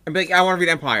 Yeah. And be like, I want to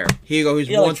read Empire. Here you go. Here's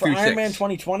 1 through 6. For Iron Man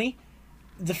 2020,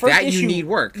 the first issue... you need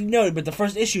work. No, but the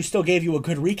first issue still gave you a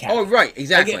good recap. Oh, right.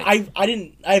 Exactly. Like,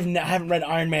 I haven't read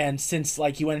Iron Man since,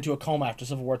 like, he went into a coma after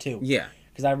Civil War II. Yeah.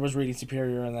 Because I was reading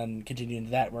Superior and then continued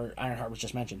into that where Ironheart was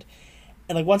just mentioned.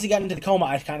 And, like, once he got into the coma,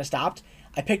 I kind of stopped.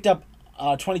 I picked up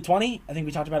 2020. I think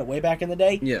we talked about it way back in the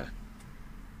day. Yeah.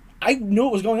 I knew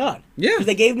what was going on. Yeah. Because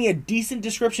they gave me a decent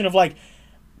description of, like,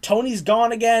 Tony's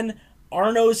gone again.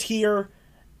 Arno's here.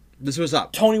 This was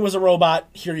up. Tony was a robot.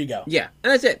 Here you go. Yeah,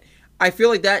 and that's it. I feel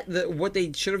like what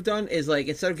they should have done is, like,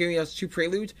 instead of giving us 2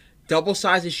 preludes, double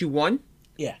size issue 1.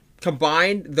 Yeah.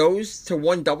 Combined those to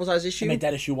 1 double size issue. I made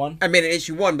that issue 1. I made it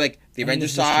issue 1, like the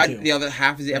Avengers side, the other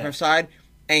half is the FF side,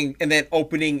 and then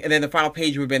opening, and then the final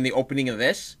page would have been the opening of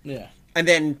this. Yeah. And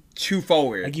then 2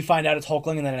 forward. Like you find out it's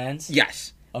Hulkling and then it ends.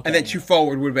 Yes. Okay. And then 2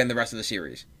 forward would have been the rest of the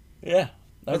series. Yeah.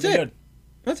 That would be good.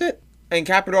 That's it. And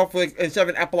cap it off with, instead of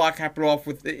an epilogue, cap it off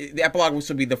with, the epilogue will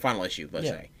still be the final issue, let's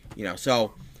say. You know,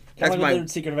 so, that's my...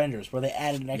 Secret Avengers, where they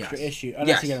added an extra issue. Oh,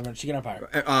 not Secret Avengers, Secret Empire.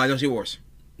 No, Secret Wars.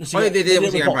 No, they did it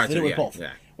with both. They did it with both.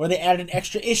 Yeah. Where they added an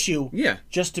extra issue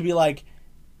just to be like,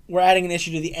 we're adding an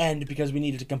issue to the end because we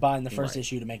needed to combine the first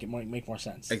issue to make it make more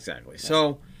sense. Exactly. Yeah.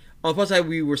 So, on the plus side,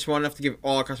 we were smart enough to give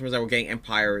all our customers that were getting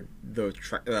Empire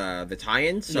the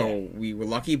tie-in, so we were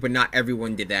lucky, but not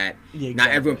everyone did that. Yeah, exactly. Not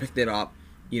everyone picked it up,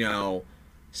 you know.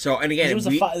 So, and again, they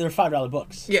were $5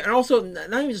 books. Yeah, and also,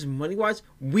 not even just money-wise,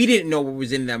 we didn't know what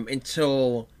was in them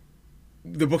until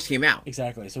the books came out.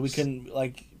 Exactly. So we couldn't,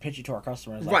 like, pitch it to our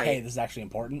customers, like, hey, this is actually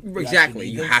important. Exactly.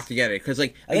 You have to get it. Because,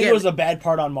 like, I think it was a bad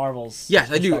part on Marvel's.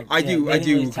 Yes, I do. I do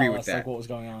agree with that. Like, what was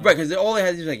going on. Right, because all they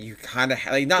had to do was, like, you kind of,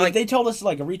 like, not like... They told us,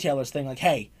 like, a retailer's thing, like,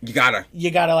 hey... You gotta,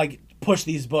 like, push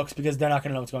these books because they're not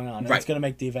going to know what's going on. And it's going to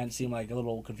make the event seem, like, a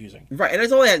little confusing. Right, and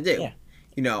that's all they had to do. Yeah.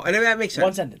 You know, and that makes sense.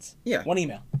 1 sentence. Yeah. 1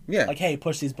 email. Yeah. Like, hey,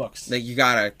 push these books. Like, you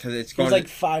gotta, because it's going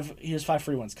here's 5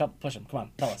 free ones. Push them. Come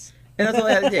on, tell us. And that's all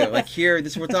they had to do. Like, here,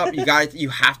 this is what's up. You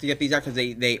have to get these out because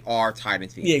they are tied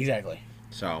into these. Yeah, exactly.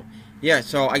 So, yeah,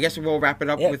 so I guess we'll wrap it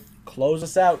up with... Close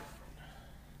us out.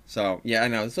 So, yeah, I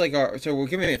know. It's like so we're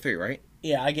giving it a 3, right?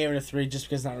 Yeah, I gave it a 3 just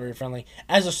because it's not reader friendly.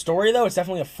 As a story, though, it's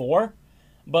definitely a 4.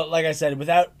 But like I said,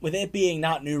 with it being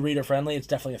not new reader friendly, it's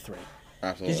definitely a 3.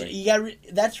 Absolutely.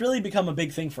 That's really become a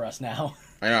big thing for us now.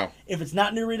 I know. If it's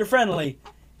not new reader friendly,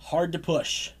 hard to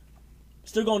push.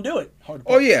 Still gonna do it. Hard to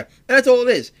push. Oh yeah, and that's all it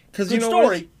is. Because you know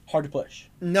story, hard to push.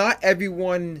 Not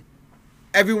everyone.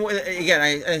 Again,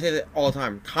 I say that all the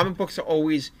time. Comic books are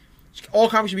always. All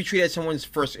comics should be treated as someone's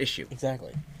first issue.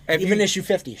 Exactly. Even issue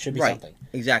 50 should be something.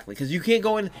 Exactly. Because you can't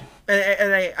go in...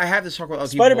 And I have this talk with other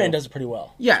people. Spider-Man does it pretty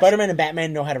well. Yeah. Spider-Man and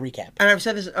Batman know how to recap. And I've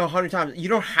said this 100 times. You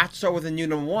don't have to start with a new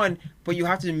number 1, but you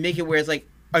have to make it where it's like,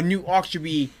 a new arc should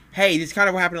be, hey, this is kind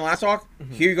of what happened in the last arc.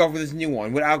 Here you go for this new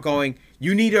one, without going,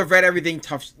 you need to have read everything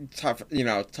tough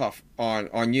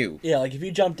on you. Yeah, like if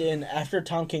you jumped in after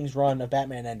Tom King's run of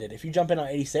Batman ended, if you jump in on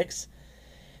 86,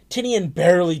 Tinian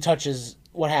barely touches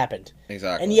what happened.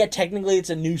 Exactly. And yet technically it's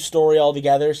a new story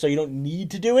altogether, so you don't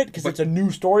need to do it because it's a new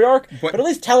story arc. But at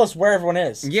least tell us where everyone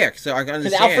is. Yeah, so I can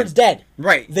understand. Because Alfred's dead.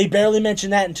 Right. They barely mention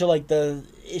that until like the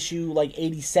issue like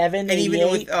 87, and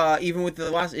 88. even with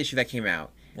the last issue that came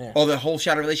out, Yeah. or the whole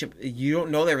Shadow relationship, you don't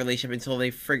know their relationship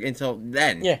until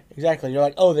then. Yeah, exactly. You're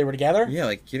like, oh, they were together? Yeah,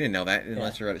 like you didn't know that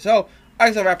unless you read it. So I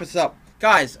guess I'll wrap this up.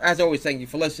 Guys, as always, thank you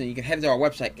for listening. You can head to our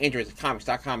website,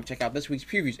 androidscomics.com, and check out this week's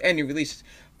previews and new releases.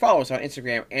 Follow us on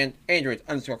Instagram and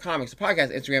androids_comics, the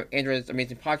podcast, Instagram, Androids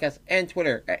Amazing Podcast, and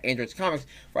Twitter at androidscomics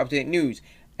for up-to-date news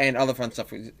and other fun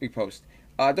stuff we post.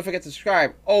 Don't forget to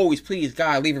subscribe. Always, please,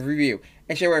 God, leave a review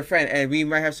and share with a friend. And we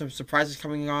might have some surprises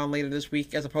coming on later this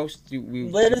week as a post.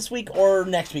 Later this week or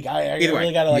next week. I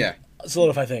really got to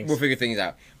solidify things. We'll figure things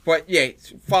out. But yeah,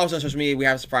 follow us on social media. We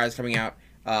have a surprise coming out.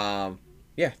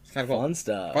 Yeah, it's kind of cool. Fun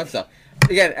stuff.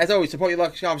 Again, as always, support your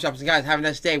local comic shops. And guys, have a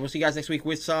nice day. We'll see you guys next week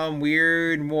with some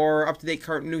weird, more up-to-date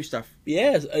current news stuff.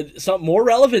 Yeah, some more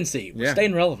relevancy. We're Yeah.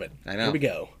 staying relevant. I know. Here we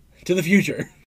go. To the future.